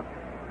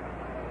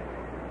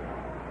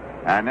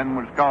 and then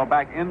was called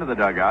back into the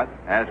dugout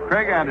as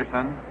Craig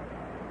Anderson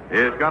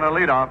is going to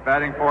lead off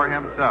batting for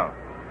himself.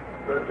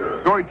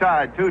 Score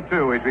tied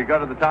 2-2 as we go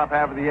to the top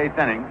half of the 8th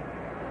inning.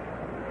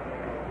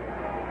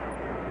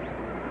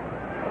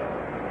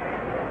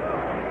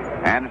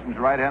 Anderson's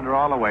right-hander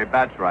all the way,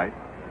 bats right.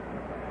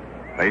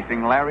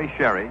 Facing Larry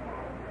Sherry.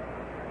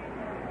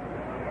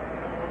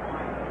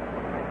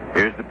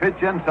 Here's the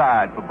pitch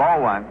inside for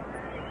ball 1.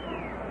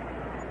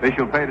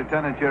 Official paid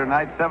attendance here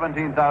tonight,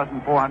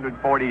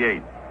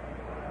 17,448.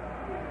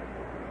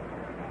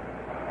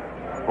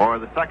 For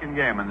the second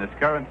game in this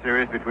current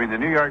series between the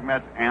New York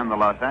Mets and the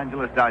Los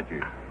Angeles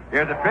Dodgers.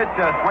 Here's a pitch,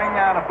 a swing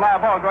and a fly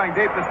ball going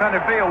deep to center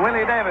field.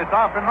 Willie Davis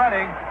off and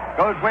running,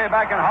 goes way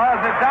back and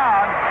hauls it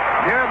down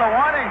near the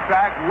warning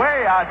track,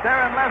 way out there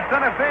in left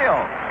center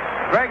field.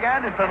 Greg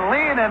Anderson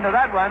leaned into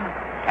that one,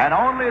 And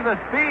only the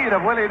speed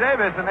of Willie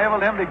Davis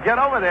enabled him to get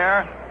over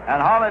there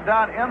and haul it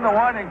down in the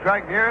warning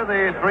track near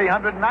the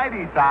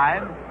 390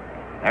 sign.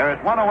 There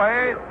is one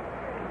away,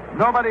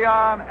 nobody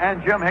on,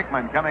 and Jim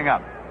Hickman coming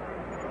up.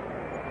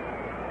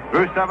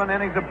 Through 7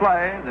 innings of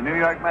play, the New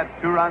York Mets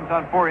 2 runs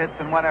on 4 hits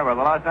and 1 error.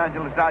 The Los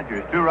Angeles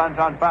Dodgers 2 runs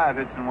on 5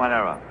 hits and 1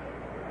 error.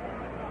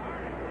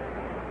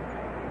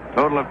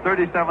 Total of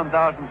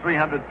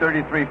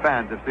 37,333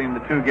 fans have seen the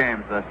 2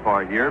 games thus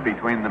far here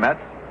between the Mets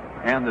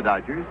and the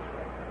Dodgers.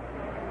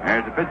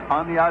 There's a pitch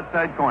on the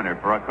outside corner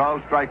for a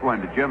called strike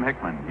 1 to Jim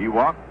Hickman. He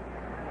walked.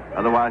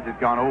 Otherwise, it's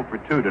gone 0 for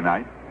 2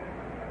 tonight.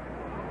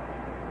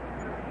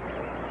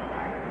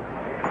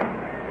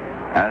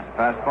 Has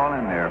fastball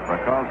in there for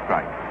a called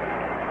strike.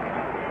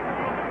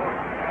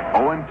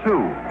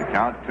 0-2, the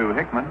count to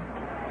Hickman.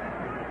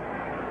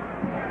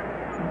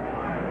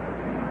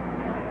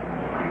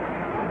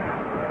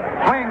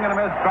 Swing and a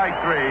miss, strike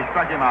 3.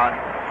 Struck him out.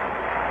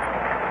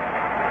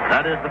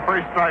 That is the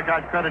first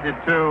strikeout credited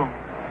to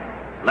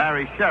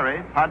Larry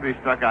Sherry. Padres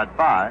struck out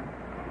 5.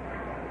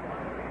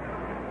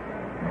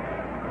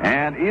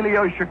 And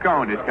Elio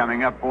Chacon is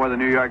coming up for the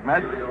New York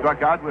Mets.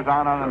 Struck out, was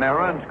on an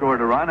error, and scored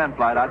a run and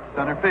flied out to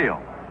center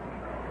field.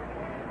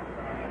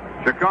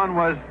 Chacon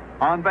was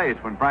on base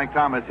when Frank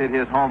Thomas hit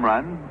his home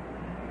run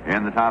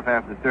in the top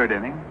half of the 3rd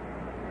inning.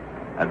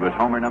 That was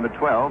homer number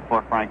 12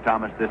 for Frank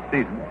Thomas this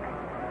season.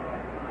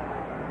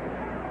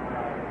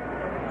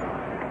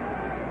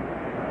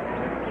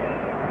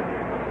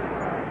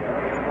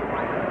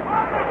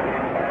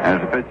 As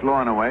the pitch low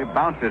and away,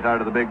 bounces out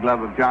of the big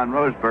glove of John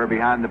Roseburg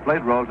behind the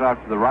plate, rolls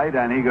off to the right,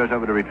 and he goes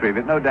over to retrieve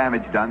it. No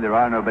damage done. There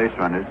are no base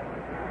runners.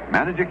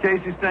 Manager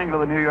Casey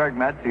Stengel of the New York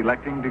Mets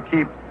electing to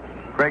keep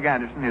Craig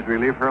Anderson, his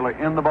relief hurler,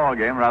 in the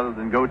ballgame rather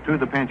than go to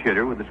the pinch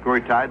hitter with the score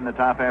tied in the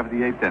top half of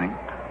the 8th inning.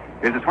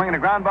 Here's a swing and a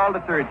ground ball to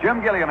third.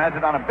 Jim Gilliam has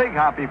it on a big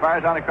hop. He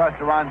fires on across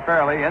to Ron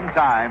Fairley in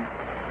time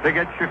to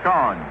get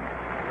Chacon.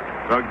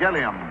 So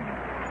Gilliam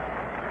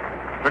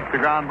took the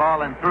ground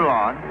ball and threw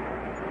on.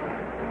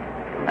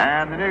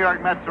 And the New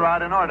York Mets are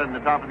out in order in the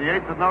top of the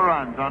 8th with no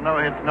runs on no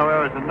hits, no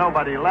errors, and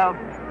nobody left.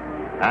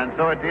 And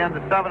so at the end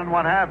of 7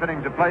 1/2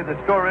 innings of play, the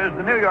score is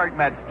the New York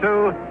Mets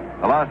 2,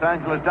 the Los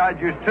Angeles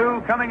Dodgers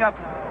 2. Coming up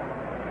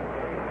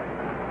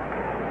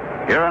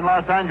here in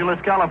Los Angeles,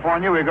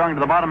 California, we're going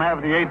to the bottom half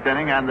of the 8th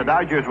inning, and the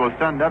Dodgers will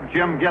send up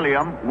Jim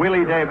Gilliam,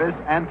 Willie Davis,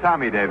 and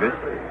Tommy Davis.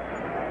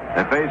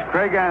 They face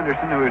Craig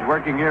Anderson, who is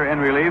working here in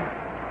relief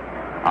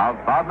of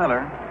Bob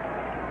Miller,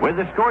 with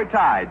the score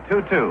tied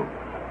 2-2.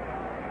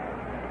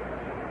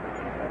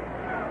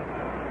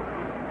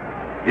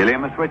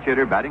 Gilliam, a switch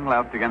hitter, batting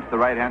left against the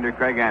right-hander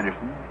Craig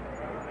Anderson.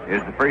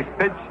 Here's the first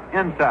pitch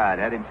inside,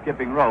 had him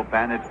skipping rope,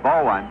 and it's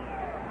ball 1.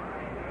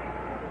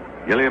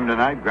 Gilliam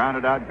tonight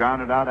grounded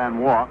out, and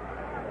walked.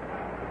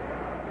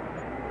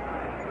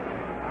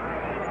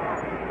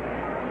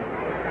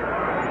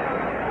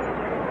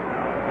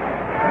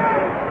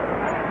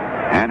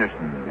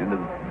 Anderson into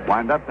the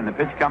wind-up, and the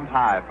pitch comes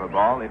high for a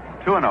ball. It's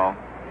 2-0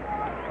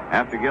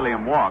 after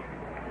Gilliam walked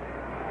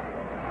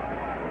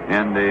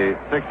in the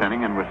 6th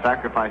inning and was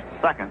sacrificed to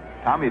second.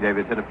 Tommy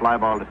Davis hit a fly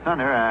ball to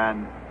center,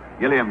 and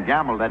Gilliam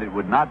gambled that it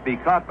would not be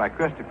caught by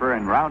Christopher,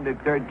 and rounded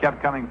third,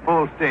 kept coming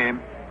full steam.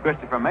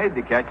 Christopher made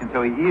the catch, and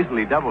so he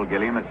easily doubled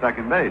Gilliam at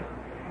second base.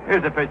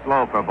 Here's a pitch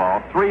low for a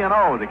ball.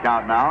 3-0 the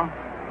count now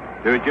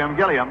to Jim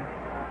Gilliam.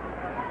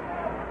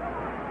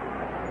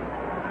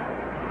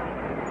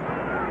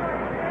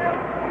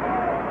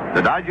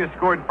 The Dodgers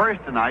scored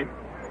first tonight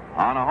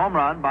on a home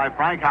run by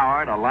Frank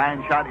Howard, a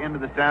line shot into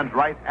the stands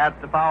right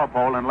at the foul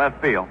pole in left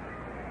field.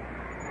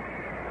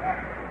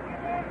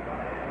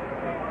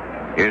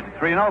 Here's a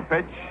 3-0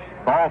 pitch,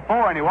 ball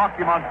 4, and he walked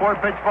him on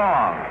 4-pitch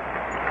ball.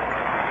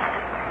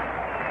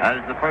 That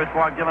is the first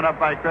walk given up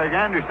by Craig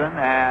Anderson,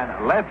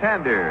 and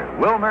left-hander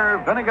Wilmer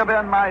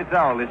Vinegar-Ben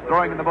Mizell is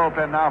throwing in the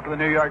bullpen now for the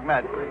New York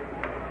Mets.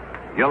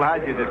 Gil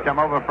Hodges has come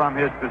over from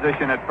his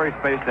position at first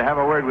base to have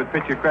a word with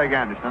pitcher Craig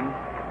Anderson,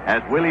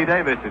 as Willie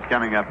Davis is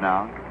coming up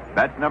now.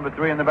 That's number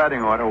 3 in the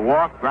batting order.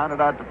 Walk, grounded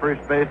out to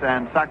first base,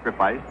 and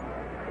sacrificed.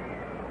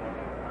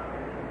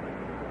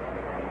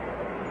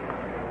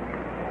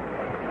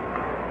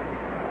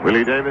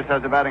 Willie Davis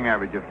has a batting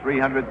average of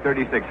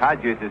 336.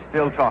 Hodges is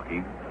still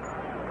talking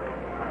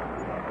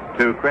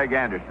to Craig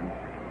Anderson.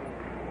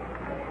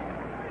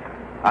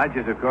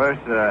 Hodges, of course,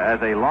 as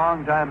a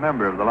longtime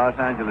member of the Los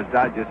Angeles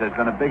Dodgers, has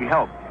been a big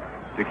help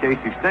to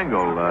Casey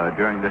Stengel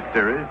during this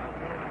series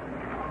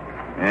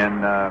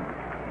in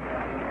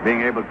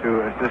being able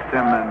to assist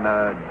him in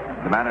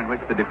the manner in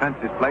which the defense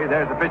is played.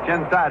 There's a pitch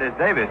inside as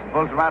Davis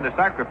pulls around to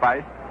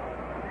sacrifice.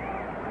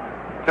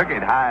 Took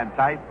it high and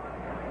tight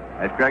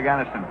as Craig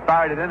Anderson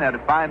fired it in there to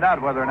find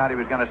out whether or not he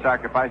was going to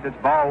sacrifice. It's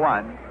ball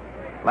 1.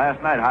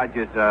 Last night,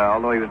 Hodges,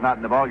 although he was not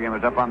in the ballgame,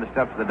 was up on the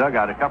steps of the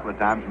dugout a couple of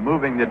times,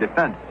 moving the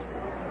defense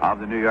of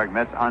the New York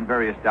Mets on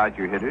various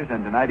Dodger hitters,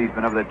 and tonight he's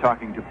been over there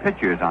talking to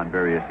pitchers on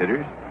various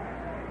hitters.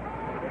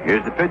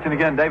 Here's the pitch, and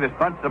again, Davis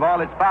bunts the ball.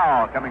 It's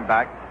foul coming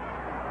back.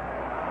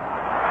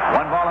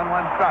 1 ball and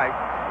 1 strike.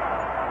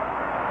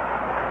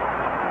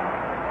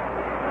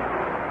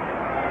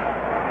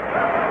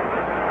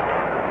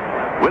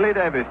 Willie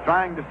Davis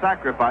trying to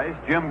sacrifice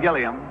Jim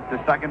Gilliam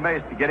to second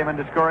base to get him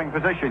into scoring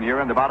position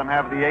here in the bottom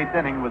half of the 8th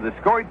inning with the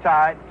score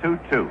tied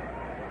 2-2.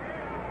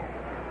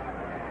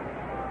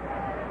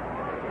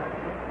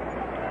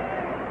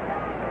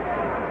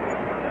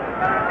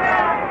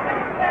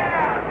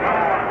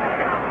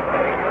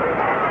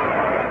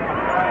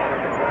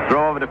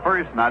 Throw over to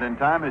first, not in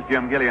time as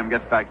Jim Gilliam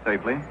gets back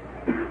safely.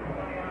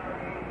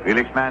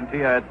 Felix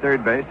Mantilla at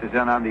third base is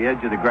in on the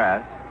edge of the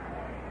grass.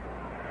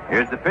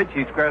 Here's the pitch.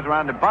 He squares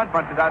around to bunt,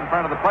 bunts it out in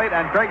front of the plate,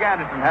 and Craig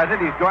Anderson has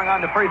it. He's going on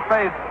to first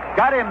base.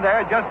 Got him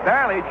there just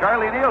barely.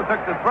 Charlie Neal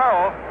took the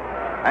throw,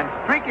 and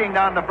streaking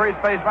down the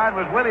first base line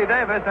was Willie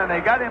Davis, and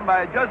they got him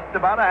by just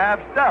about a half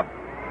step.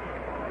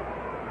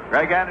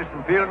 Craig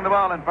Anderson fielding the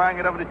ball and firing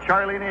it over to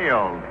Charlie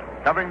Neal,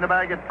 covering the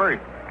bag at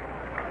first.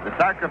 The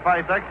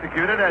sacrifice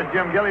executed as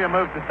Jim Gilliam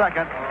moves to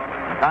second.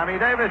 Tommy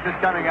Davis is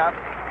coming up.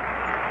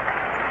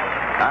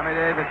 Tommy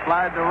Davis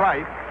slides to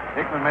right.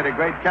 Hickman made a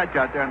great catch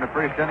out there in the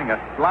first inning, a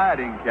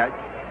sliding catch.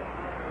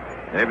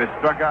 Davis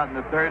struck out in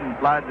the third and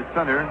flied to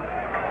center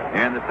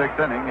in the 6th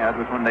inning. That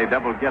was when they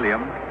doubled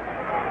Gilliam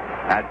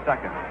at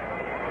second.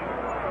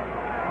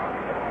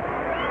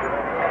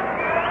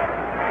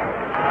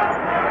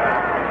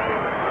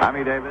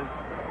 Tommy Davis,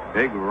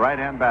 big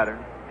right-hand batter.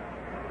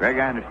 Craig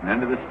Anderson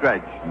into the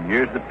stretch. And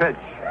here's the pitch.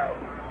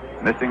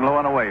 Missing low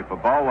and away for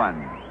ball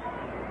 1.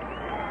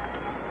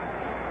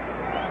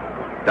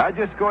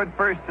 Dodgers scored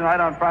first tonight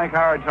on Frank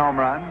Howard's home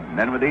run. And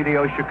then with Edie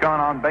Chacon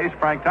on base,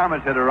 Frank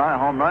Thomas hit a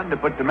home run to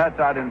put the Mets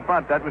out in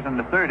front. That was in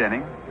the 3rd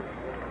inning.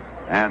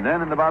 And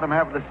then in the bottom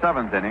half of the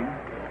 7th inning,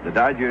 the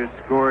Dodgers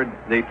scored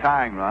the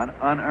tying run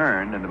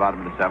unearned in the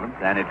bottom of the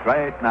 7th. And it's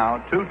right now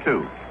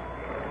 2-2.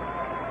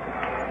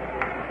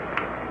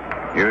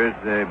 Here's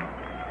the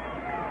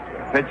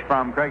pitch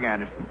from Craig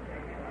Anderson.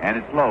 And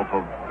it's low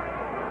for...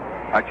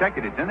 I check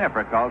it. It's in there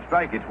for a called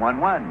strike. It's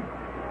 1-1.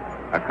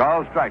 A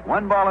called strike.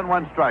 1 ball and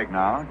 1 strike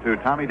now to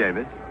Tommy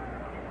Davis.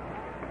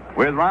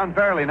 With Ron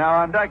Fairley now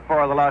on deck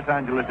for the Los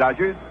Angeles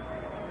Dodgers.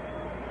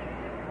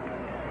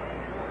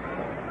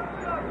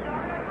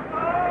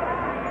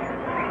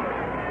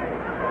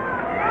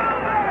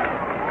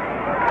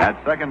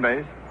 At second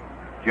base,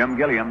 Jim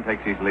Gilliam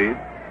takes his lead.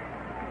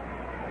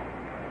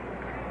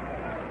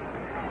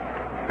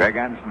 Craig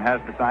Anderson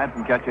has the sign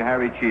from catcher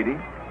Harry Cheedy.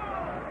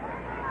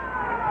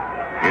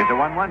 Here's a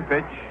 1-1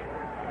 pitch.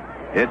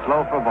 It's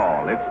low for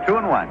ball. It's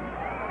 2-1.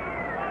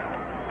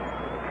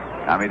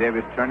 Tommy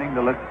Davis turning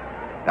to look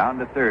down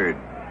to third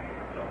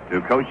to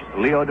coach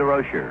Leo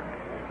DeRocher.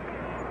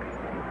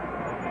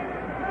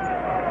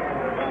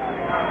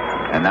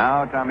 And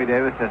now Tommy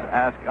Davis has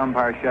asked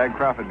umpire Shag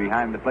Crawford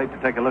behind the plate to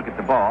take a look at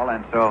the ball,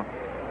 and so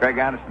Craig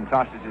Anderson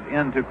tosses it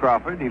in to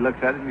Crawford. He looks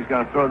at it and he's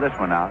going to throw this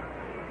one out.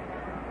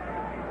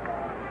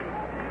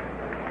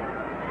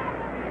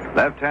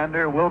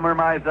 Left-hander Wilmer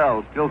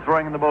Mizell still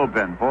throwing in the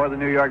bullpen for the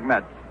New York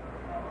Mets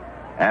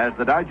as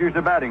the Dodgers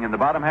are batting in the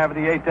bottom half of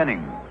the 8th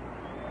inning.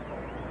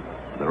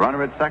 The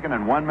runner at second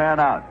and 1 man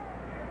out.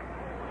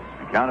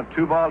 A count of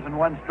 2 balls and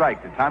 1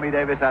 strike to Tommy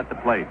Davis at the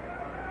plate.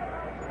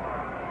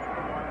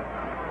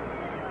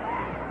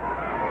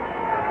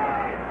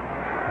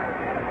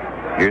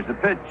 Here's the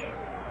pitch.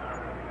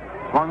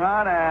 Swung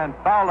on and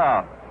fouled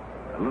off.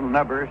 A little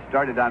nubber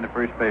started on the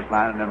first base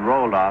line and then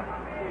rolled off.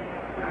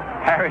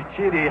 Harry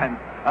Cheedy and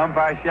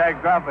umpire Shag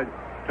Crawford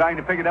trying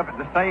to pick it up at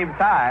the same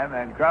time,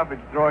 and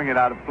Crawford's throwing it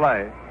out of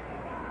play.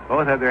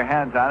 Both had their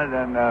hands on it,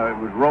 and it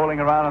was rolling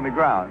around on the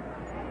ground.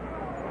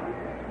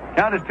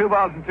 Count is 2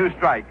 balls and 2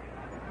 strikes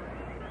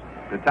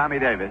to Tommy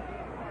Davis.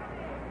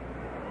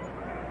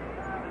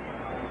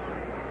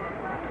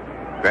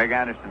 Craig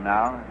Anderson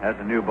now has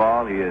a new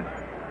ball. He is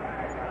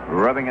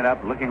rubbing it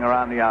up, looking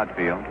around the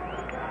outfield.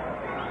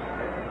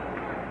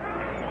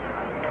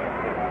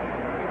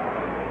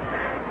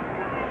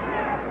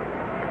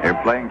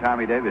 They're playing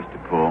Tommy Davis to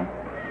pull.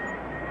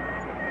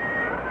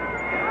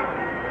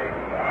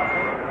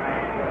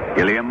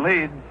 Gilliam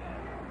leads.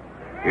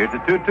 Here's a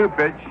 2-2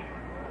 pitch.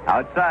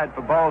 Outside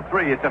for ball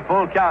 3. It's a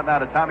full count now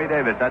to Tommy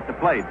Davis at the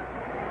plate.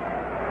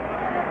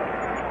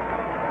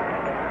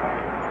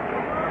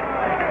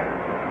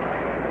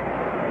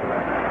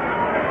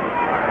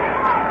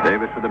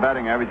 Davis with a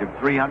batting average of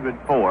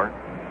 304.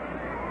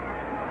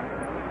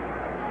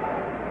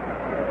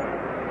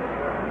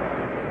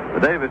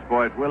 The Davis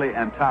boys, Willie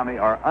and Tommy,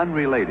 are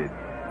unrelated.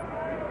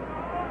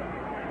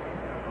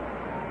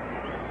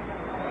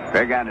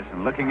 Craig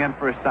Anderson looking in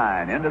for a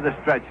sign. Into the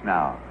stretch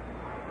now.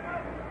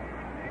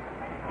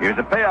 Here's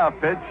a payoff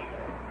pitch.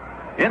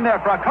 In there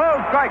for a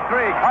cold strike 3.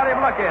 Caught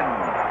him looking.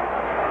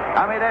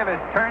 Tommy Davis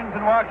turns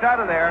and walks out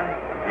of there.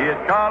 He is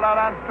called out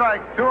on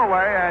strike. 2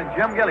 away, and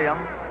Jim Gilliam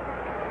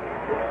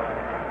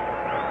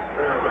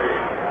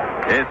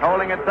is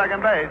holding at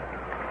second base.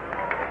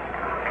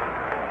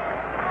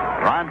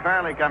 Ron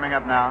Fairley coming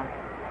up now.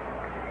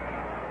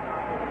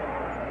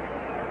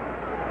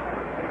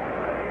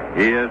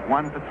 He is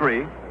 1 for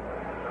 3.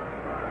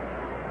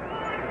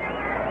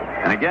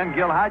 And again,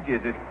 Gil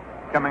Hodges is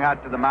coming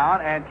out to the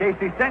mound, and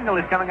Casey Stengel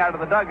is coming out of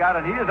the dugout,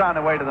 and he is on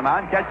the way to the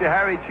mound. Catcher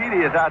Harry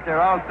Cheedy is out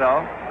there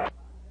also.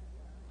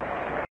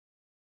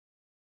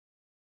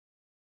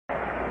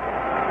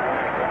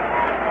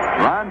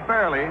 Ron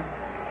Fairley,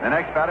 the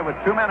next batter with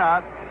 2 men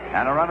out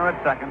and a runner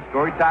at second.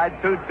 Score tied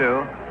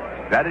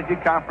 2-2. Strategy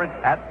conference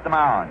at the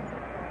mound.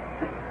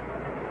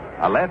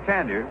 A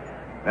left-hander,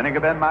 Vinegar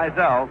Ben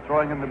Mizell,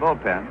 throwing in the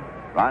bullpen.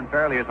 Ron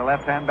Fairley is a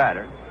left-hand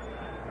batter.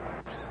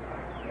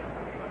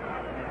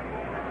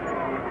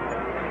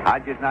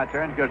 Hodges now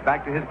turns, goes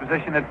back to his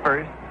position at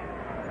first,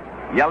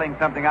 yelling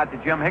something out to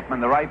Jim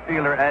Hickman, the right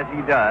fielder, as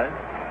he does.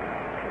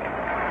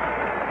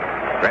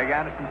 Greg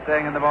Anderson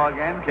staying in the ball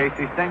game.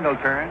 Casey Stengel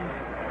turns,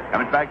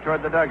 comes back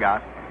toward the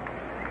dugout.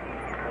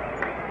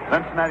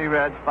 Cincinnati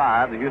Reds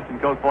 5, the Houston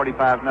Colts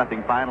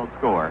 45-0 final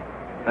score.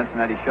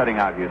 Cincinnati shutting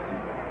out Houston.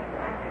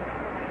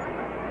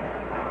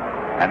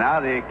 And now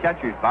the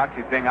catcher's box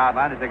is being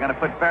outlined as they're going to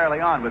put Fairley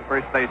on with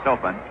first base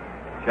open.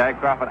 Shag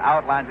Crawford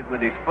outlines it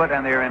with his foot,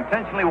 and they're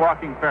intentionally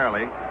walking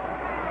Fairley.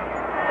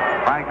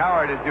 Frank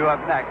Howard is due up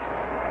next.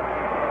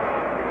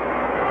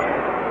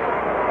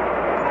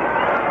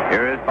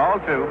 Here is ball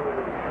 2.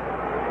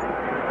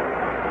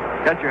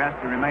 Catcher has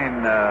to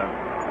remain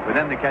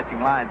within the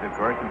catching lines, of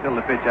course, until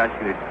the pitch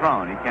actually is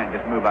thrown. He can't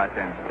just move out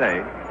there and stay,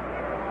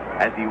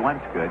 as he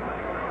once could.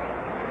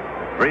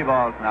 3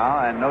 balls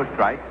now and no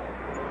strikes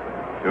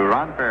to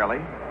Ron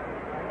Fairley.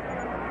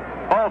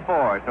 Ball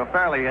 4, so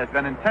Fairley has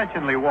been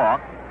intentionally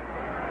walked.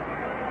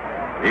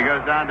 He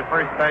goes down to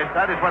first base.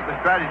 That is what the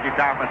strategy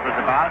conference was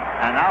about.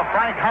 And now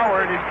Frank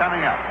Howard is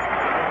coming up.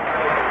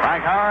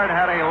 Frank Howard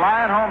had a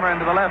line homer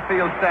into the left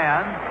field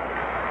stand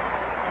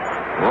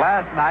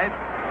last night.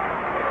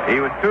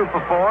 He was 2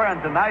 for 4, and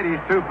tonight he's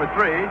 2 for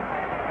 3.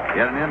 He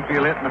had an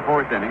infield hit in the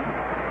 4th inning.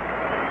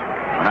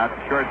 Went out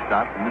to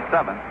shortstop in the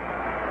 7th.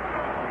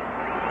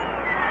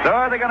 So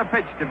they're going to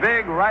pitch to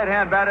big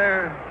right-hand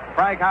batter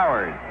Frank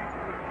Howard.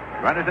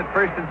 Runners at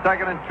first and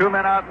second, and 2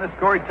 men out, and the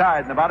score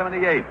tied in the bottom of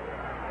the 8th.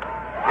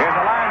 Here's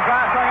a line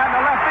drive going on the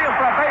left field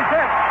for a base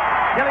hit.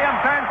 Gilliam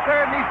turns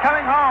third, and he's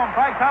coming home.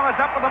 Frank Thomas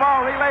up with the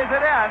ball, relays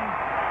it in,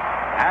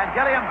 and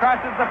Gilliam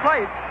crosses the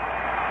plate.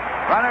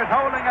 Runners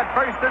holding at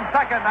first and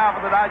second now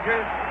for the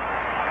Dodgers.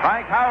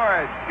 Frank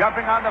Howard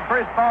jumping on the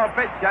first ball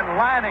pitch and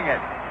lining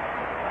it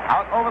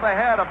out over the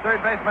head of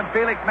third baseman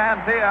Felix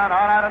Mantilla and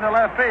on out into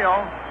left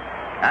field.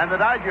 And the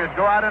Dodgers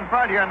go out in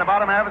front here in the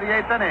bottom half of the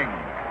 8th inning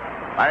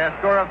by a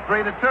score of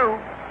 3-2.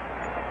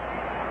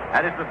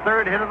 That is the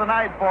 3rd hit of the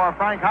night for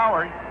Frank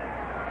Howard.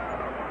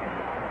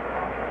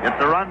 Gets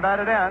the run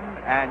batted in,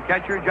 and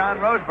catcher John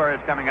Roseborough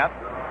is coming up.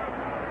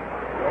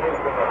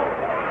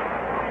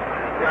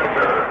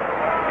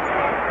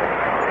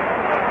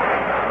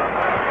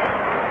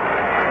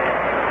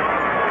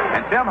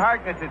 And Tim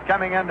Harkness is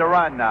coming in to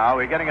run now.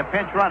 We're getting a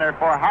pinch runner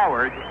for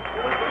Howard.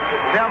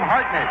 Tim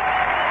Harkness.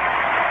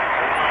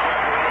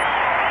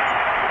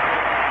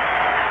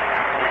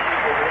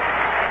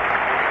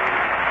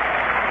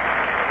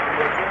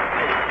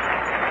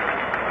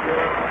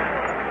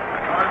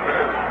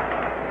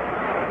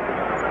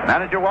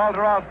 Manager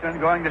Walter Alston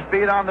going to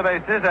speed on the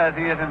bases as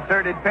he has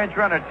inserted pinch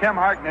runner Tim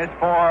Harkness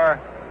for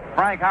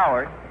Frank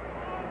Howard.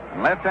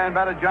 And left-hand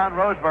batter John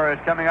Roseborough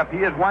is coming up. He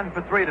is 1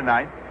 for 3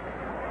 tonight.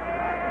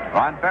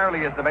 Ron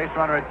Fairley is the base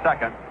runner at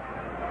second.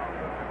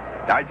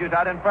 Dodgers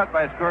out in front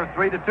by a score of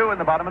 3-2 in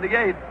the bottom of the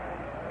 8th.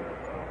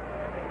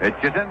 Pitch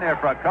is in there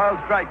for a called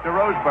strike to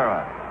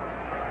Roseborough.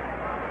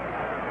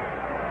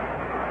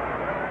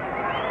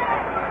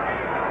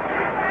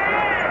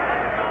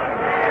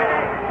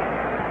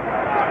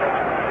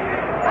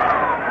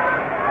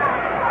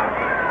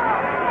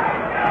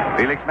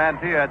 Felix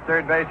Mantilla at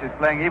third base is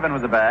playing even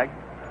with the bag.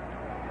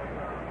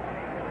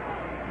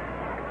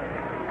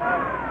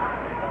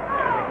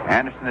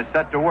 Anderson is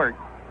set to work.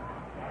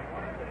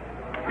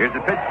 Here's a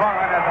pitch swung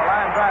on as a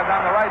line drive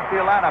down the right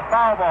field line. A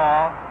foul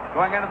ball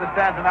going into the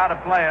stands and out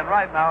of play. And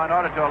right now, in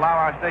order to allow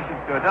our stations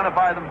to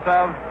identify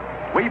themselves,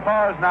 we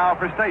pause now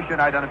for station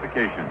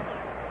identification.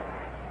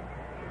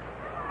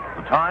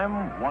 The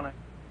time, 1.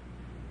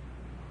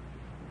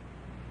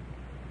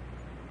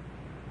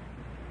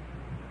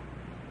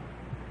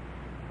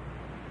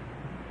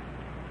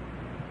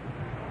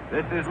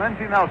 This is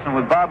Lindsey Nelson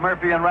with Bob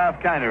Murphy and Ralph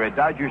Kiner at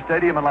Dodger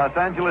Stadium in Los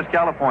Angeles,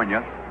 California,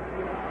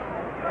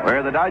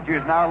 where the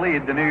Dodgers now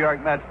lead the New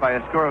York Mets by a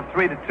score of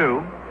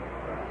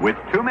 3-2 with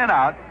 2 men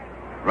out.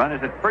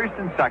 Runners at first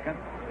and second.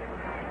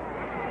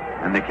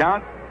 And the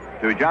count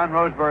to John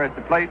Roseborough at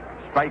the plate,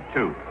 strike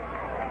 2.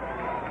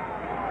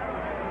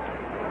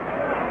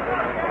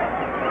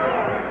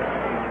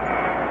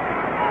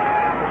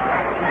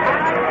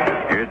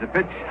 Here's a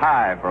pitch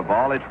high for a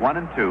ball. It's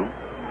 1-2.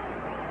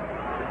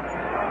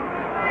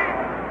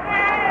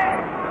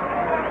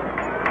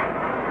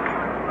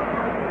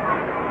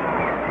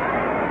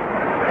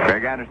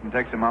 Greg Anderson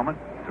takes a moment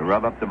to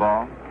rub up the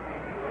ball.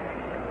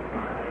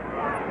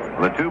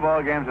 The 2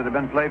 ball games that have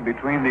been played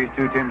between these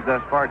two teams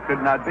thus far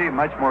could not be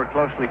much more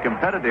closely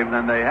competitive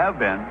than they have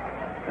been.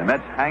 The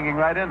Mets hanging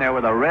right in there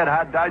with a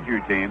red-hot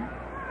Dodger team.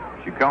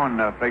 Chacon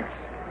fakes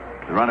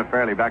The runner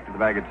Fairley back to the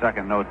bag at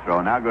second, no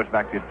throw. Now goes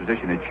back to his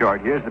position at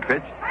short. Here's the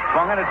pitch.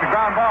 Swung in, it's a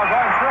ground ball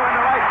going through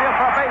into right field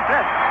for a base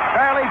hit.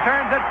 Fairley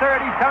turns at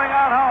third. He's coming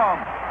out home.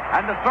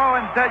 And the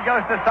throw instead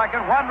goes to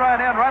second. One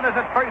run in, runners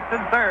at first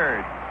and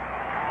third.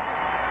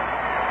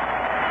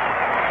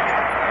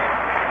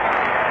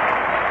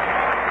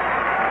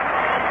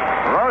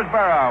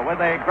 Roseboro with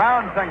a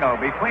ground single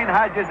between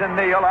Hodges and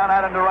Neal on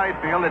out into right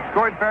field. It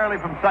scored Fairley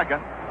from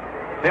second.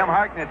 Tim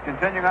Harkness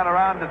continuing on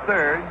around to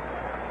third.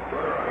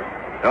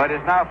 So it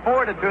is now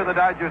 4-2 the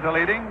Dodgers are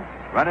leading.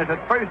 Runners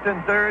at first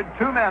and third,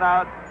 2 men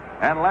out,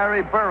 and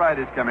Larry Burright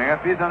is coming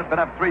up. He's been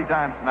up 3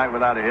 times tonight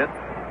without a hit.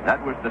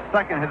 That was the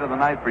second hit of the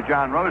night for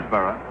John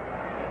Roseboro.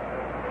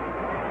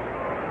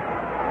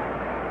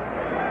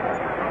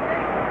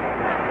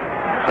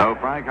 So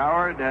Frank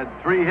Howard had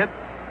 3 hits.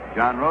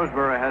 John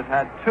Roseboro has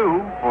had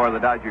 2 for the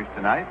Dodgers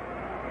tonight.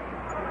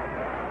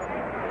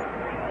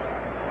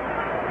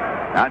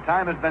 Now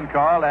time has been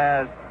called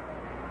as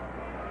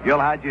Gil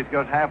Hodges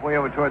goes halfway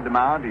over toward the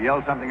mound to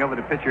yell something over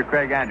to pitcher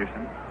Craig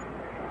Anderson.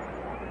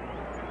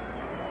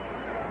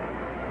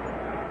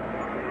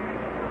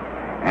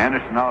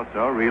 Anderson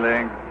also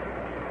relaying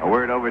a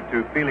word over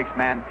to Felix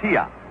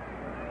Mantilla,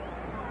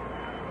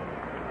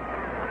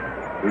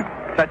 who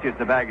touches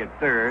the bag at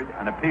third,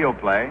 an appeal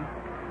play,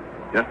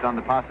 just on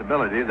the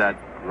possibility that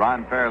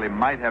Ron Fairley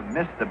might have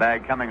missed the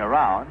bag coming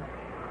around.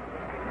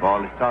 The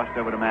ball is tossed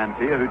over to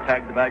Mantilla, who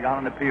tagged the bag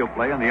on an appeal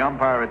play, and the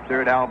umpire at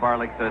third, Al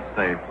Barlick, says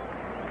safe.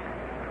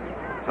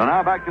 So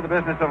now back to the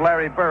business of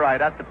Larry Burright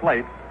at the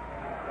plate.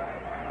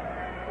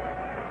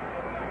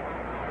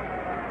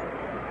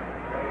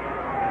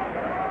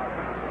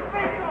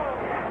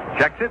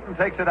 Checks it and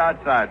takes it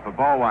outside for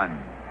ball 1.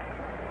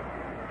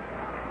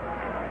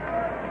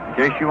 In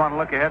case you want to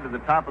look ahead to the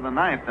top of the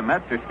 9th, the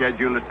Mets are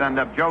scheduled to send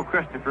up Joe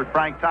Christopher,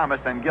 Frank Thomas,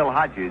 and Gil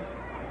Hodges.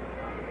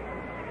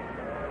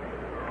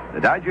 The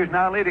Dodgers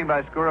now leading by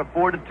a score of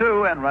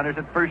 4-2, and runners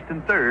at first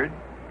and third.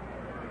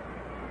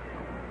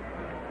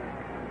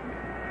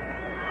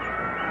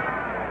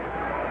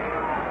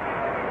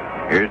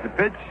 Here's the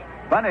pitch.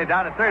 Bunny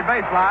down to third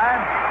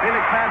baseline.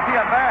 Felix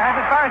Mantilla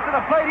barehanded, fires to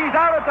the plate. He's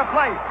out at the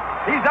plate.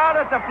 He's out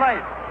at the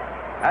plate.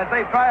 As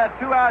they try a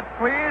 2-out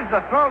squeeze,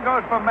 the throw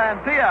goes from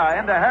Mantilla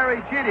into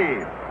Harry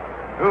Chidi,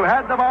 who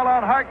had the ball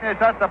on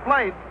Harkness at the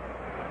plate.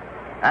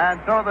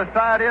 And so the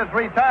side is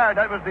retired.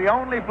 That was the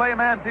only play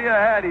Mantilla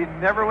had. He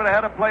never would have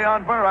had a play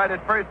on Burright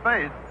at first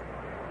base.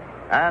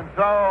 And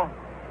so,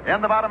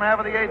 in the bottom half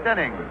of the 8th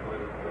inning,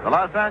 the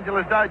Los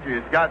Angeles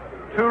Dodgers got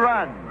 2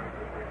 runs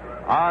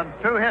on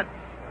 2 hits.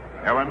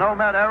 There were no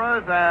Met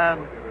errors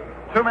and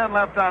 2 men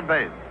left on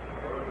base.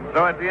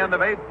 So at the end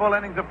of 8 full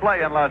innings of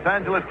play in Los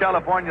Angeles,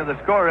 California,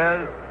 the score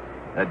is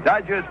the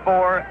Dodgers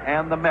 4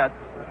 and the Mets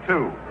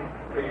 2.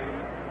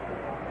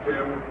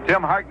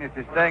 Tim Harkness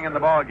is staying in the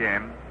ball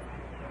game,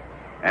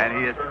 and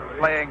he is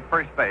playing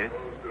first base.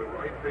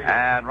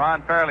 And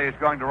Ron Fairley is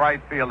going to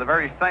right field. The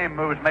very same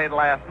moves made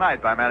last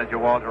night by manager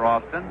Walter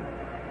Austin.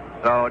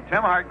 So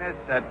Tim Harkness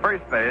at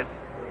first base,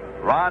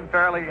 Ron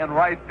Fairley in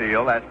right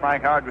field as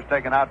Frank Howard was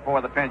taken out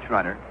for the pinch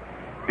runner.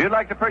 If you'd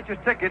like to purchase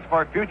tickets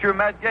for future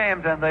Met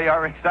games, and they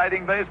are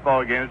exciting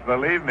baseball games,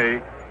 believe me,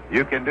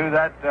 you can do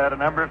that at a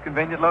number of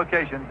convenient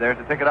locations. There's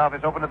a ticket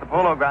office open at the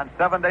Polo Grounds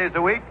 7 days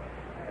a week,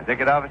 a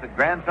ticket office at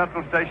Grand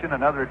Central Station,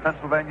 another at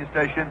Pennsylvania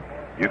Station.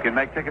 You can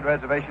make ticket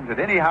reservations at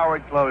any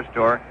Howard clothes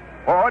store,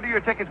 or order your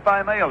tickets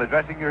by mail,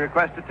 addressing your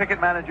request to Ticket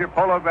Manager,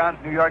 Polo Grounds,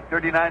 New York,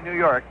 39 New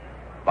York.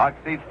 Box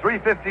seats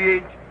 $3.50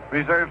 each.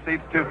 Reserve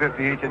seats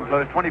 $2.50 each,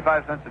 enclosed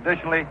 25 cents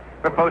additionally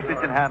for postage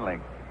and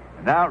handling.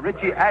 And now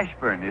Richie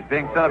Ashburn is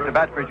being sent up to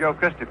bat for Joe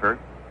Christopher.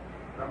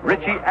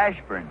 Richie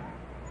Ashburn.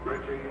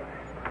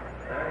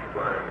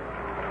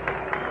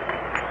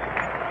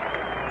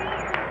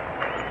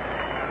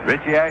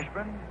 Richie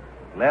Ashburn,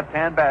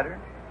 left-hand batter,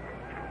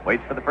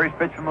 waits for the first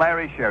pitch from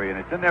Larry Sherry, and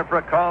it's in there for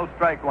a called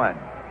strike 1.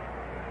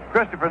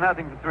 Christopher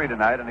nothing for 3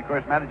 tonight, and of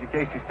course manager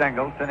Casey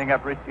Stengel sending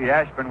up Richie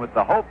Ashburn with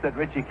the hope that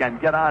Richie can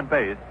get on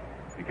base,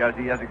 because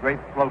he has a great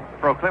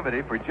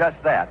proclivity for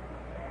just that.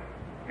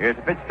 Here's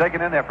a pitch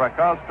taken in there for a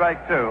called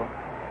strike 2.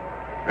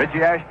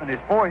 Richie Ashburn is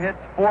 4 hits,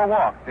 4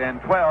 walks,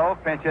 and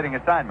 12 pinch hitting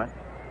assignments.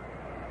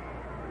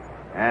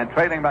 And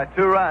trailing by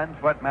 2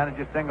 runs, what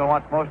manager Stengel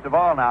wants most of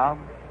all now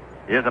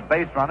is a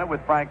base runner with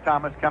Frank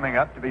Thomas coming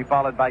up to be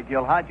followed by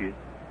Gil Hodges.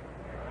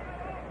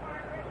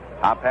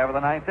 Top half of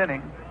the 9th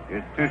inning.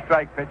 Here's a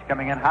 2-strike pitch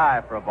coming in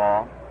high for a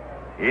ball.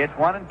 It's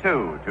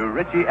 1-2 to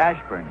Richie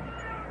Ashburn.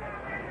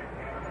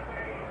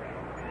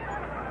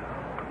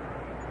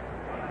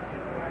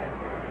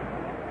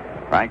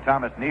 Frank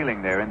Thomas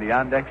kneeling there in the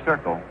on-deck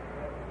circle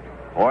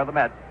for the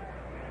Mets.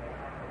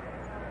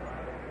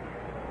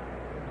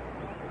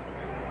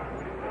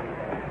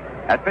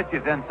 That pitch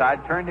is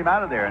inside, turned him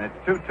out of there, and it's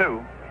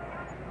 2-2.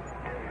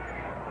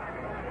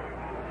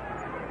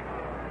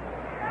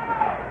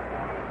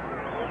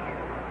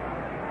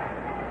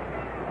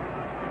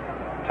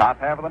 Top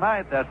half of the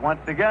 9th, as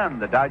once again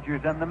the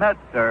Dodgers and the Mets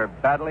are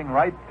battling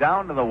right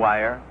down to the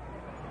wire.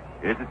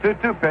 Here's the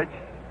 2-2 pitch.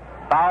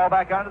 Foul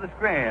back onto the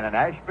screen, and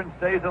Ashburn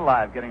stays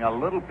alive, getting a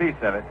little piece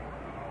of it.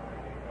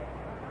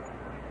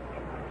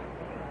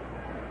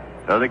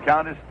 So the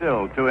count is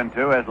still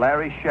 2-2 as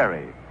Larry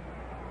Sherry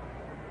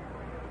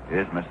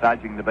is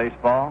massaging the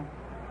baseball.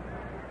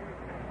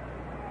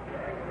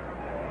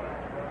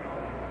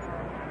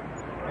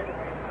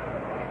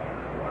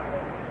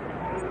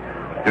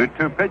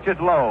 Two pitches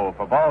low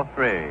for ball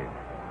 3.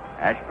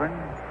 Ashburn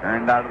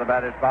turned out of the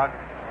batter's box.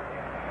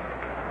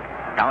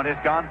 Count has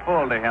gone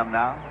full to him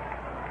now.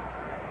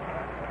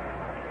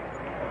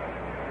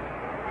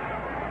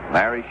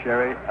 Larry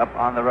Sherry up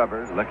on the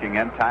rubber, looking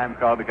in. Time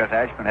call because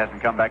Ashburn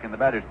hasn't come back in the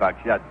batter's box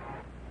yet.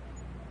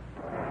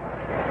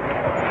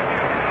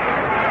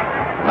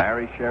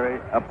 Larry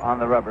Sherry up on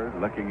the rubber,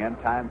 looking in.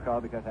 Time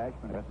call because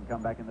Ashburn hasn't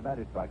come back in the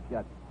batter's box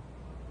yet.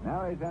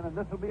 Now he's in, and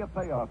this will be a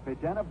payoff pitch,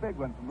 and a big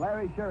one from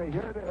Larry Sherry.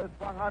 Here it is,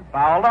 swung on,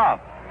 fouled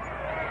off.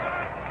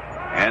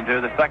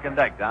 Into the second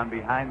deck, down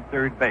behind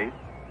third base.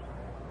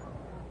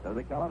 So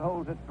the count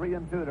holds at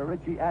 3-2 to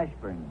Richie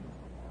Ashburn.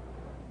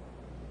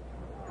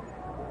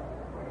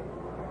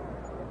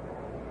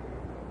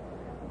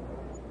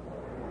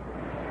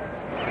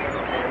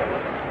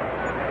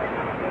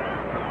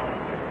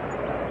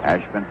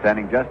 Ashburn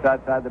standing just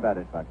outside the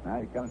batter's box. Now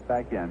he comes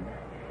back in.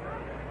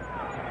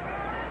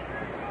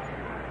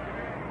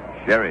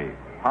 Sherry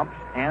pumps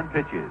and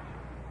pitches.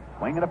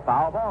 Swinging a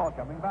foul ball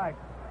coming back.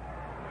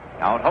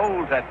 Count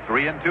holds at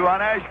 3-2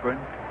 on Ashburn.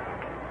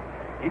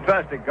 He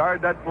tries to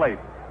guard that plate,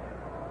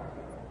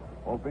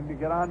 hoping to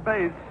get on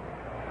base.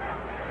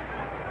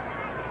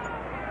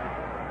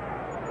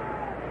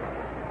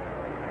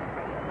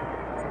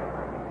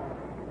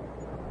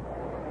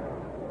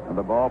 And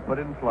the ball put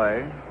in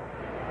play.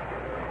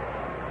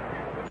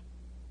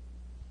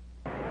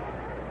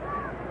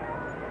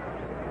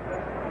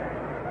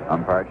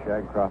 Umpire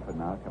Shag Crawford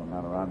now coming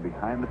on around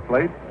behind the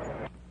plate.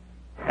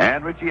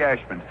 And Richie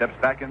Ashburn steps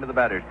back into the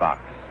batter's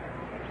box.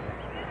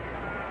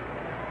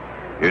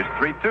 Here's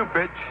 3-2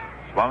 pitch.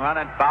 Swung on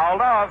and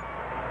fouled off.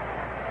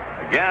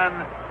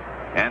 Again,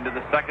 into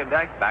the second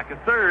deck, back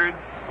at third.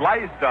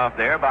 Sliced off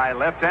there by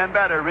left-hand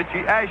batter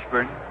Richie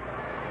Ashburn.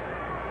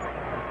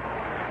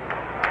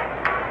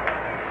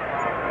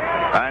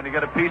 Trying to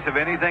get a piece of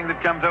anything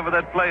that comes over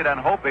that plate and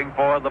hoping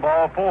for the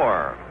ball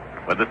 4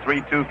 with the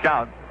 3-2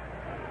 count.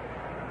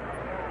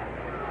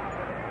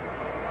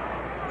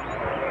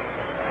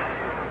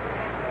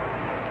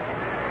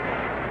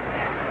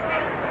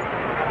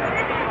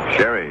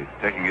 Sherry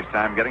taking his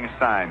time getting a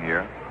sign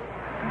here.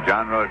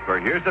 John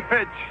Roseberg. Here's the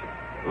pitch.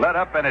 Let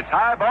up, and it's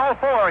high, ball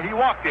 4. He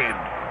walked in.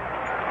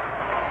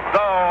 So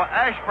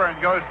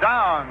Ashburn goes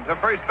down to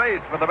first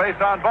base with the base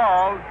on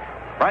balls.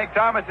 Frank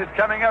Thomas is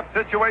coming up.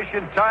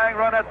 Situation tying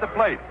run at the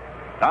plate.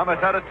 Thomas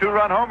had a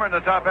 2-run homer in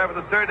the top half of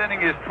the third inning.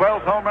 His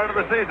 12th home run of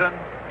the season.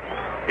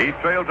 He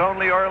trailed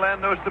only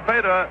Orlando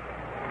Cepeda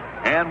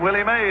and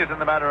Willie Mays in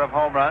the matter of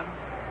home runs.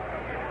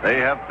 They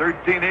have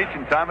 13 each,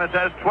 and Thomas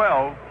has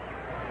 12.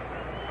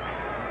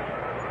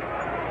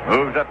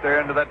 Moves up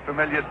there into that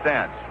familiar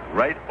stance,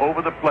 right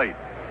over the plate.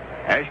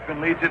 Ashburn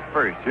leads it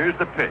first. Here's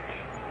the pitch.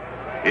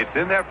 It's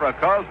in there for a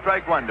called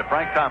strike 1 to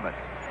Frank Thomas.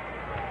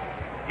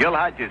 Gil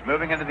Hodges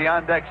moving into the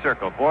on-deck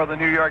circle for the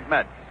New York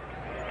Mets.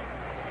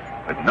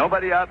 With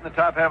nobody out in the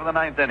top half of the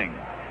 9th inning.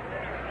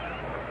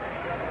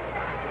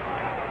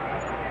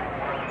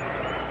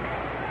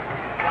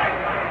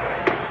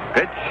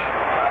 Pitch.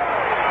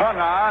 Swung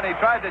on. He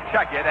tried to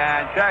check it,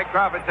 and Shag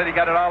Crawford said he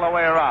got it all the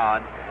way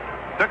around.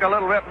 Took a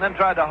little rip and then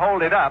tried to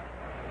hold it up.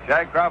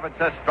 Shag Crawford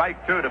says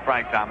strike 2 to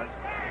Frank Thomas.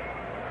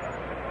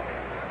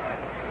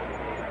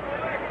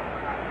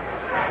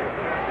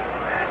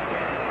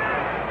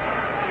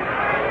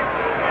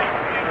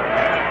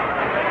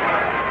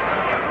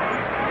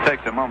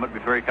 Takes a moment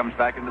before he comes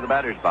back into the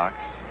batter's box.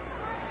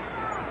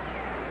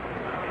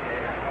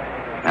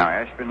 Now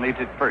Ashburn leads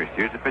it first.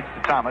 Here's the pitch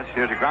to Thomas.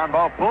 Here's a ground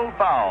ball pulled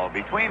foul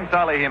between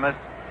Salihemus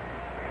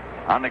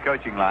on the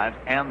coaching lines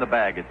and the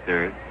bag at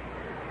third.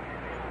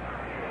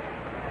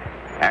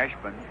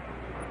 Ashburn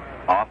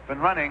off and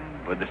running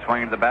with the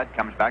swing of the bat.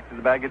 Comes back to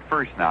the bag at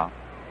first now.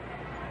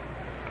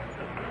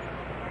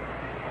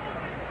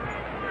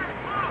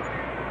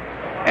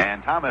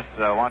 And Thomas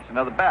wants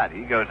another bat.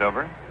 He goes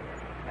over,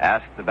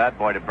 asks the bat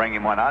boy to bring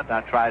him one out.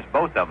 Now tries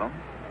both of them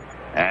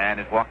and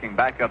is walking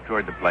back up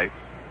toward the plate.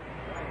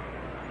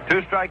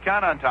 2-strike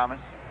count on Thomas.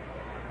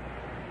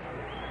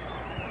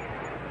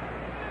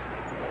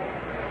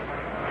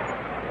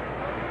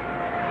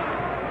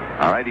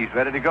 All right, he's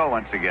ready to go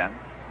once again.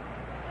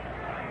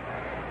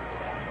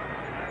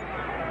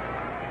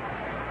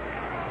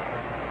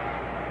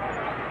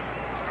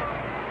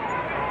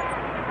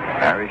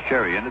 Larry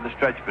Sherry into the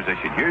stretch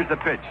position. Here's the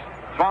pitch.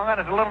 Swung on,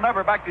 it's a little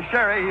number back to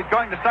Sherry. He's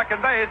going to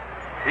second base.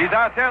 He's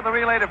out there. The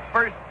relay to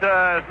first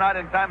is not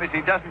in time as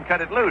he doesn't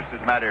cut it loose,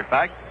 as a matter of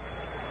fact.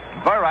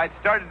 Burright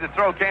started to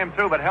throw, came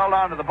through, but held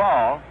on to the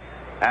ball.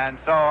 And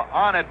so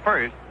on at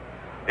first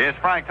is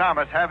Frank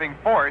Thomas, having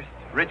forced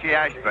Richie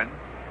Ashburn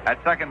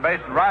at second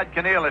base. And Rod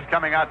Keneal is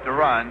coming out to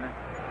run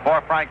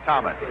for Frank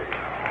Thomas.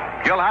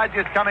 Gil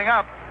Hodges coming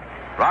up.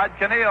 Rod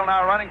Keneal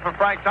now running for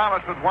Frank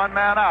Thomas with one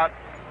man out.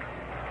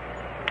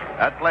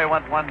 That play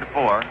went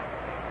 1-4.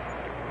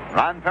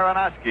 Ron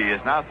Peronowski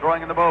is now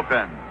throwing in the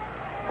bullpen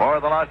for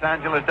the Los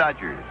Angeles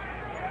Dodgers.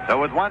 So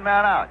with one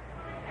man out,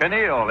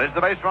 Keneal is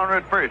the base runner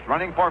at first,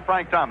 running for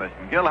Frank Thomas.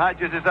 And Gil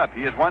Hodges is up.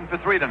 He is 1 for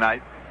 3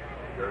 tonight.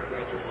 Your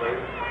attention,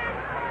 please.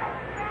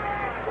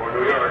 For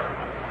New York,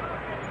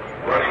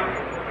 running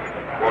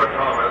for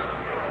Thomas,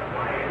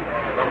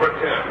 number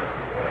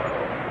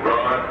 10,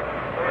 Rod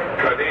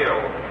Keneal.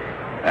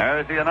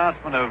 There's the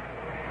announcement of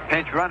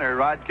pinch runner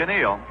Rod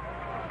Keneal.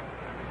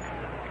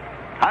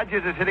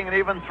 Hodges is hitting an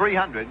even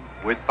 .300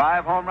 with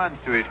 5 home runs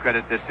to his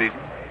credit this season.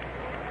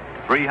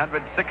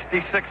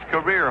 366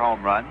 career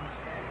home runs.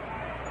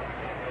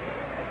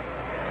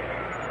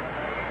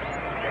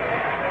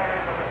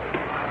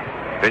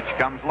 Pitch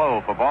comes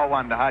low for ball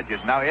 1 to Hodges.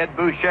 Now Ed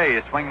Boucher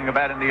is swinging a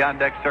bat in the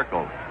on-deck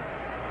circle.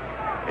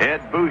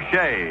 Ed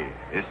Boucher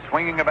is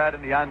swinging a bat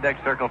in the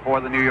on-deck circle for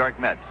the New York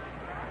Mets.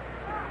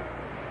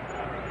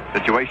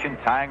 Situation,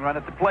 tying run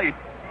at the plate.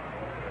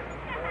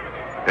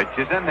 Pitch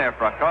is in there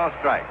for a call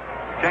strike.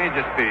 Change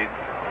of speed.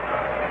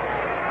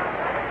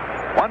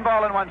 1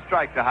 ball and 1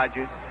 strike to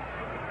Hodges.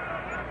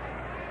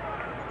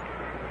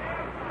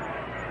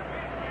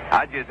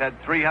 Hodges had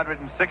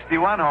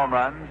 361 home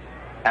runs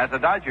as a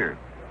Dodger.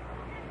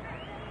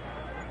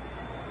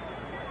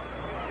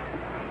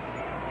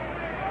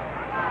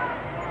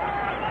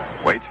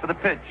 Waits for the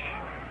pitch.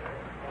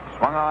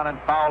 Swung on and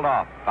fouled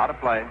off. Out of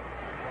play.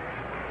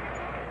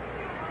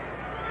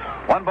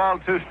 1 ball,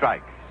 2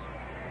 strikes.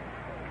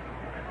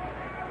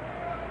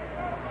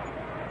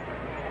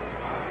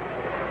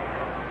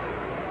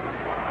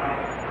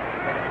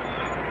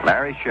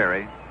 Larry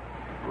Sherry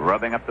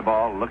rubbing up the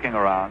ball, looking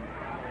around.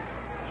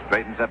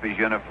 Straightens up his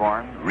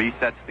uniform,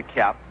 resets the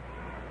cap.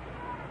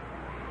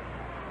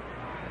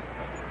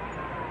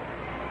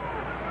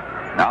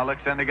 Now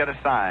looks in to get a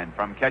sign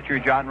from catcher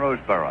John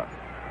Roseborough.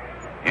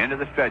 Into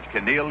the stretch.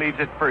 Keneal leads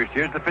at first.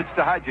 Here's the pitch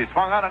to Hodges.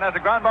 Swung on and has a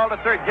ground ball to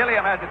third.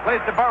 Gilliam has it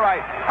placed to Burright.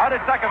 Out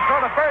at second.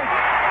 Throw to first.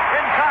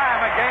 In time.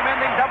 A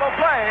game-ending double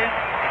play.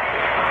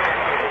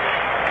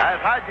 As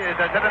Hodges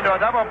has hit into a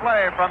double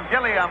play from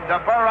Gilliam to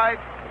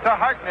Burright to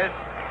Harkness.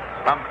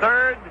 From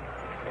third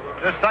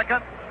to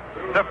second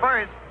to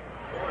first.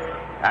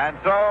 And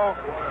so,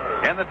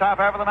 in the top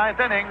half of the 9th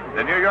inning,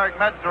 the New York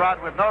Mets are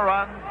out with no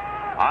runs,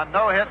 on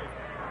no hits,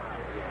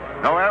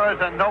 no errors,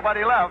 and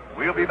nobody left.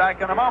 We'll be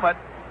back in a moment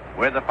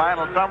with the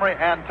final summary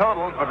and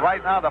totals. But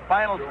right now, the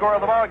final score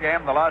of the ball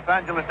game: the Los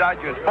Angeles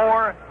Dodgers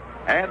 4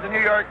 and the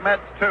New York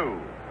Mets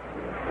 2.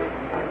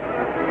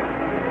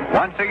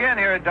 Once again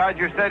here at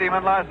Dodger Stadium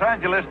in Los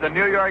Angeles, the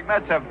New York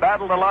Mets have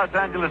battled the Los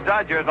Angeles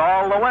Dodgers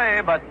all the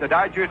way, but the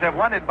Dodgers have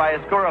won it by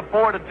a score of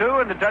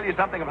 4-2. And to tell you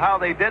something of how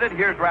they did it,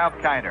 here's Ralph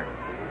Kiner.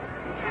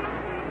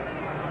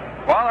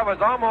 Well, it was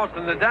almost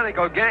an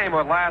identical game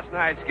with last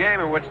night's game,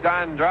 in which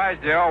Don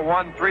Drysdale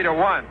won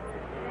 3-1.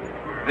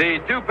 The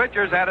 2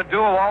 pitchers had a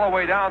duel all the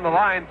way down the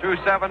line through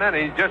 7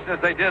 innings, just as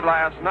they did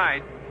last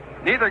night.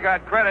 Neither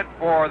got credit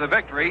for the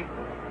victory,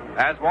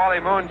 as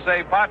Wally Moon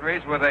saved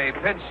Padres with a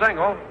pinch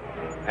single,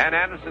 and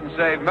Anderson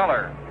saved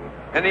Miller.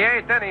 In the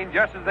 8th inning,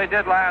 just as they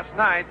did last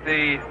night,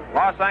 the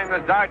Los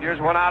Angeles Dodgers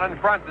went out in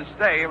front to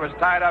stay. It was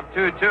tied up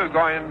 2-2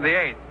 going into the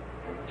 8th.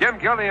 Jim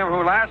Gilliam,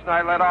 who last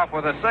night led off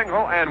with a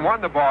single and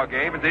won the ball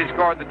game as he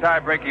scored the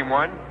tie-breaking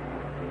one,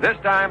 this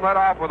time led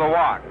off with a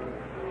walk.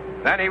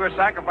 Then he was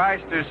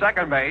sacrificed to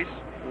second base.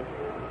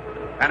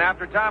 And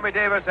after Tommy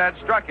Davis had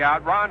struck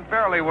out, Ron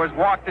Fairley was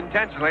walked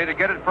intentionally to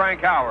get at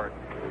Frank Howard.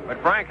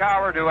 But Frank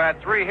Howard, who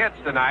had 3 hits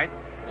tonight,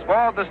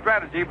 spoiled the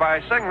strategy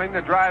by singling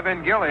to drive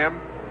in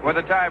Gilliam with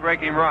a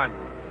tie-breaking run.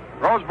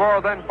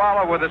 Roseborough then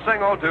followed with a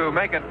single to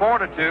make it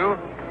 4-2,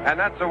 and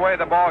that's the way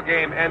the ball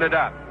game ended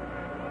up.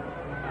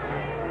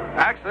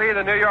 Actually,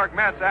 the New York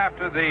Mets,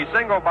 after the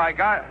single by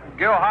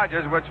Gil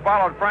Hodges, which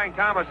followed Frank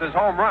Thomas's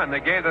home run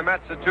that gave the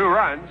Mets the 2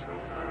 runs,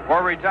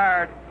 were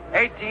retired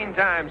 18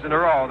 times in a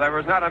row. There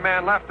was not a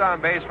man left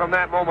on base from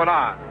that moment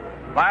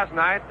on. Last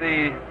night,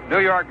 the New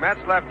York Mets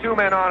left 2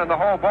 men on in the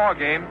whole ball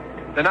game.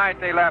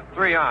 Tonight, they left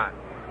 3 on.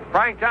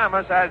 Frank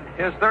Thomas had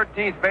his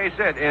 13th base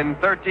hit in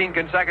 13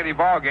 consecutive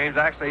ball games,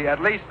 actually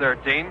at least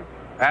 13,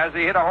 as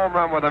he hit a home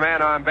run with a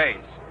man on base.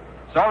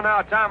 So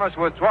now Thomas,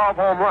 with 12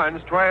 home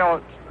runs,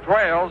 trails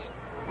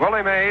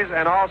Willie Mays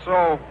and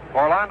also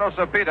Orlando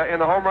Cepeda in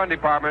the home run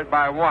department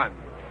by 1.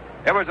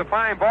 It was a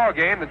fine ball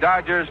game. The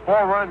Dodgers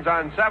 4 runs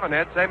on 7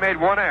 hits. They made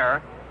 1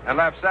 error and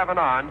left 7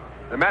 on.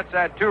 The Mets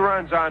had 2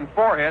 runs on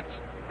 4 hits.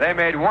 They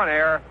made 1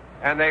 error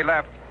and they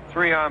left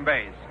 3 on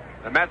base.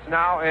 The Mets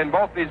now in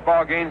both these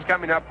ball games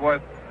coming up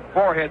with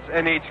 4 hits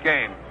in each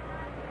game.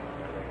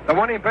 The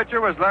winning pitcher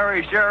was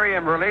Larry Sherry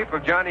in relief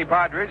of Johnny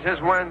Padres.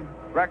 His win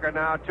record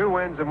now 2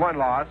 wins and 1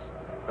 loss.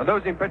 The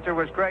losing pitcher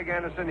was Craig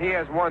Anderson. He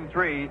has won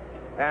 3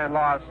 and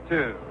lost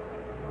 2.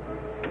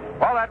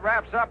 Well, that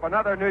wraps up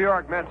another New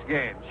York Mets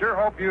game. Sure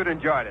hope you'd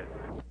enjoyed it.